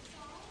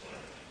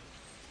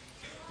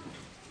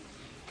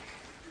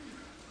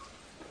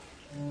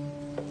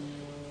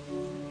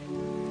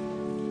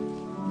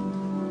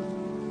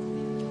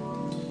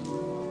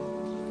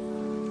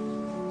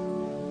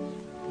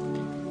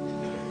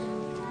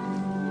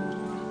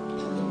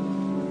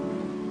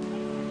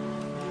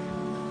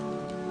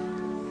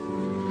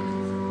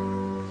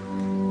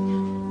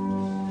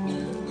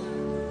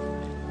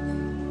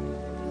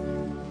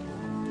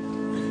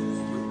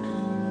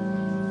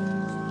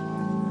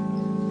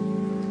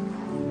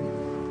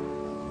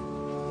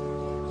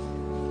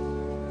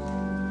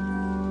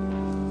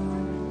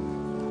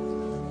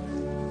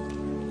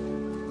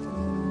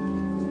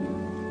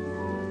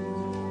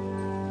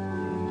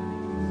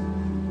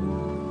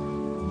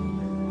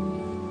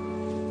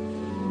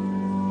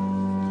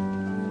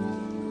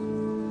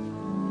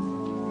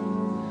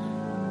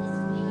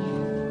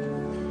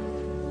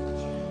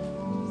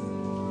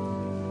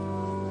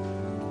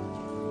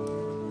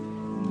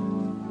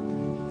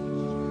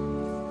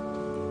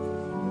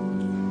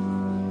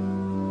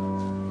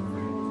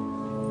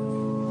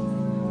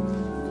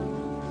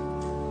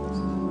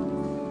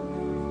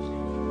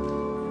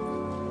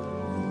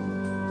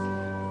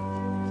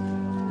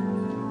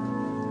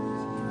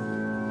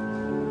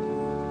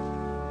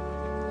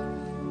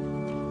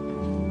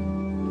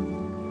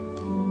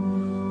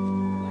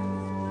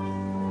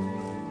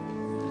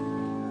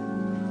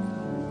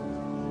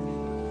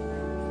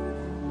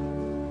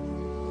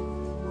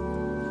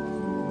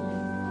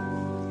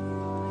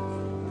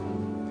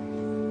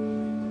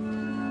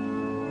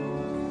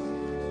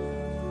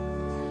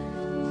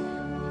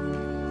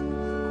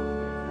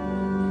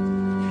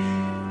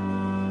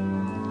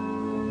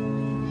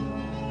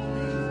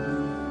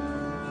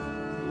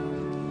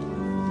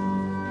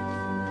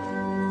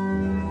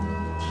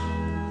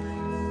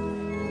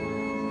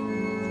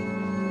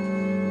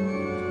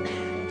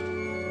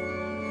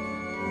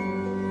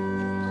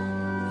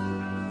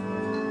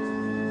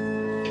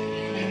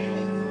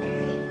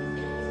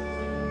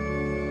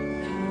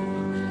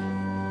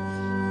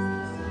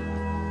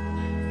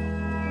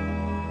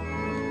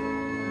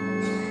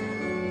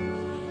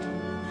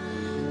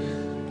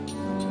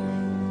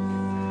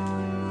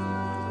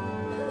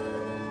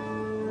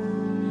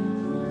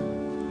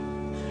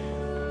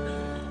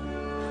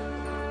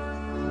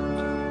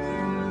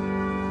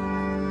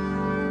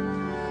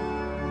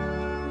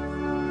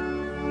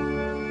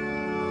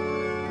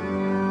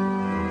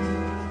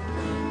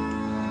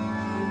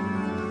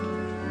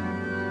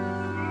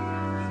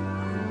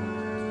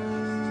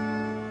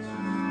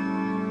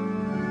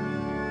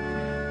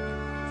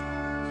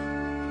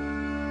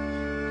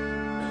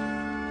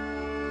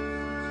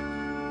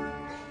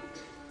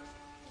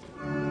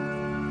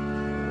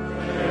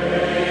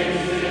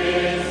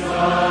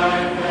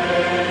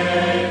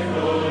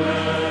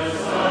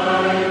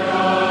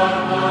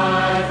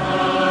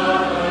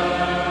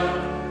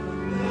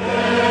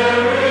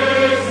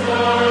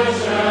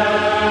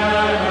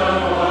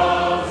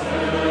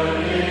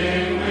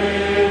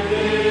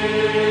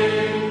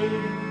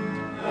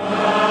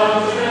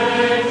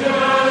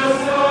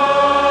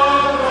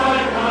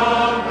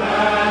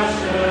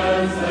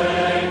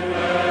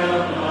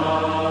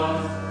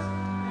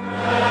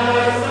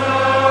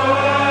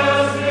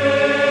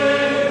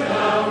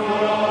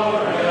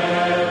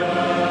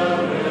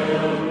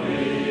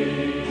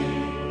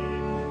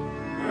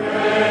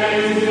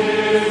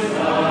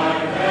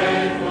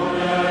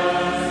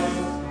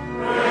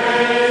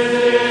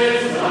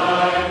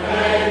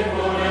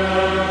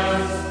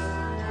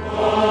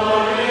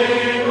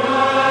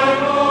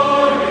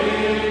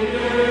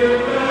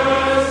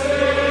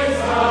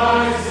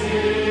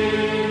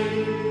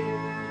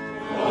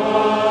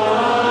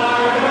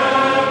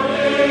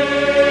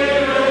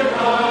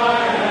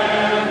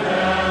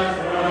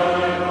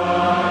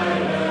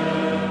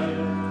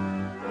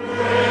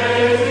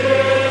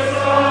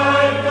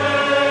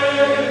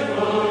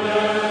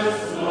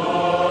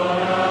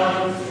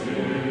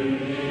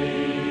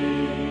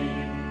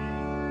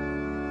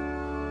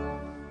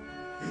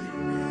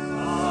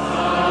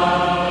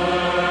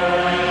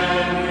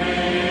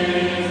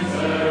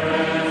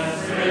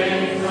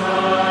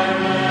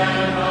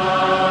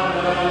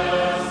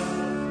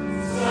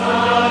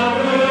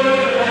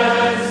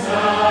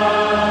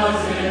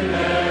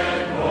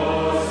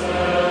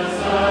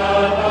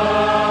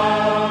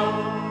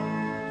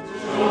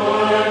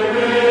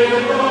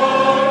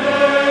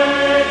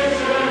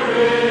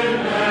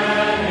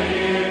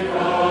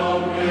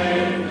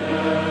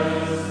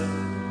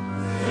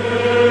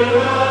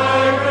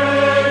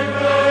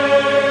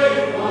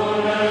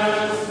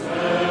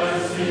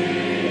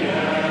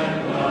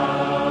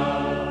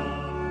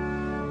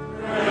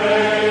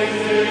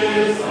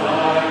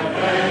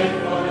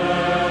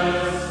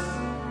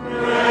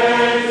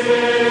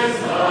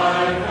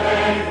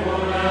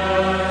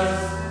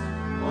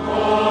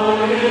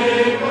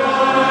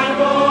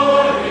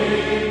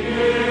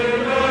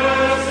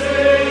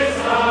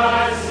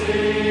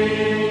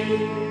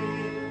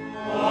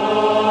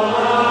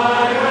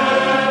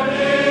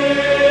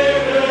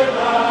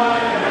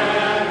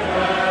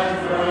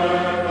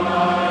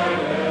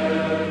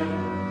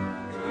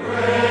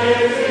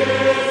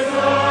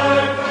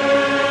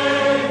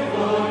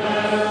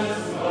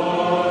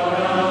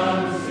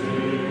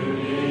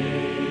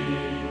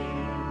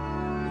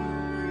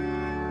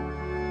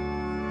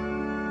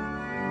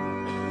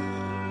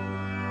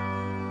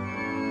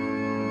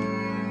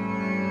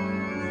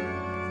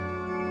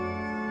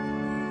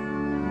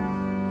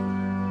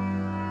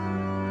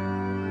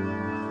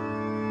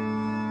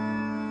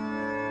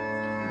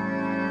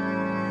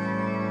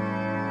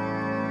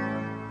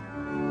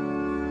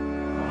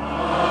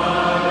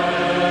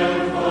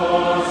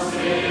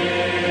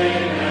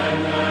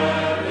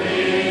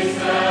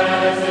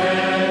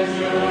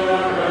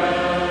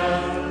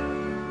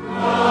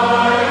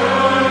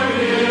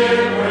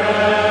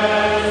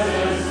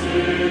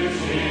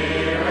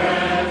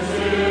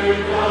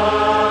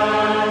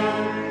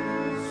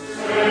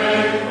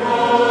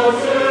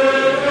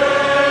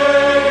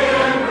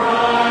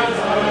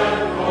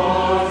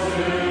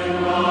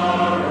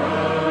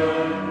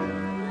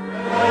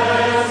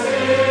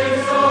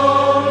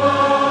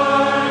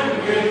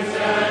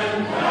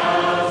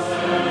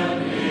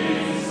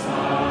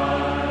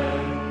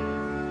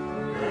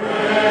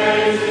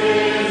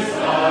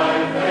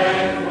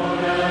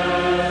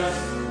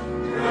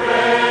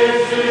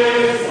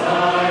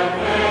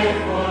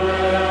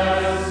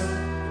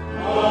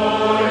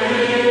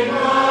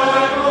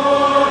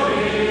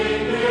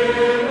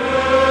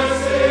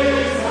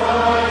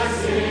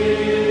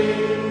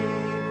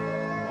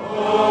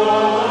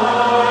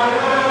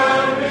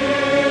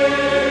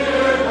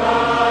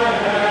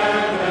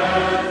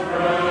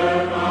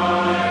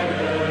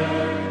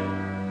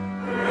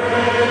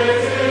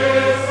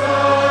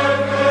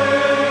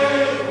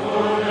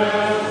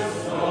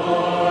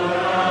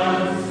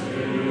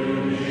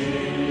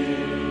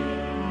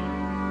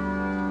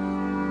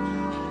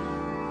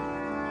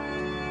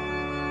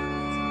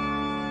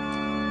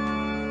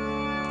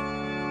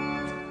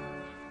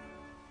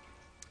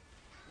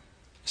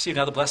 Receive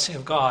now the blessing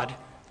of God.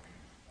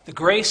 The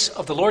grace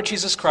of the Lord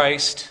Jesus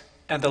Christ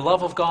and the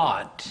love of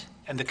God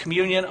and the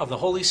communion of the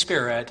Holy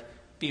Spirit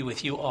be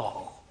with you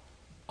all.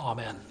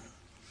 Amen.